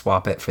then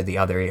swap it for the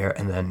other ear,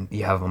 and then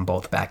you have them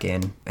both back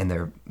in, and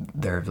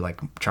they're like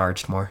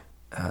charged more.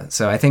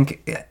 So I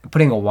think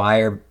putting a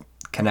wire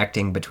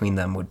connecting between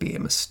them would be a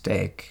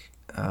mistake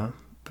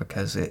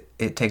because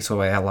it takes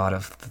away a lot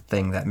of the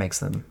thing that makes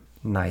them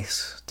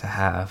nice to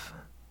have.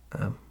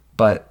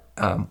 But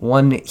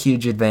one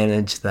huge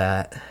advantage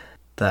that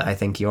I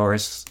think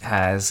yours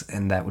has,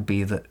 and that would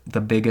be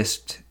the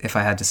biggest, if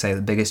I had to say,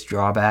 the biggest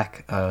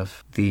drawback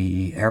of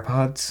the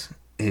AirPods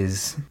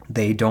is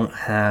they don't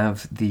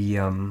have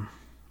the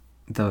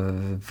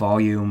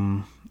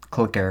volume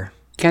clicker.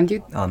 Can't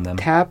you on them.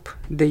 Tap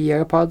the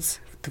AirPods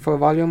for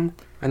volume?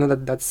 I know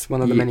that's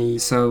one of the many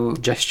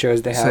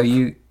gestures they have. So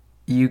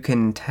you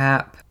can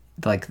tap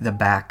like the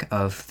back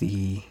of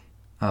the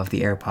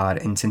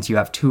AirPod, and since you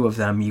have two of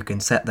them, you can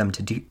set them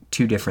to do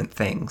two different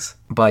things.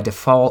 By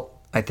default,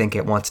 I think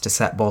it wants to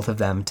set both of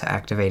them to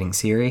activating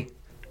Siri,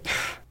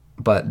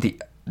 but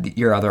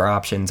your other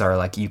options are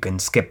like you can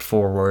skip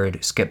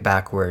forward, skip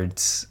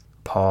backwards,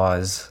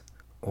 pause,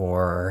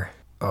 or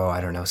I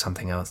don't know,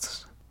 something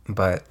else.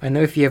 But I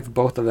know if you have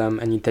both of them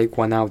and you take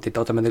one out, it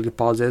automatically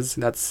pauses.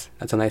 That's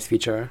a nice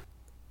feature.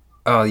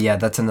 Oh yeah,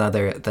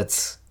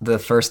 that's the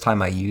first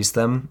time I used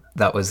them.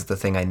 That was the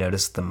thing I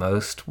noticed the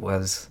most,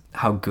 was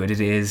how good it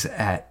is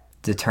at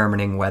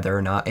determining whether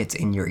or not it's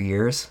in your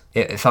ears.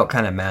 It felt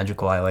kind of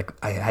magical. I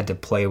had to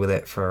play with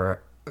it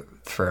for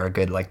a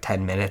good like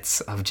 10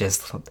 minutes of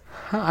just.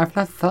 I've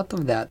not thought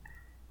of that.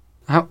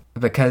 How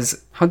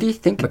do you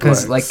think it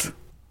works? Like,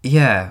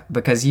 yeah,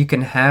 because you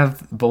can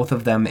have both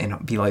of them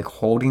and be like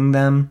holding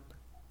them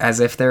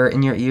as if they're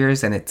in your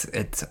ears, and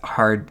it's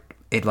hard.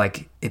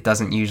 It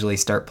doesn't usually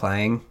start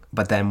playing,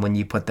 but then when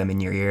you put them in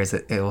your ears,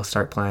 it will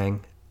start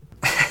playing.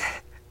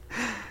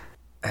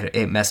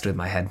 It messed with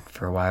my head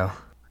for a while.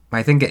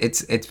 I think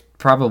it's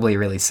probably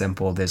really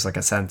simple. There's like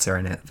a sensor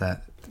in it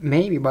that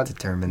maybe, but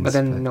determines. But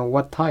then,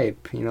 what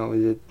type?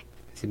 Is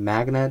it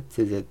magnets?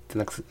 Is it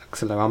an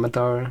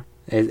accelerometer?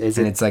 Is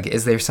and it's like,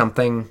 is there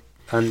something?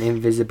 An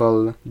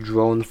invisible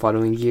drone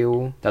following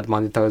you that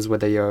monitors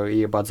whether your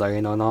earbuds are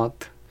in or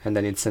not, and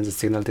then it sends a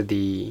signal to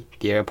the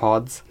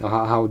AirPods.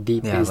 How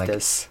deep is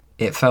this?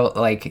 It felt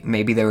like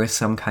maybe there was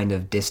some kind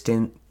of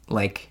distant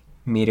like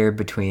meter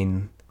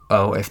between.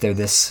 Oh, if they're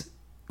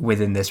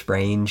within this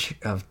range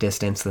of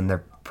distance, then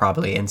they're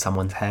probably in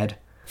someone's head.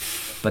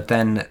 But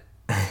then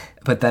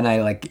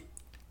I like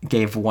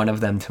gave one of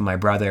them to my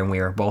brother, and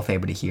we were both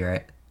able to hear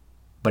it.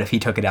 But if he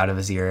took it out of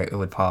his ear, it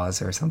would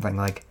pause or something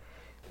like.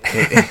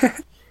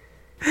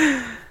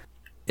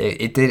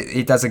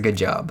 It does a good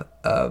job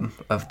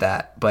of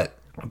that, but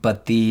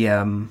the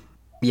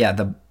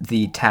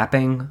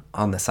tapping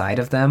on the side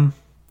of them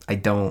I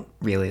don't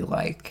really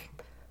like.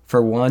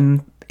 For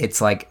one, it's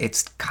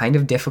kind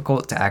of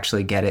difficult to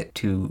actually get it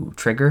to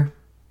trigger.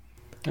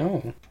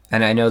 Oh.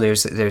 And I know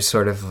there's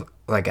sort of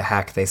like a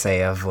hack, they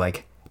say, of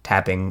like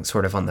tapping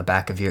sort of on the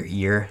back of your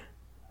ear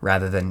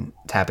rather than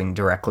tapping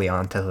directly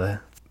onto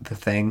the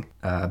thing,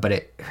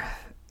 but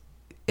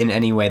in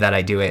any way that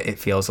I do it, it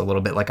feels a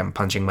little bit like I'm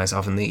punching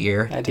myself in the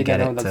ear to get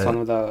it. I know that's one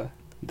of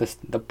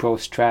the pro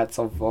strats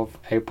of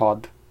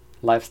AirPod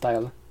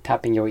lifestyle,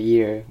 tapping your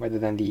ear rather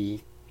than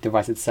the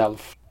device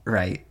itself.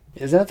 Right.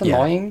 Is that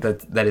annoying? Yeah,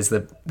 that is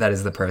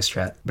the pro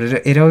strat.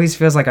 But it always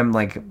feels like I'm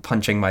like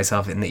punching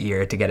myself in the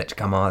ear to get it to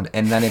come on,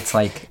 and then it's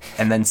like,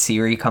 and then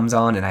Siri comes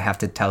on, and I have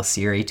to tell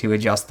Siri to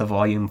adjust the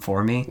volume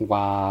for me.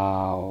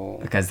 Wow.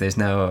 Because there's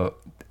no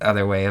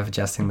other way of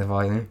adjusting the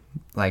volume.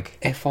 Like,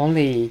 if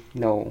only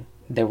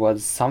there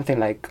was something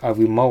like a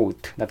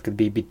remote that could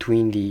be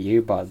between the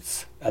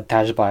earbuds,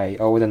 attached by, I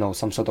don't know,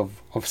 some sort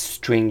of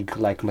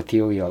string-like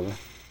material.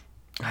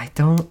 I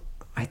don't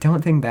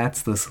think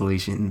that's the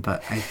solution,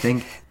 but I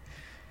think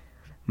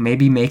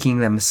maybe making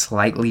them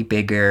slightly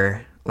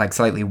bigger, like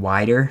slightly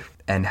wider,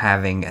 and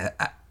having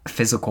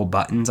physical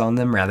buttons on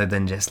them rather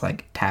than just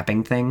like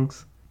tapping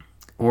things,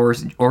 or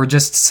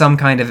just some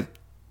kind of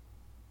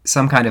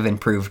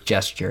improved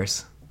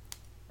gestures.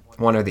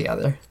 One or the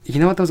other. You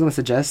know what I was going to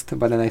suggest,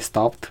 but then I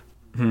stopped?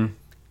 I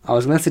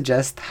was going to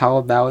suggest, how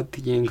about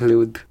you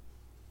include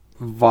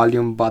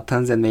volume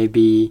buttons and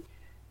maybe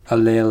a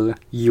little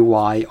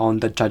UI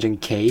on the charging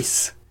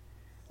case,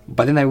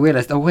 But then I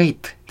realized, oh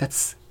wait,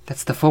 that's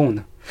the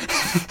phone.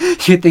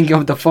 You're thinking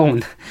of the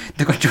phone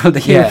to control the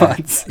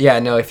earbuds. Yeah,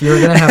 no, if you're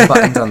going to have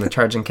buttons on the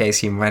charging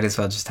case, you might as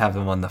well just have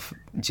them on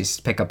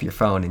just pick up your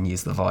phone and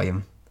use the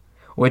volume,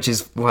 which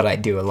is what I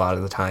do a lot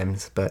of the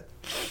times. But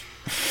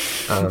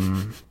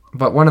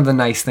one of the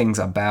nice things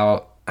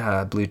about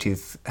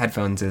Bluetooth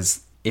headphones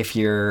is if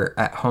you're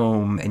at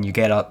home and you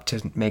get up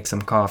to make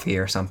some coffee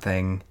or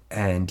something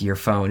and your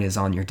phone is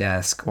on your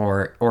desk,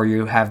 or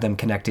you have them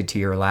connected to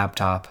your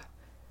laptop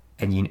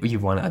and you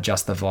want to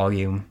adjust the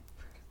volume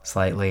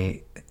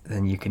slightly,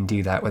 then you can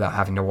do that without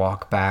having to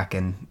walk back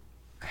and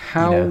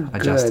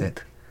adjust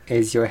it.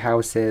 Is your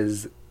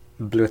house's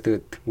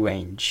Bluetooth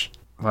range?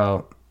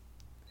 Well,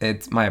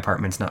 my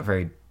apartment's not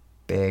very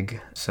big,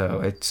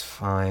 so it's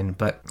fine.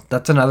 But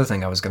that's another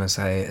thing I was going to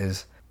say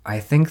is I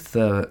think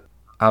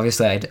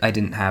obviously I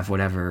didn't have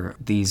whatever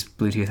these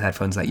Bluetooth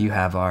headphones that you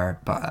have are,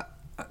 but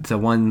the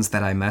ones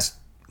that I messed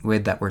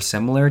with that were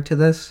similar to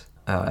this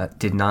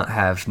did not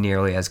have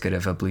nearly as good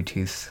of a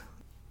Bluetooth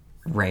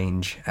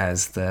range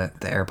as the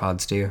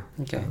AirPods do.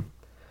 Okay.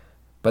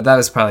 But that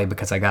was probably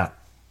because I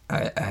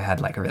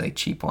had like a really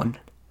cheap one.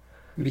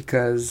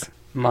 Because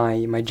my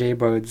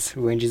Jaybirds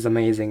range is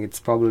amazing. It's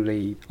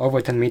probably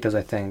over 10 meters,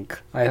 I think.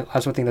 I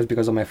also think that's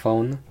because of my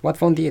phone. What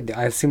phone do you...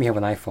 I assume you have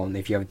an iPhone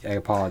if you have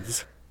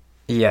AirPods.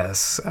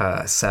 Yes,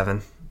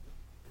 7.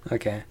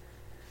 Okay.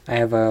 I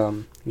have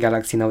a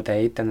Galaxy Note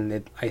 8,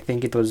 and I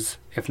think it was,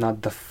 if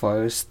not the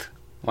first,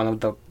 one of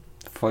the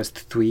first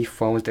 3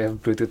 phones to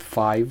have Bluetooth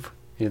 5.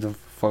 Is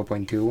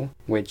 4.2,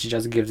 which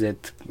just gives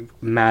it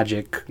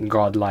magic,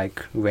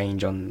 godlike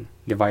range on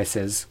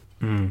devices.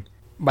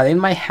 But in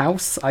my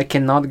house, I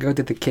cannot go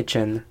to the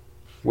kitchen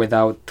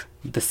without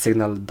the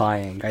signal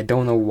dying. I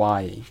don't know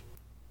why.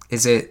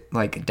 Is it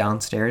like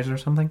downstairs or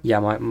something? Yeah,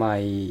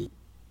 my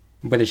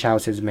British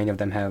houses, many of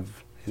them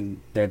have,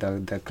 they're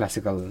the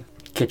classical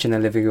kitchen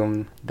and living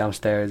room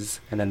downstairs,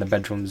 and then the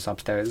bedrooms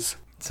upstairs.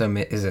 So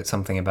is it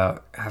something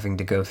about having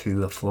to go through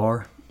the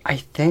floor?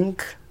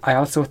 I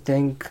also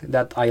think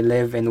that I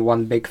live in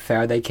one big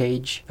Faraday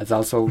cage. That's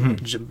also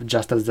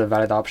just as a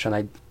valid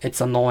option.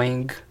 It's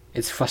annoying.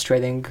 It's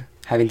frustrating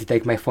having to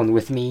take my phone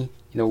with me.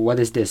 What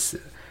is this?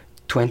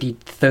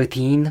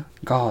 2013?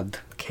 God.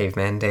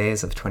 Caveman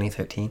days of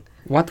 2013.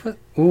 What was...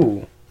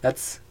 Ooh,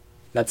 that's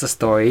a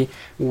story.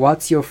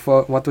 What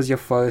was your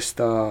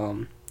first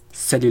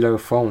cellular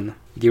phone?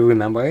 Do you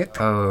remember it?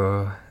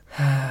 Oh,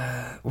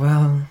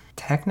 well,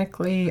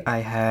 technically I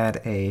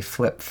had a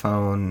flip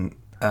phone,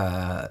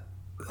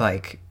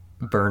 like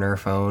burner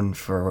phone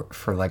for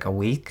like a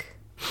week.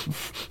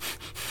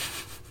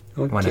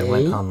 Okay. When I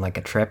went on like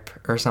a trip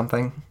or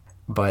something.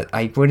 But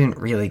I wouldn't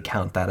really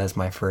count that as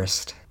my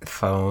first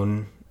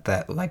phone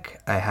that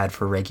like I had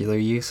for regular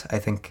use. I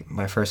think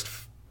my first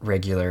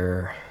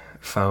regular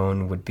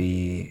phone would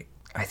be,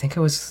 I think it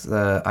was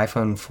the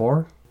iPhone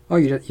 4. Oh,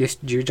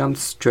 you jumped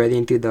straight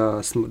into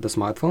the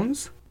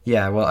smartphones?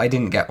 Yeah, well, I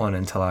didn't get one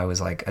until I was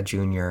like a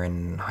junior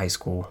in high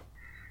school.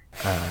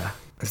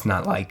 It's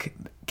not like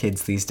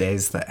kids these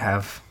days that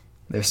have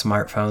their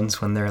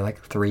smartphones when they're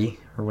like 3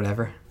 or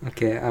whatever.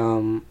 Okay,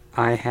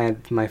 I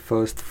had my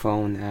first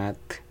phone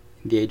at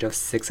the age of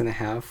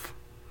 6.5,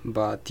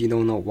 but you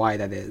don't know why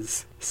that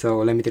is. So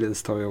let me tell you the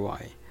story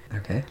why.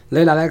 Okay.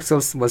 Little Alex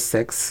was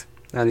 6,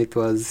 and it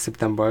was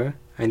September,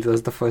 and it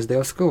was the first day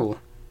of school,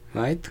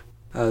 right?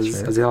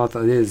 As a lot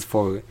it is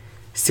for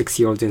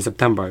 6-year-olds in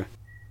September.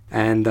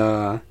 And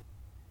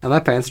my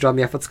parents dropped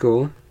me off at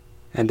school,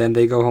 and then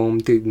they go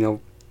home to,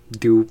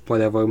 do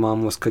whatever.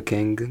 Mom was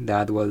cooking,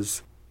 Dad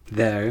was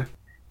there,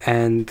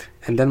 and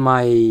then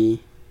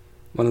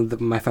one of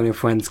my family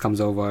friends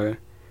comes over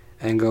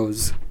and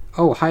goes,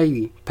 "Oh,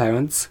 hi,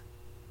 parents.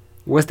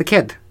 Where's the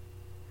kid?"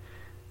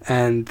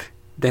 And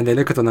then they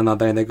look at one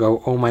another and they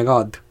go, "Oh my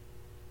God,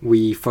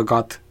 we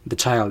forgot the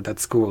child at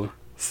school."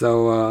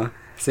 So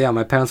yeah,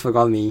 my parents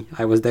forgot me.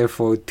 I was there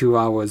for 2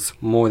 hours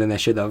more than I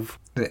should have.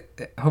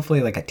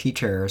 Hopefully, like a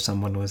teacher or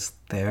someone was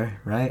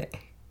there, right?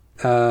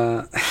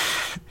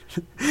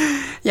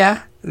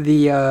 Yeah.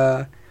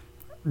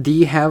 Do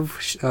you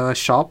have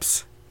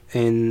shops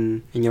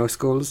in your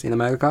schools in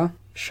America?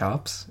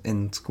 Shops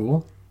in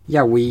school?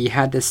 Yeah, we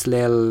had this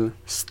little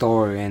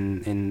store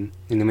in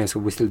the middle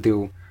school. We still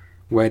do,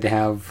 where they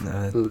have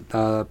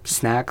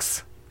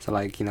snacks. So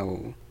like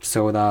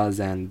sodas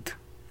and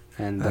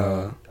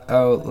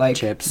like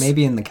chips.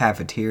 Maybe in the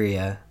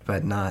cafeteria,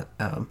 but not.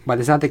 But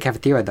it's not the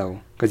cafeteria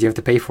though, because you have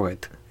to pay for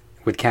it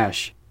with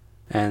cash,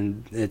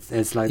 and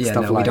it's like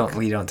stuff like.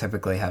 We don't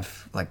typically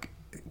have like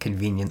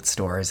convenience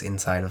stores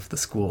inside of the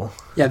school.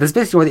 Yeah, that's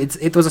basically what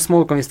it was, a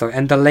small convenience store,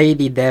 and the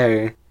lady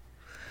there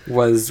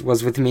was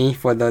with me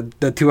for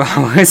the 2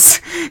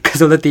 hours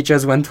because all the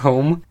teachers went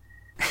home.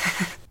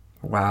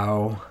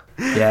 Wow.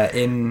 Yeah,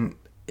 in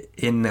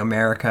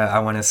America, I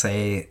want to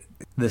say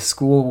the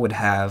school would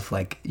have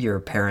like your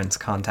parents'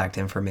 contact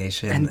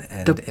information,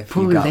 and the if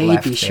poor you got lady,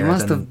 left she there,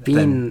 must have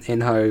been then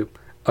in her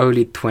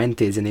early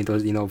 20s, and it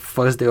was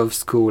first day of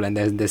school, and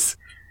there's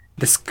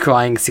this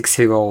crying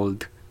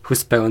 6-year-old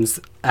whose parents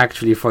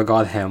actually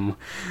forgot him.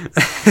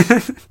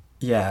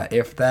 Yeah,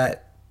 if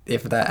that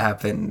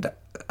happened,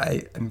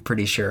 I'm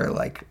pretty sure,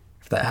 like,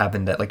 if that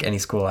happened at like any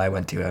school I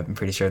went to, I'm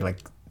pretty sure like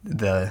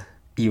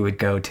you would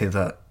go to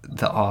the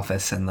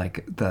office and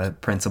like the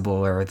principal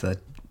or the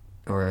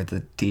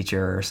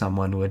teacher or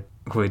someone would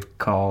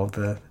call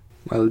the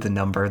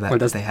number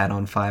that they had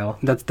on file.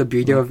 That's the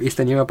beauty of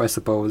Eastern Europe, I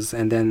suppose.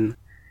 And then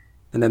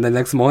the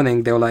next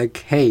morning they were like,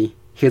 "Hey,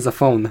 here's a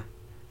phone.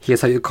 Here's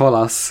how you call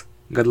us.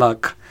 Good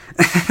luck."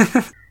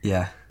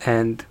 Yeah.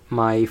 And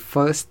my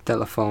first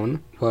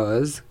telephone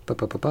was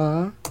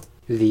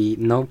the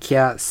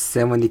Nokia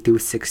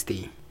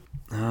 7260.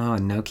 Oh,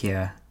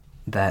 Nokia,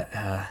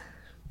 that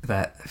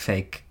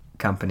fake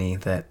company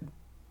that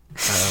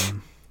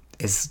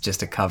is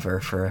just a cover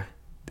for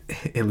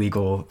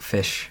illegal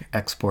fish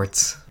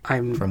exports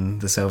from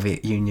the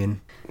Soviet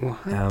Union. What?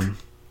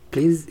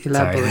 Please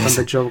elaborate on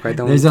the joke. I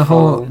don't.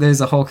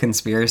 There's a whole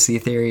conspiracy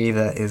theory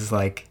that is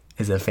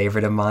a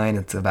favorite of mine.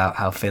 It's about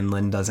how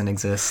Finland doesn't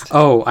exist.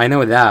 Oh, I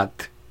know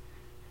that.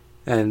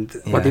 And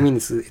what do you mean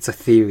it's a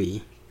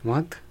theory?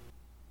 What?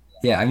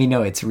 Yeah, I mean,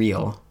 no, it's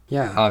real.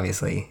 Yeah.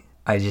 Obviously.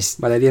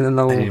 But I didn't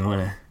know I didn't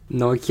want to...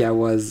 Nokia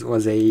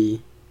was a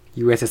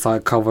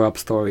USSR cover-up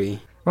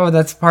story. Well,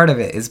 that's part of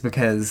it, is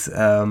because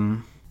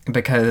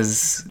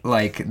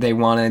like they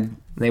wanted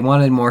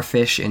more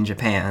fish in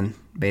Japan,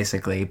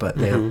 basically, but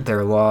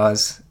their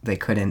laws,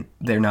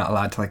 they're not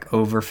allowed to like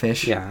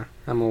overfish. Yeah,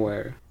 I'm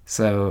aware.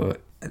 So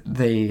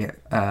they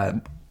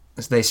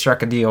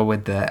struck a deal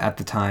with the, at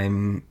the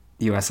time,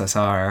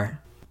 USSR,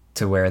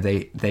 to where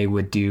they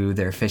would do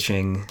their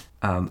fishing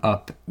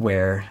up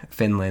where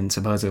Finland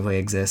supposedly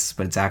exists,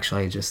 but it's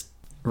actually just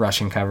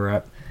Russian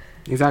cover-up.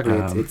 Exactly,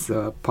 it's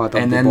a part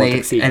of and the then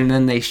Baltic Sea. And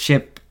then they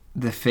ship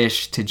the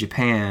fish to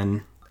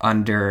Japan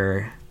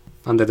under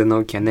the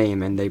Nokia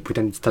name, and they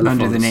pretend it's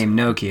telephones. Under the name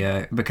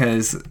Nokia,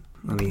 because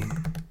let me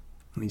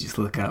just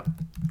look up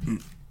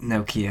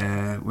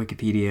Nokia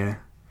Wikipedia.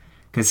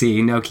 Because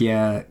see,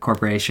 Nokia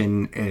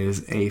Corporation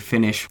is a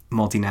Finnish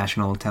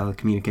multinational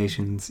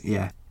telecommunications.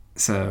 Yeah.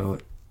 So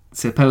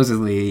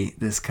supposedly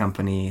this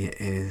company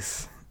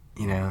is,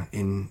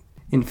 in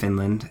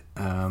Finland,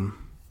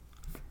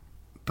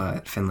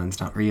 but Finland's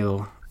not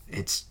real.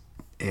 It's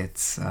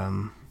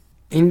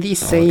in the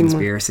same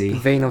conspiracy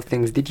vein of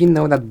things. Did you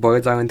know that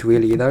birds aren't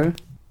real either?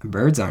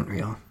 Birds aren't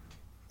real.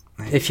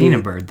 I've seen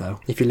a bird though.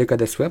 If you look at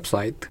this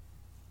website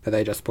that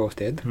I just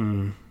posted.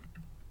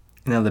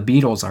 Now the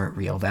beetles aren't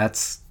real.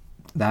 That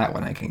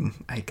one I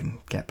can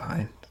get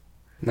behind.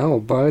 No,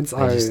 birds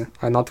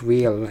are not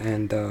real,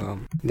 and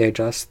they're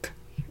just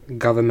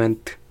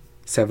government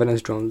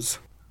surveillance drones.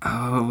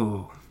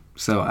 Oh,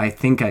 so I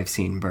think I've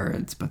seen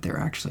birds, but they're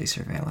actually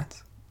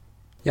surveillance.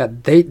 Yeah,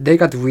 they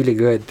got really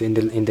good in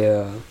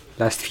the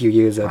last few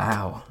years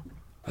at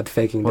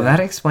faking. Well, that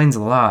explains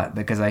a lot,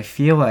 because I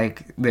feel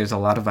like there's a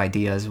lot of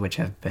ideas which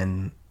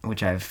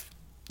I've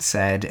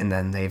said and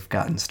then they've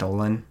gotten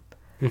stolen.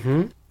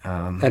 Mm-hmm.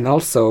 And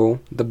also,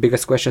 the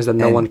biggest questions that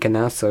no one can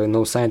answer,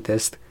 no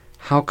scientist,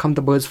 how come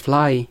the birds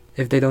fly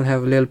if they don't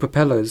have little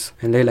propellers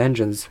and little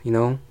engines,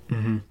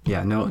 Mm-hmm.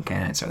 Yeah, no one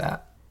can answer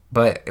that.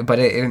 But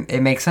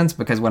it makes sense,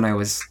 because when I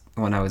was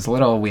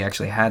little, we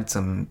actually had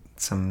some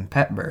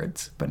pet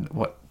birds. But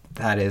what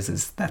that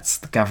is that's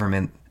the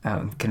government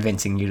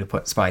convincing you to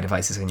put spy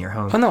devices in your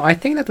home. Oh no, I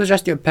think that was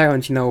just your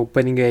parents,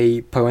 putting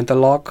a parental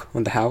lock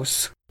on the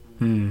house.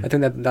 I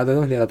don't think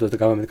that was the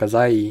government, because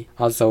I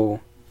also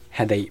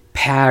had a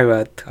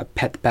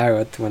pet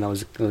parrot when I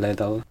was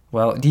little.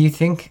 Well, do you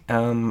think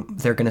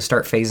they're going to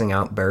start phasing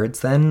out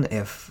birds then?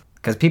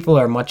 Because people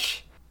are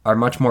much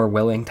more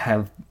willing to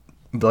have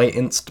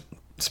blatant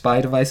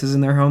spy devices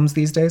in their homes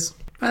these days?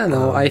 I don't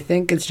know. I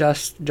think it's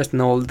just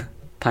an old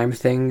time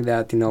thing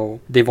that,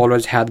 they've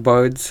always had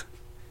birds.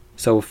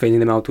 So phasing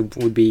them out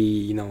would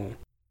be,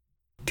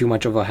 too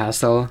much of a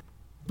hassle.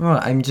 Well,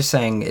 I'm just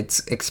saying it's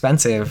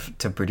expensive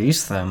to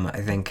produce them.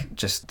 I think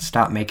just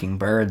stop making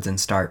birds and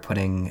start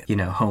putting,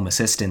 home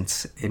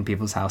assistants in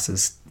people's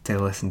houses to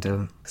listen to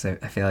them. So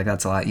I feel like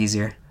that's a lot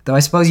easier. Though I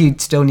suppose you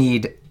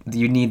need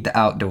the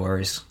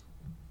outdoors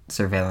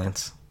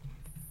surveillance.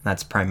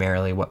 That's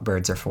primarily what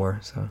birds are for.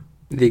 So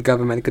the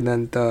government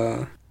couldn't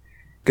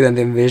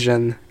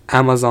envision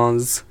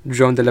Amazon's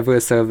drone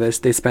delivery service.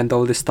 They spent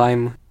all this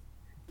time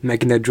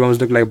making their drones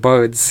look like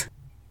birds.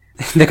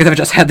 They could have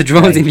just had the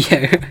drones in the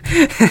air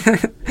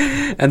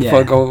and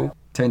forgo.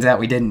 Turns out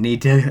we didn't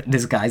need to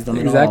disguise them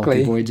at all.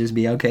 People would just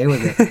be okay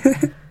with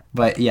it.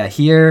 But yeah,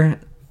 here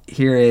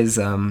is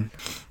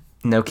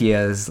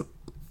Nokia's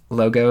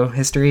logo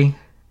history.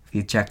 If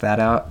you check that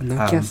out.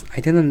 Nokia's,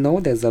 I didn't know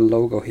there's a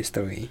logo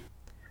history.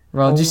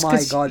 Well, just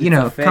because,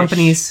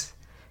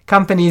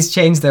 companies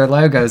change their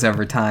logos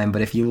over time,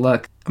 but if you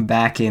look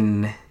back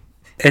in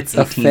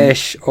a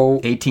fish.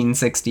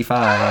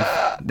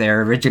 1865,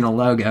 their original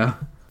logo.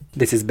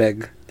 This is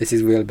big. This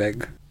is real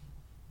big.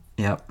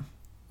 Yep.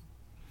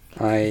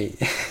 I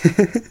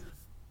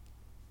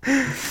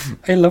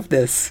love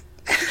this.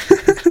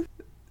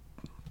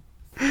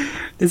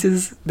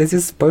 This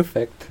is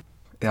perfect.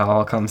 It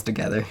all comes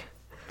together.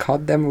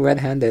 Caught them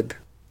red-handed.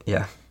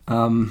 Yeah.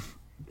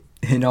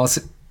 In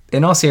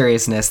all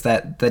seriousness,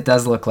 that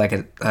does look like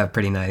a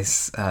pretty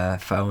nice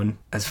phone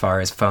as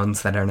far as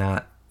phones that are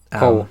not.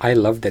 I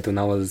loved it when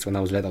I was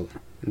little.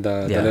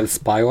 The little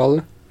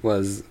spiral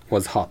was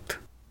hot.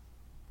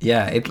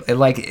 Yeah,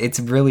 it's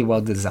really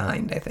well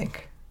designed, I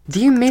think.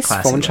 Do you miss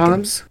Classy phone looking.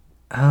 charms?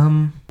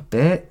 A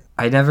bit.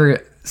 I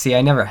never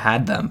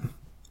had them.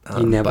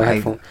 You never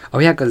had phone. Oh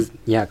yeah, because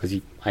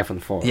you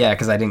iPhone 4. Yeah,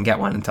 because I didn't get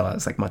one until I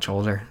was like much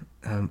older.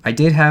 I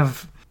did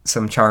have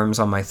some charms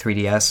on my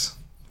 3DS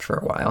for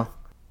a while,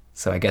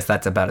 so I guess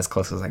that's about as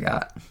close as I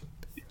got.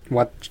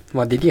 What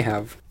did you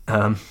have?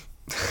 Um,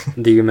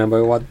 Do you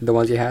remember what the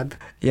ones you had?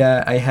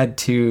 yeah, I had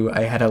two.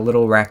 I had a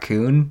little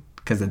raccoon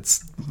because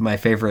it's my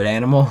favorite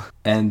animal,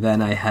 and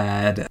then I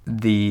had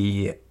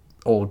the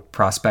old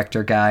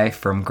prospector guy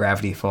from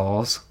Gravity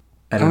Falls.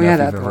 I don't know if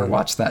you've ever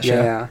watched that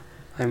show. Yeah,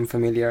 I'm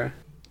familiar.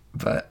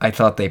 But I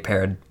thought they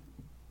paired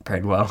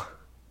well.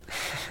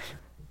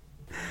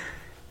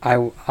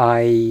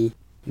 I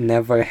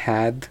never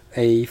had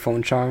a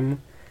phone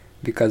charm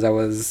because I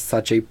was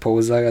such a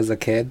poser as a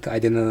kid. I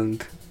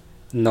didn't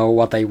know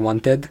what I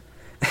wanted.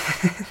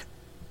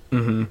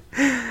 Mm-hmm.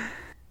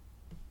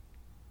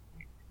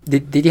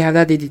 Did you have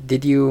that?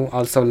 Did you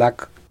also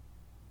lack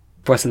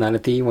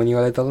personality when you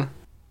were little?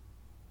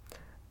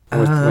 Or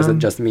was it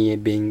just me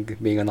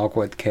being an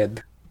awkward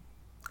kid?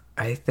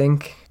 I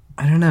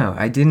don't know.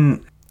 I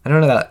don't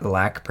know that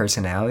lack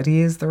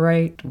personality is the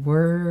right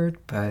word,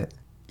 but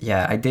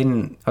yeah, I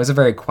was a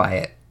very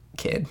quiet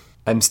kid.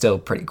 I'm still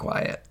pretty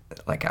quiet,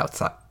 like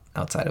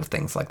outside of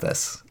things like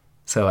this.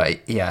 So I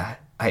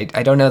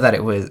don't know that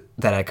it was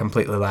that I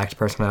completely lacked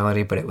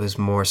personality, but it was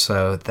more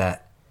so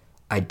that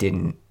I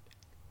didn't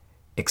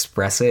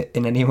express it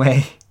in any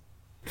way.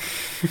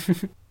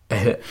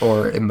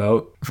 Or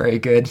emote very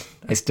good.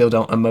 I still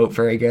don't emote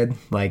very good.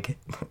 Like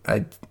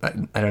I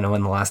don't know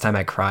when the last time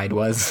I cried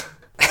was.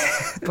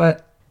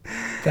 But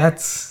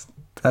that's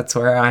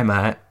where I'm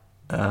at.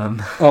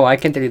 Oh, I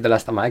can tell you the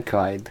last time I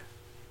cried.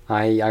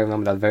 I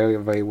remember that very,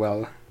 very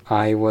well.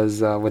 I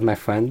was with my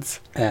friends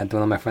at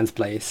one of my friends'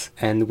 place,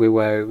 and we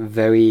were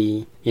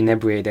very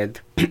inebriated.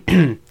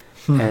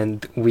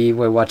 And we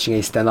were watching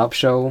a stand-up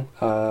show.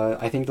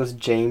 I think it was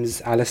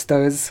James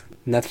Allister's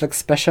Netflix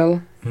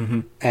special.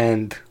 Mm-hmm.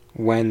 And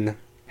when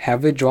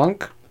heavily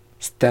drunk,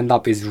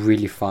 stand-up is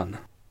really fun.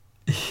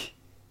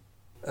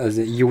 As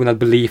you would not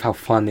believe how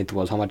fun it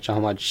was, how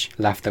much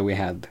laughter we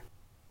had.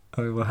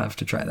 I will have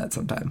to try that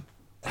sometime.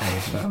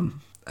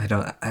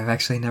 I've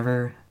actually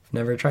never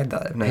tried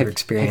that. I've never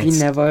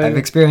experienced. I've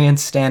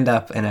experienced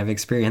stand-up and I've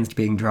experienced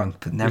being drunk,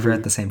 but never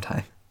at the same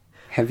time.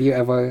 Have you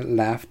ever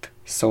laughed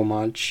so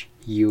much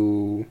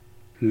you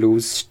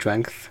lose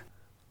strength?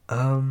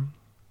 Or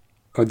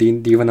do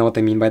you even know what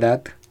I mean by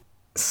that?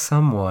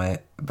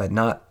 Somewhat, but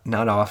not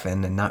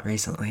often and not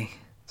recently.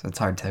 So it's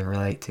hard to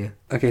relate to.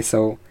 Okay,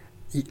 so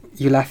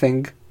you're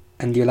laughing,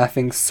 and you're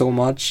laughing so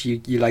much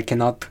you like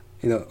cannot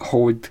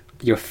hold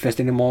your fist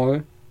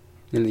anymore.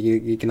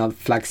 You cannot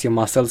flex your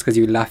muscles because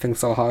you're laughing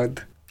so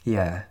hard.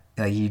 Yeah,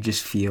 you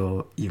just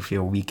feel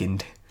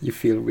weakened. You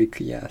feel weak,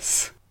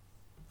 yes.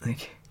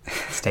 Like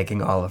it's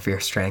taking all of your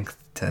strength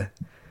to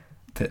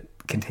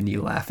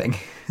continue laughing.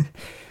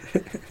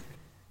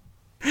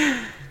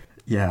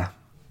 Yeah,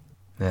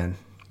 man,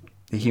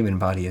 the human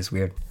body is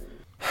weird.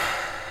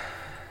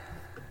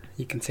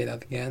 You can say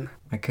that again.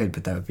 I could,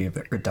 but that would be a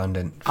bit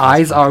redundant.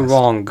 Eyes are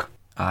wrong.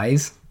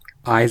 Eyes?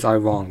 Eyes are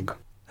wrong.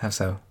 How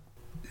so?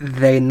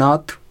 They're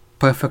not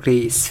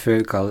perfectly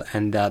spherical,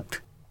 and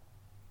that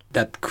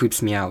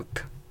creeps me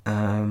out.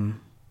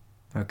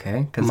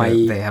 Okay, because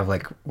they have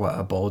like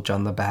a bulge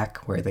on the back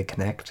where they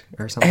connect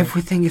or something.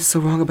 Everything is so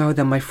wrong about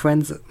them. My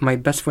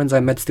best friends are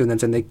med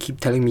students, and they keep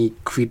telling me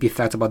creepy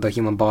facts about the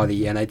human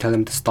body, and I tell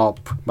them to stop,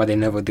 but they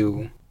never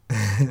do.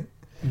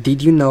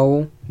 Did you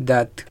know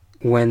that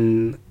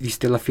when you're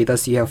still a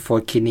fetus, you have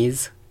 4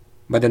 kidneys,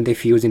 but then they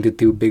fuse into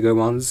 2 bigger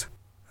ones?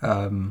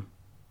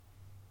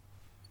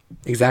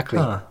 Exactly.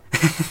 Huh.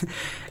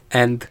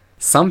 And for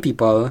some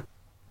people,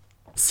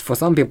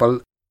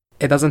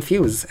 it doesn't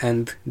fuse,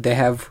 and they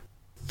have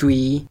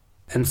 3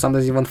 and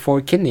sometimes even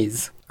 4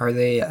 kidneys. Are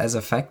they as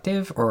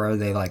effective, or are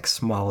they like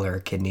smaller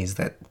kidneys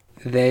that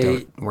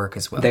don't work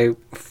as well? They're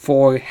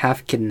 4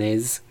 half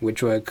kidneys,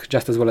 which work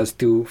just as well as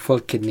 2 full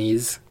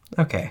kidneys.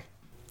 Okay.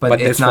 But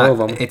there's it's not, 4 of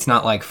them. It's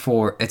not like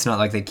 4. It's not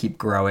like they keep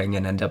growing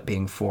and end up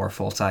being 4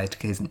 full-sized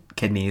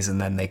kidneys, and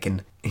then they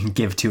can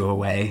give 2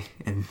 away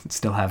and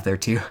still have their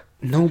 2.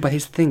 No, but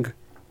here's the thing.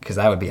 Because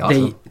that would be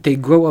awesome. They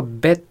grow a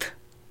bit,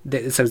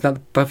 so it's not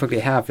perfectly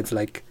half. It's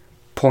like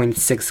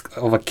 0.6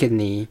 of a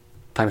kidney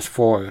times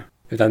 4,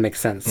 if that makes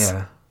sense.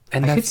 Yeah.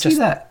 And I that's could see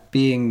that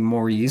being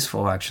more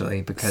useful,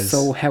 actually, because...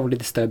 so heavily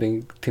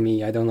disturbing to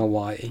me. I don't know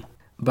why.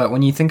 But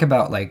when you think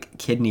about, like,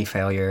 kidney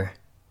failure,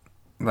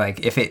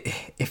 like,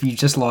 if you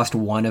just lost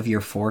one of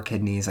your 4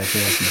 kidneys, I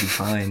feel like you'd be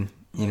fine,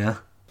 you know?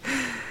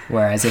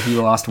 Whereas if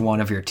you lost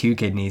one of your 2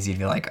 kidneys, you'd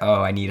be like,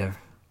 oh, I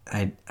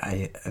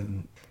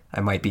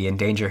might be in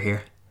danger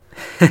here.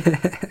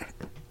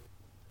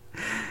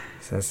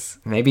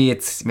 Maybe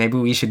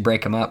we should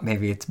break them up.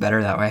 Maybe it's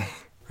better that way.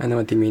 I know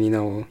what you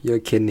mean. Your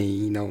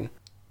kidney,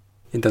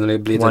 internally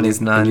bleeds. One is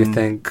none. And you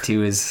think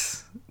two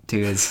is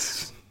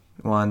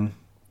one.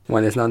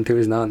 One is none. Two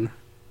is none.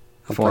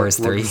 4 is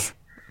 3.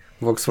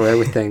 Works for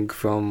everything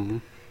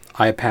from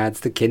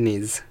iPads to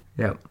kidneys.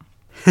 Yep.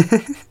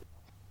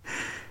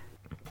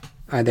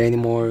 Are there any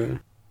more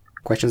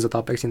questions or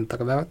topics you need to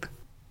talk about?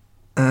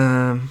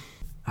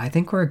 I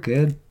think we're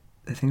good.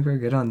 I think we're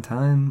good on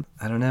time.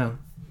 I don't know.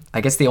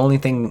 I guess the only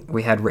thing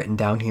we had written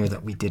down here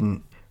that we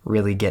didn't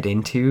really get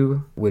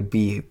into would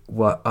be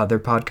what other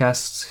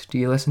podcasts do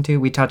you listen to?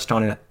 We touched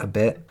on it a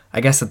bit. I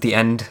guess at the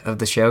end of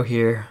the show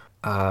here,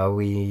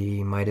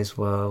 we might as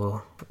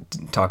well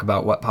talk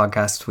about what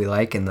podcasts we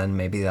like, and then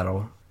maybe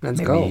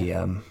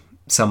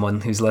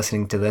someone who's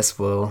listening to this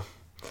will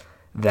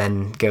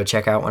then go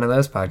check out one of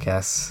those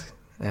podcasts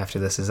after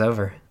this is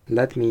over.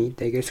 Let me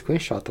take a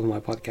screenshot of my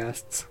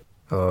podcasts.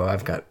 Oh,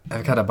 I've got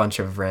a bunch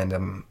of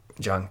random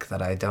junk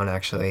that I don't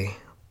actually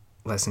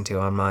listen to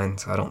on mine,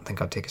 so I don't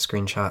think I'll take a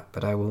screenshot,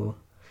 but I will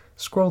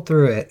scroll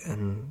through it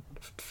and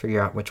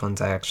figure out which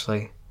ones I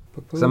actually...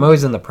 Because I'm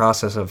always in the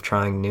process of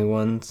trying new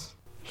ones.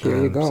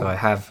 Here you go. So I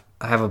have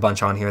a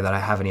bunch on here that I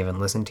haven't even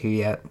listened to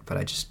yet, but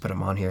I just put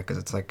them on here because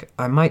it's like,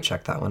 I might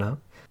check that one out.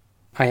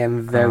 I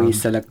am very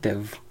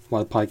selective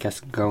what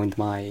podcasts go into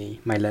my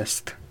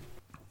list.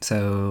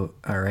 So,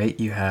 alright,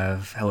 you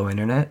have Hello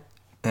Internet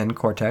and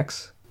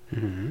Cortex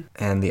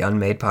and the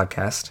Unmade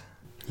podcast.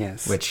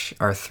 Yes. Which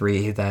are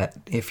 3 that,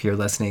 if you're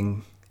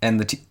listening, and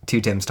the Two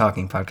Tims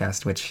Talking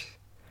podcast, which...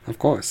 Of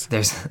course.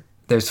 There's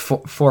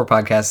 4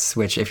 podcasts,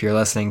 which if you're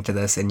listening to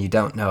this and you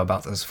don't know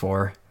about those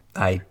 4,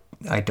 I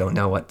don't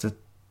know what to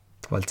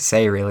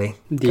say, really.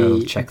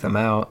 Go check them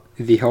out.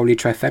 The Holy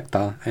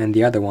Trifecta and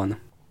the other one.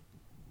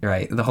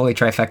 Right, the Holy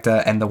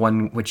Trifecta and the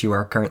one which you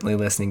are currently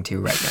listening to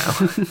right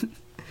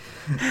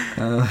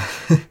now.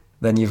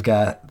 Then you've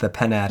got the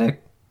Pen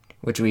Addict,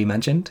 which we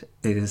mentioned,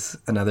 is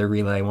another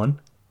Relay one.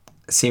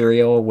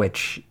 Serial,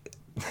 which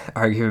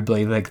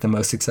arguably like the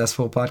most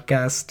successful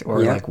podcast,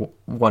 or like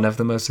one of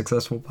the most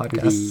successful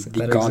podcasts.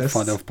 The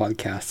godfather of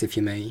podcasts, if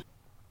you may.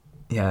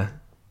 Yeah.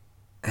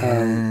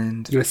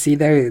 And you'll see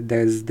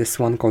there's this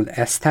one called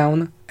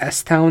S-Town.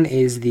 S-Town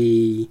is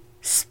the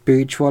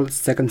spiritual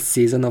second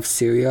season of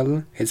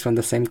Serial. It's from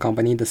the same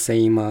company, the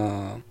same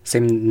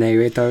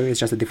narrator. It's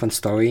just a different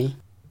story.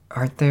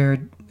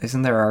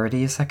 Isn't there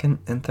already a second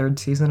and third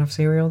season of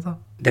Serial though?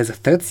 There's a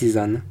third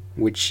season,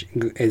 which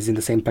is in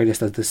the same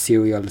playlist as the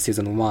Serial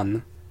season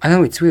 1. I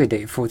know, it's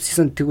weird. For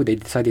season 2, they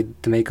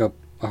decided to make a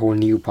whole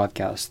new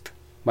podcast.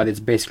 But it's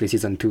basically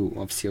season 2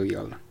 of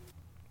Serial.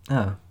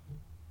 Oh.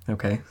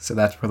 Okay, so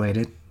that's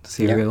related.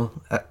 Serial,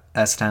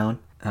 S-Town.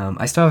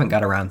 I still haven't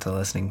got around to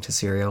listening to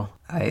Serial.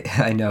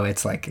 I know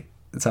it's like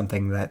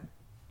something that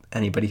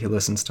anybody who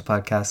listens to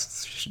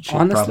podcasts should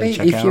probably check out.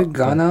 Honestly, if you're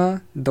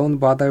gonna, don't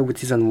bother with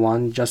season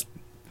 1. Just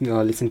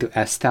listen to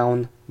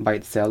S-Town by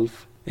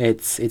itself.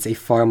 It's a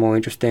far more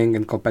interesting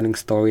and compelling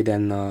story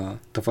than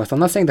the first one. I'm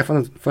not saying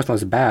the first one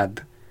is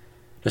bad.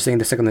 Just saying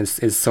the second one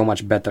is so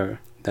much better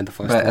than the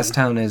first one. But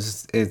S-Town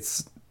it's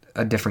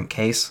a different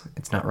case.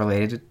 It's not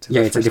related to the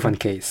it's a first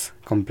different one? case.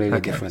 Completely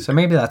different. So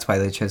maybe that's why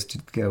they chose to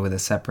go with a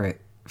separate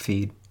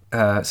feed.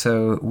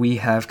 So We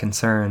Have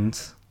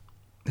Concerns.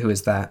 Who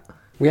is that?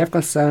 We Have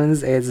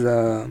Concerns is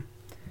the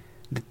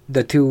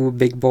 2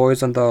 big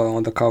boys on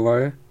the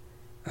cover.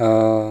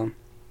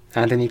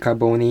 Anthony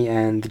Carboni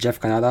and Jeff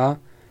Canada.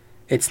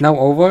 It's now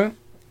over.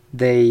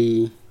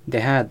 They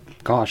had,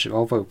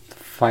 over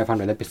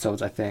 500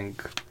 episodes, I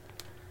think.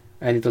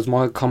 And it was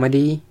more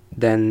comedy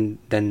than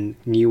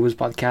news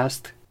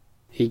podcast.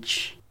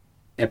 Each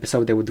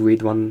episode they would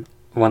read one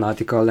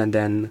article and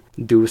then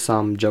do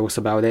some jokes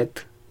about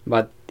it.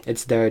 But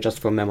it's there just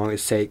for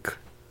memory's sake.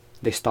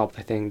 They stopped,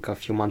 I think, a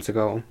few months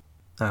ago.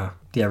 Oh,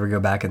 do you ever go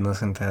back and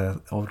listen to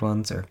old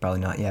ones, or probably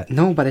not yet?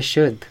 No, but I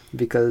should,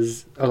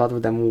 because a lot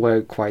of them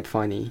were quite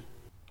funny.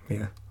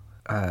 Yeah.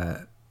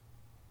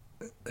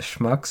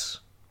 Schmucks?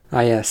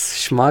 Ah,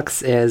 yes.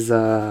 Schmucks is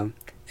a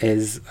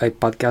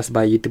podcast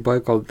by a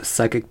YouTuber called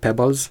Psychic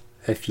Pebbles,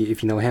 if you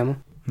know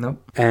him. Nope.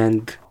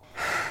 And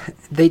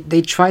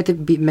they try to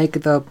make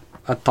it a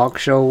talk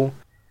show,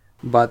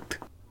 but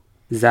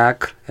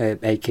Zach,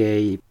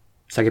 aka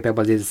Psychic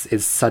Pebbles,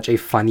 is such a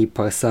funny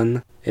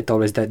person. It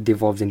always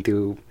devolves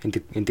into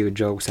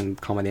jokes and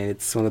comedy, and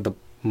it's one of the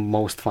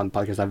most fun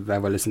podcasts I've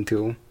ever listened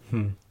to.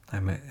 I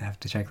might have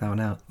to check that one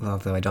out.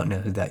 Although I don't know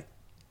who that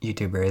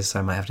YouTuber is, so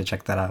I might have to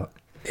check that out.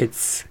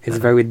 It's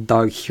very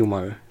dark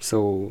humor,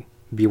 so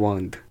be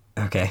warned.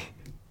 Okay.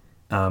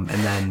 And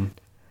then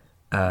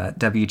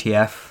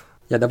WTF.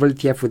 Yeah,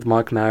 WTF with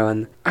Mark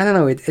Maron. I don't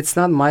know, it's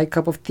not my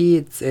cup of tea.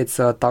 It's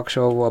a talk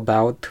show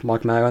about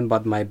Mark Maron,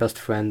 but my best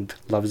friend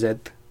loves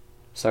it.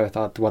 So I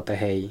thought, what the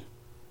hey,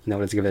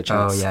 let's give it a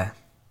chance. Oh, yeah.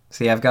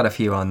 See, I've got a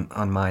few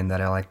on mine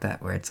that I like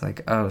that, where it's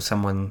like, oh,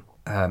 someone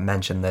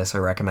mentioned this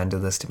or recommended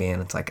this to me,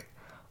 and it's like,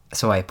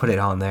 so I put it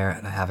on there,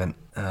 and I haven't,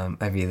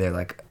 I've either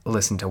like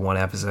listened to one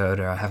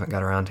episode or I haven't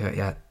got around to it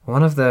yet.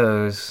 One of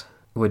those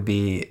would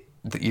be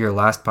your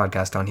last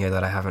podcast on here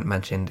that I haven't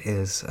mentioned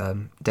is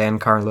Dan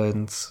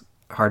Carlin's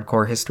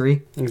Hardcore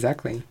History.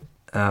 Exactly.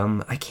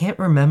 I can't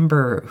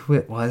remember who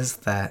it was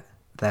that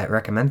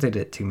recommended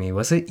it to me.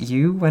 Was it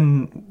you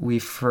when we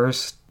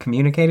first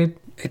communicated?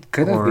 It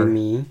could have been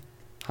me.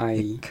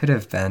 It could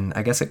have been.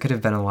 I guess it could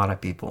have been a lot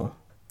of people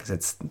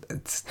because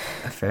it's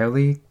a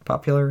fairly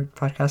popular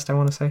podcast, I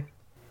want to say.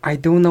 I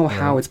don't know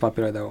how it's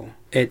popular though.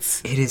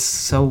 It is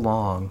so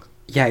long.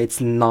 Yeah, it's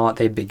not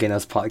a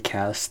beginner's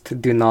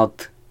podcast. Do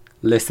not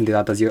listen to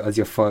that as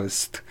your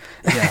first.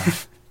 Yeah.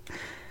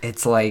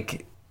 It's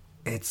like,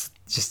 it's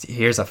just,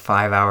 here's a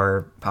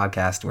 5-hour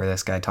podcast where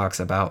this guy talks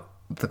about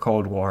the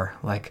Cold War.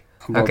 Like,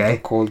 about okay.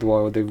 the Cold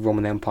War, the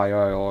Roman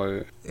Empire,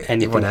 or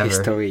anything Whatever.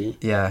 history.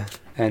 Yeah.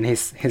 And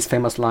his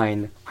famous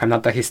line, "I'm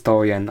not a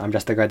historian, I'm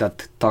just a guy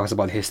that talks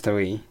about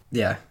history."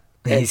 Yeah.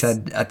 He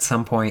said at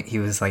some point he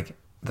was like,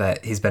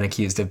 that he's been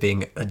accused of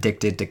being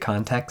addicted to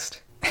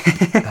context.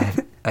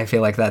 I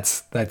feel like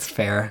that's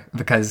fair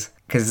because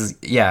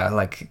yeah,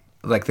 like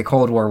the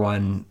Cold War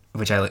one,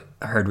 which I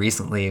heard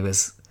recently, it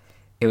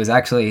was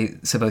actually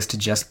supposed to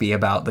just be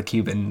about the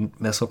Cuban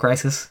Missile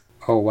Crisis.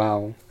 Oh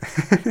wow.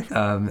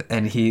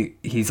 And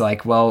he's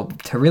like, well,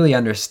 to really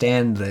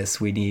understand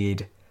this, we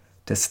need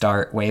to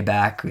start way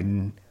back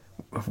in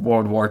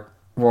World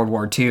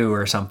War II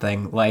or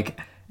something. Like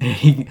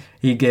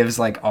he gives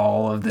like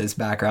all of this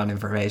background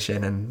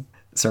information and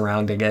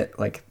surrounding it.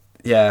 Like,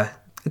 yeah,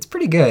 it's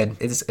pretty good.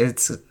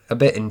 It's a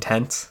bit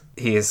intense.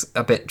 He is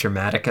a bit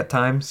dramatic at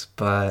times,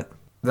 but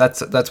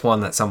that's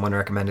one that someone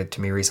recommended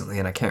to me recently,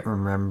 and I can't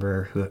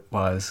remember who it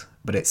was,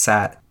 but it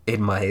sat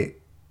in my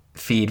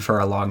feed for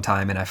a long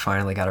time, and I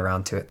finally got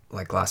around to it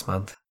like last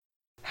month.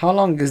 How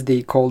long is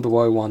the Cold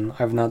War one?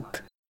 I've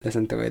not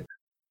listened to it.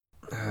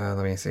 Let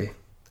me see.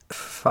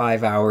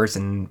 5 hours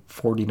and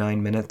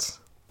 49 minutes.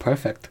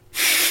 Perfect.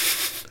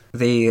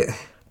 The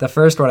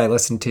first one I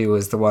listened to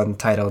was the one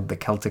titled "The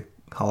Celtic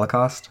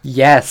Holocaust."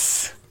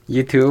 Yes,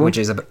 you too. Which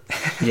is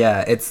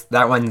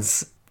that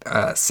one's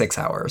 6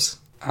 hours.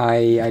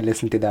 I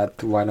listened to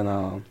that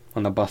while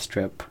on a bus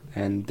trip,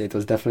 and it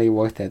was definitely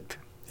worth it.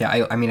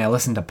 Yeah, I mean I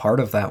listened to part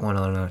of that one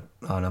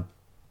on a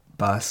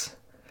bus,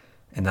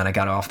 and then I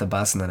got off the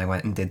bus, and then I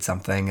went and did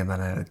something, and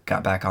then I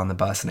got back on the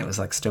bus, and it was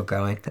like still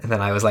going, and then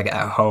I was like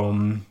at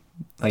home,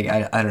 like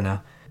I don't know.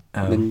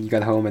 Then you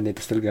got home and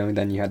it's still going.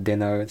 Then you had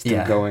dinner, it's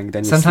still going.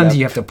 Then sometimes slept.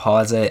 you have to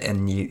pause it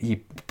and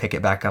you pick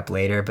it back up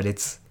later.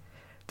 But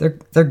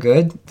they're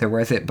good. They're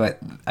worth it. But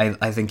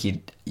I think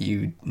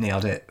you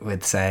nailed it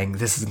with saying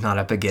this is not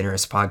a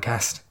beginner's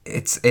podcast.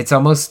 It's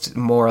almost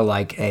more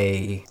like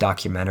a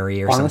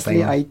documentary or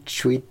something. Honestly, I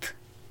treat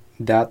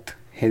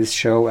his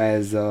show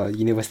as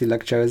university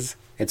lectures.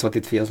 It's what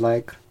it feels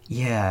like.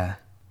 Yeah,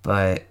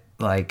 but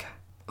like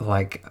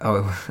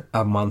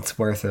a month's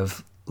worth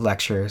of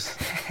lectures.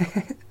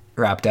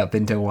 Wrapped up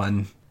into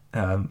one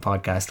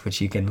podcast, which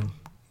you can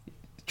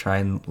try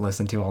and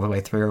listen to all the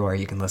way through, or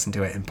you can listen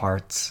to it in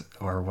parts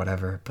or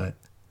whatever. But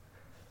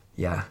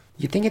yeah,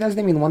 you think he does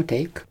them in one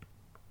take?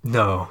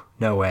 No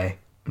way.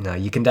 No,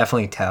 you can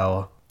definitely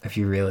tell if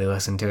you really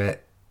listen to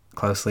it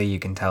closely. You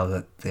can tell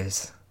that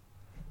there's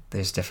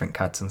different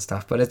cuts and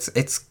stuff, but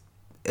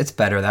it's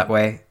better that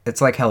way.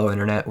 It's like Hello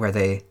Internet, where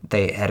they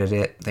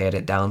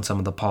edit down some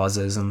of the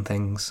pauses and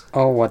things.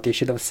 Oh, what they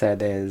should have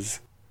said is,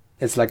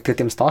 it's like Two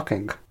Tims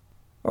Talking.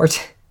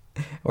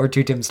 Or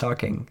Two Tims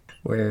Talking,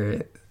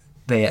 where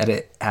they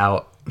edit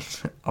out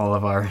all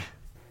of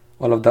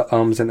the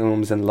ums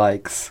and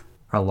likes.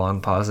 Our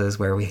long pauses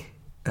where we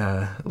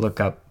look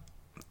up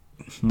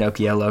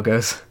Nokia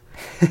logos.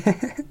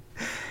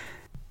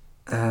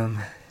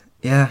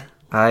 Yeah,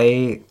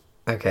 I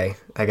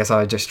guess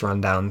I'll just run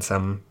down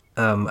some.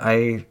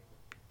 I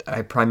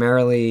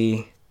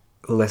primarily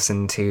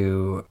listen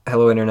to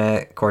Hello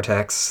Internet,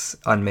 Cortex,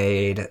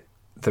 Unmade,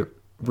 the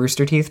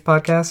Rooster Teeth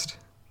podcast,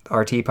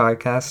 RT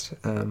podcast,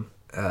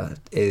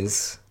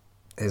 is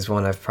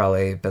one I've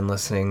probably been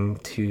listening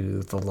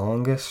to the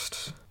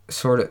longest.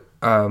 Sort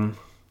of,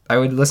 I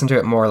would listen to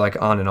it more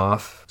like on and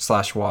off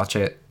 / watch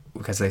it,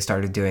 because they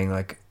started doing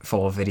like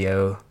full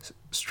video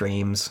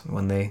streams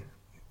when they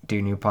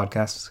do new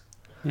podcasts.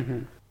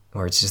 Mm-hmm.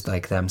 Or it's just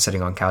like them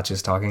sitting on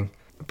couches talking.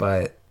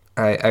 But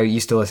I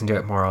used to listen to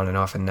it more on and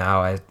off, and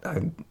now I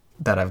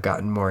that I've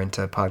gotten more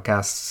into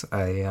podcasts,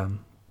 I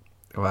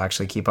will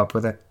actually keep up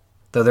with it.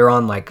 Though they're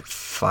on like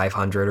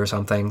 500 or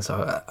something,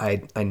 so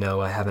I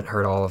know I haven't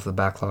heard all of the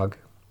backlog.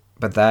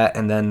 But that,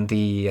 and then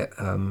the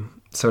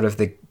sort of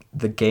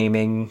the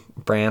gaming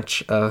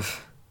branch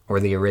of, or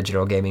the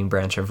original gaming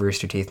branch of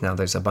Rooster Teeth, now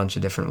there's a bunch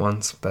of different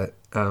ones, but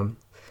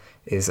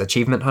is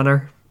Achievement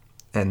Hunter.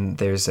 And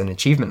there's an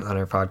Achievement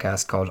Hunter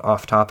podcast called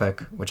Off Topic,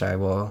 which I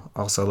will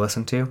also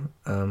listen to.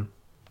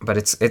 But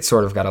it's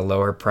sort of got a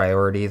lower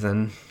priority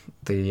than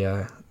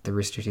the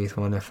Rooster Teeth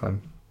one, if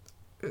I'm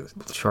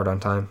short on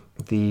time.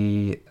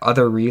 The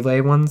other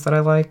relay ones that I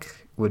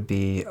like would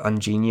be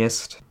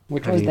Ungeniused.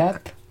 Which was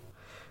that?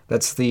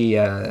 That's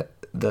the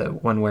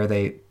one where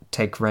they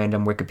take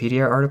random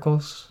Wikipedia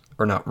articles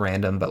or not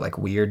random, but like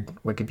weird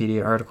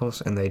Wikipedia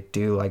articles, and they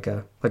do like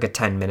a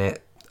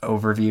 10-minute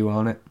overview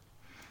on it.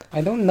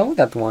 I don't know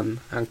that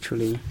one,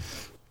 actually.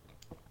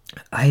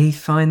 I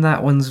find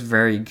that one's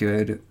very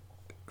good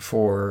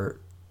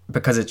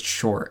because it's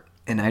short,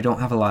 and I don't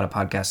have a lot of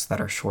podcasts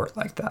that are short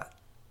like that.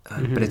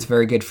 But it's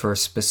very good for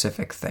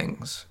specific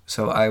things.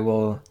 So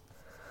I'll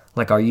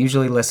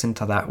usually listen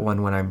to that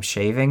one when I'm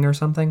shaving or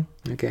something.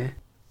 Okay.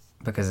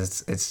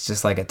 Because it's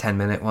just like a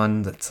 10-minute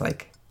one that's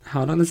like...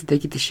 How long does it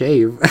take you to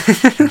shave?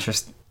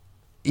 Just...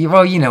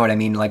 Well, you know what I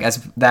mean. Like,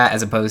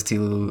 as opposed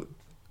to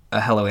a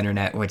Hello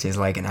Internet, which is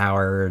like an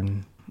hour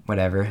and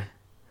whatever.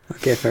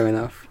 Okay, fair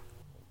enough.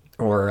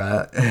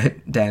 Or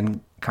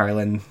Dan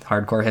Carlin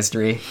Hardcore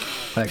History.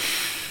 Like,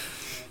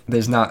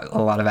 there's not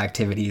a lot of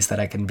activities that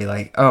I can be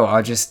like, oh,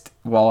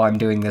 while I'm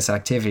doing this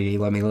activity,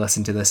 let me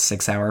listen to this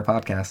 6-hour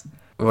podcast.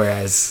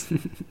 Whereas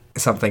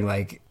something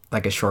like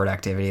a short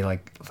activity,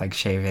 like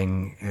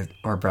shaving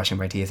or brushing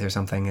my teeth or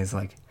something, is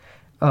like,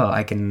 oh,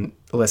 I can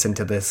listen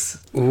to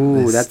this.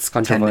 Ooh, that's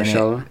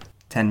controversial.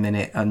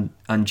 10-minute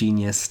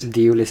ungeniused.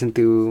 Do you listen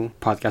to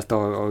podcast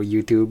or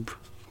YouTube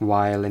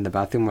while in the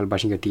bathroom, while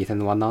brushing your teeth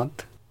and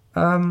whatnot?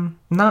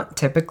 Not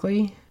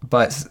typically,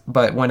 but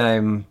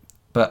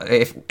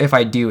if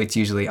I do, it's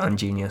usually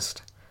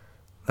ungeniused.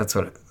 That's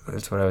what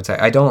I would say.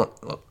 I don't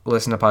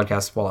listen to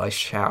podcasts while I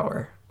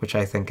shower, which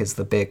I think is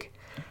the big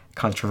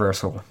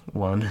controversial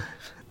one.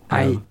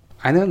 I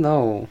don't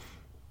know,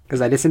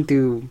 because I listen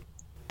to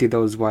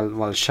those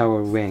while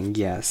showering,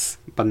 yes,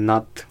 but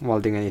not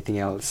while doing anything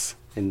else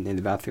in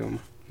the bathroom,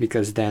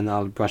 because then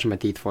I'll brush my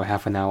teeth for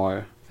half an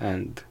hour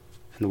and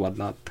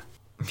whatnot.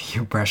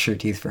 You brush your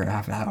teeth for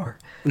half an hour?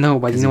 No,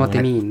 but you know what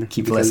I mean.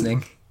 Keep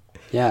listening.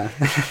 Yeah.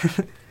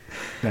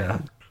 Yeah.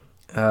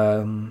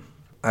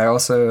 I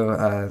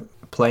also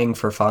Playing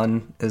for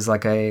Fun is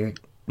like a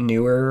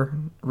newer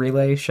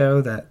relay show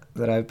that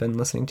I've been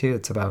listening to.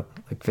 It's about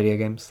like video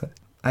games.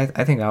 I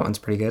think that one's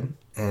pretty good.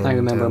 And, I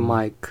remember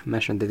Mike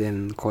mentioned it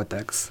in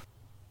Cortex.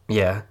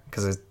 Yeah,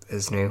 because it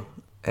is new.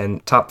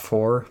 And Top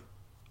 4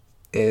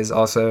 is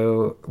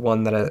also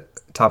one that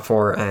Top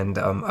 4 and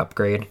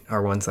Upgrade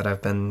are ones that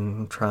I've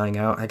been trying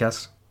out, I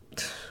guess.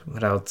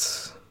 What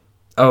else?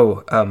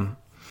 Oh,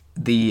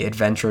 The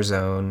Adventure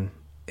Zone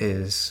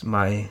is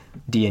my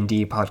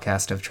D&D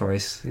podcast of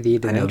choice. The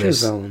Adventure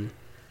Zone.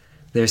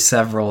 There's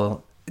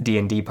several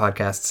D&D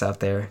podcasts out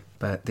there,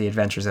 but The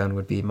Adventure Zone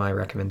would be my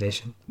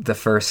recommendation. The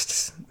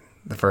first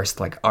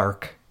like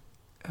arc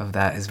of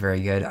that is very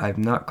good.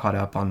 I'm not caught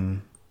up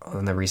on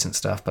the recent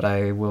stuff, but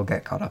I will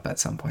get caught up at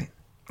some point.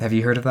 Have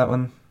you heard of that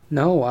one?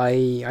 No,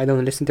 I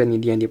don't listen to any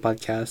D&D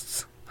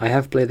podcasts. I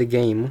have played the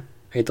game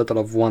a total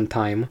of 1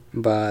 time,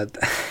 but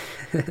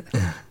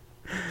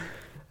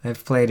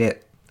I've played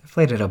it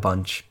a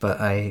bunch, but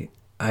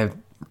I've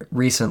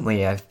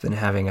been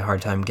having a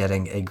hard time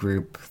getting a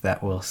group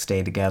that will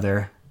stay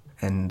together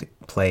and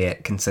play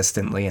it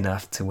consistently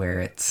enough to where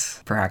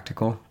it's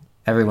practical.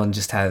 Everyone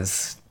just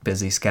has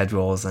busy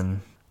schedules,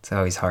 and it's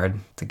always hard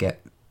to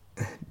get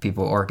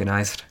people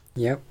organized.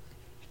 Yep.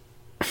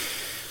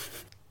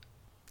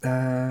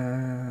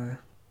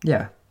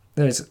 Yeah.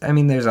 There's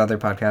other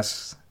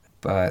podcasts,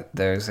 but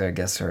those, I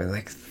guess, are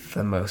like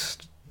the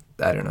most,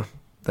 I don't know.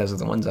 Those are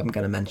the ones I'm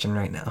going to mention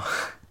right now.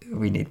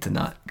 We need to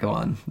not go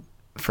on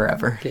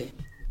forever. Okay.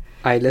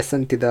 I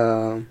listened to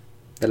the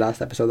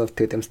last episode of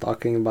Two Tims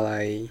Talking, but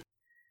I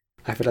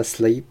fell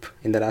asleep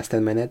in the last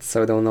 10 minutes,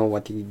 so I don't know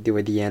what you do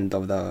at the end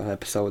of the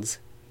episodes.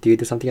 Do you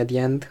do something at the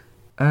end?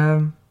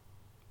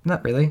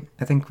 Not really.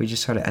 I think we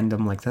just sort of end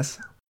them like this.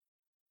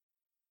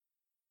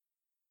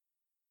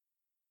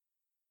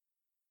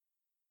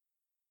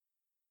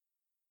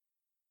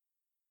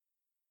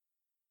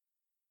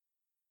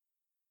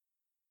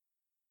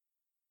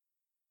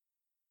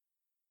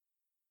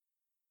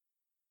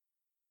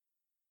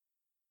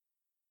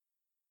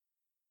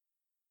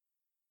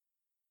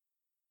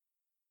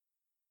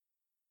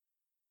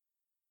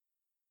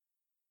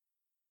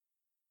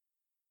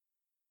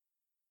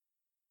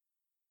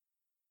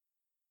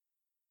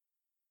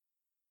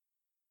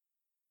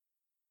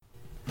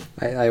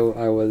 I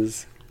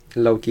was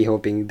low-key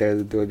hoping there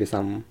would be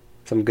some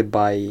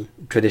goodbye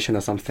tradition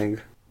or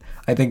something.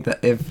 I think that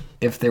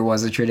if there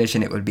was a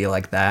tradition, it would be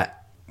like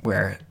that,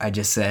 where I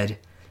just said,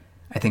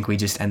 I think we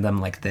just end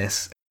them like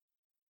this.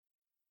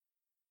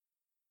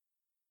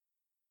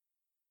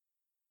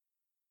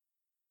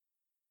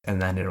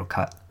 And then it'll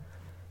cut.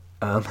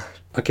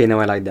 Okay, no,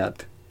 I like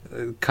that.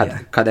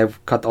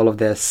 Cut all of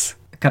this.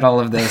 Cut all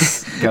of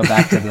this. Go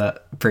back to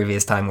the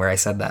previous time where I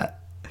said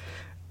that.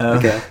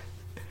 Okay.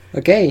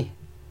 Okay.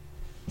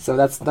 So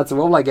that's a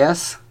roll, I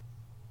guess.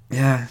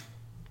 Yeah.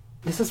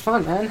 This is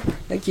fun, man.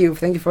 Thank you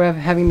for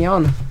having me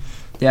on.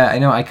 Yeah, I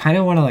know. I kind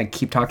of want to like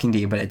keep talking to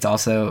you, but it's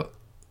also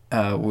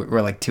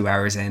we're like 2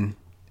 hours in,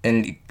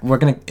 and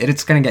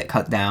it's gonna get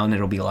cut down.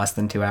 It'll be less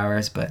than 2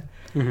 hours, but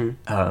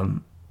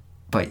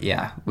but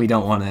yeah, we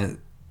don't want to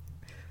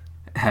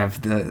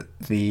have the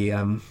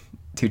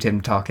Two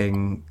Tim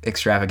Talking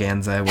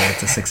extravaganza where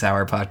it's a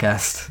 6-hour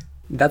podcast.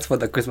 That's for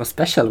the Christmas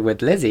special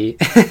with Lizzie.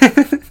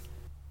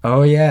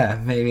 Oh yeah,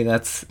 maybe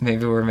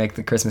we'll make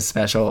the Christmas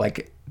special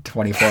like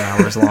 24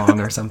 hours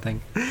long or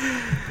something.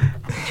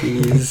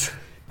 Jeez.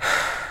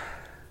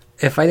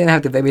 If I didn't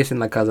have to babysit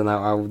my cousin,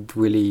 I would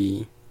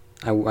really,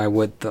 I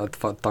would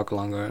talk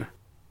longer.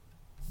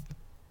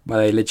 But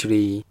I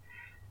literally,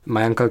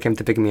 my uncle came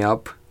to pick me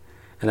up,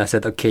 and I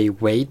said, "Okay,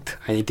 wait,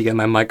 I need to get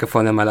my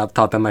microphone and my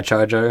laptop and my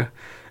charger."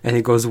 And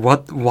he goes,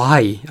 "What?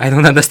 Why? I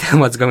don't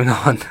understand what's going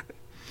on."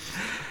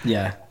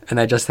 Yeah. And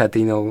I just had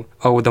to,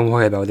 oh, don't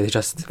worry about it. It's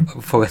just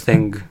for a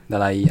thing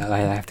that I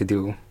have to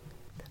do.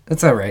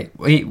 That's all right.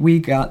 We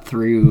got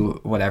through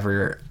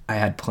whatever I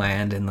had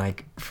planned, and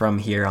like from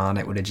here on,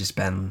 it would have just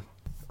been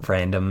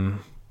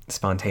random,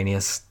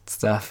 spontaneous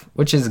stuff,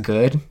 which is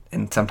good.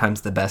 And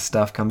sometimes the best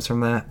stuff comes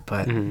from that.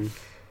 But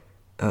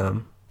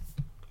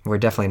we're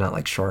definitely not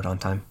like short on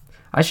time.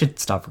 I should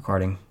stop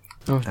recording.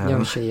 Oh, yeah,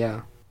 we should,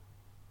 yeah.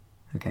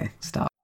 Okay, stop.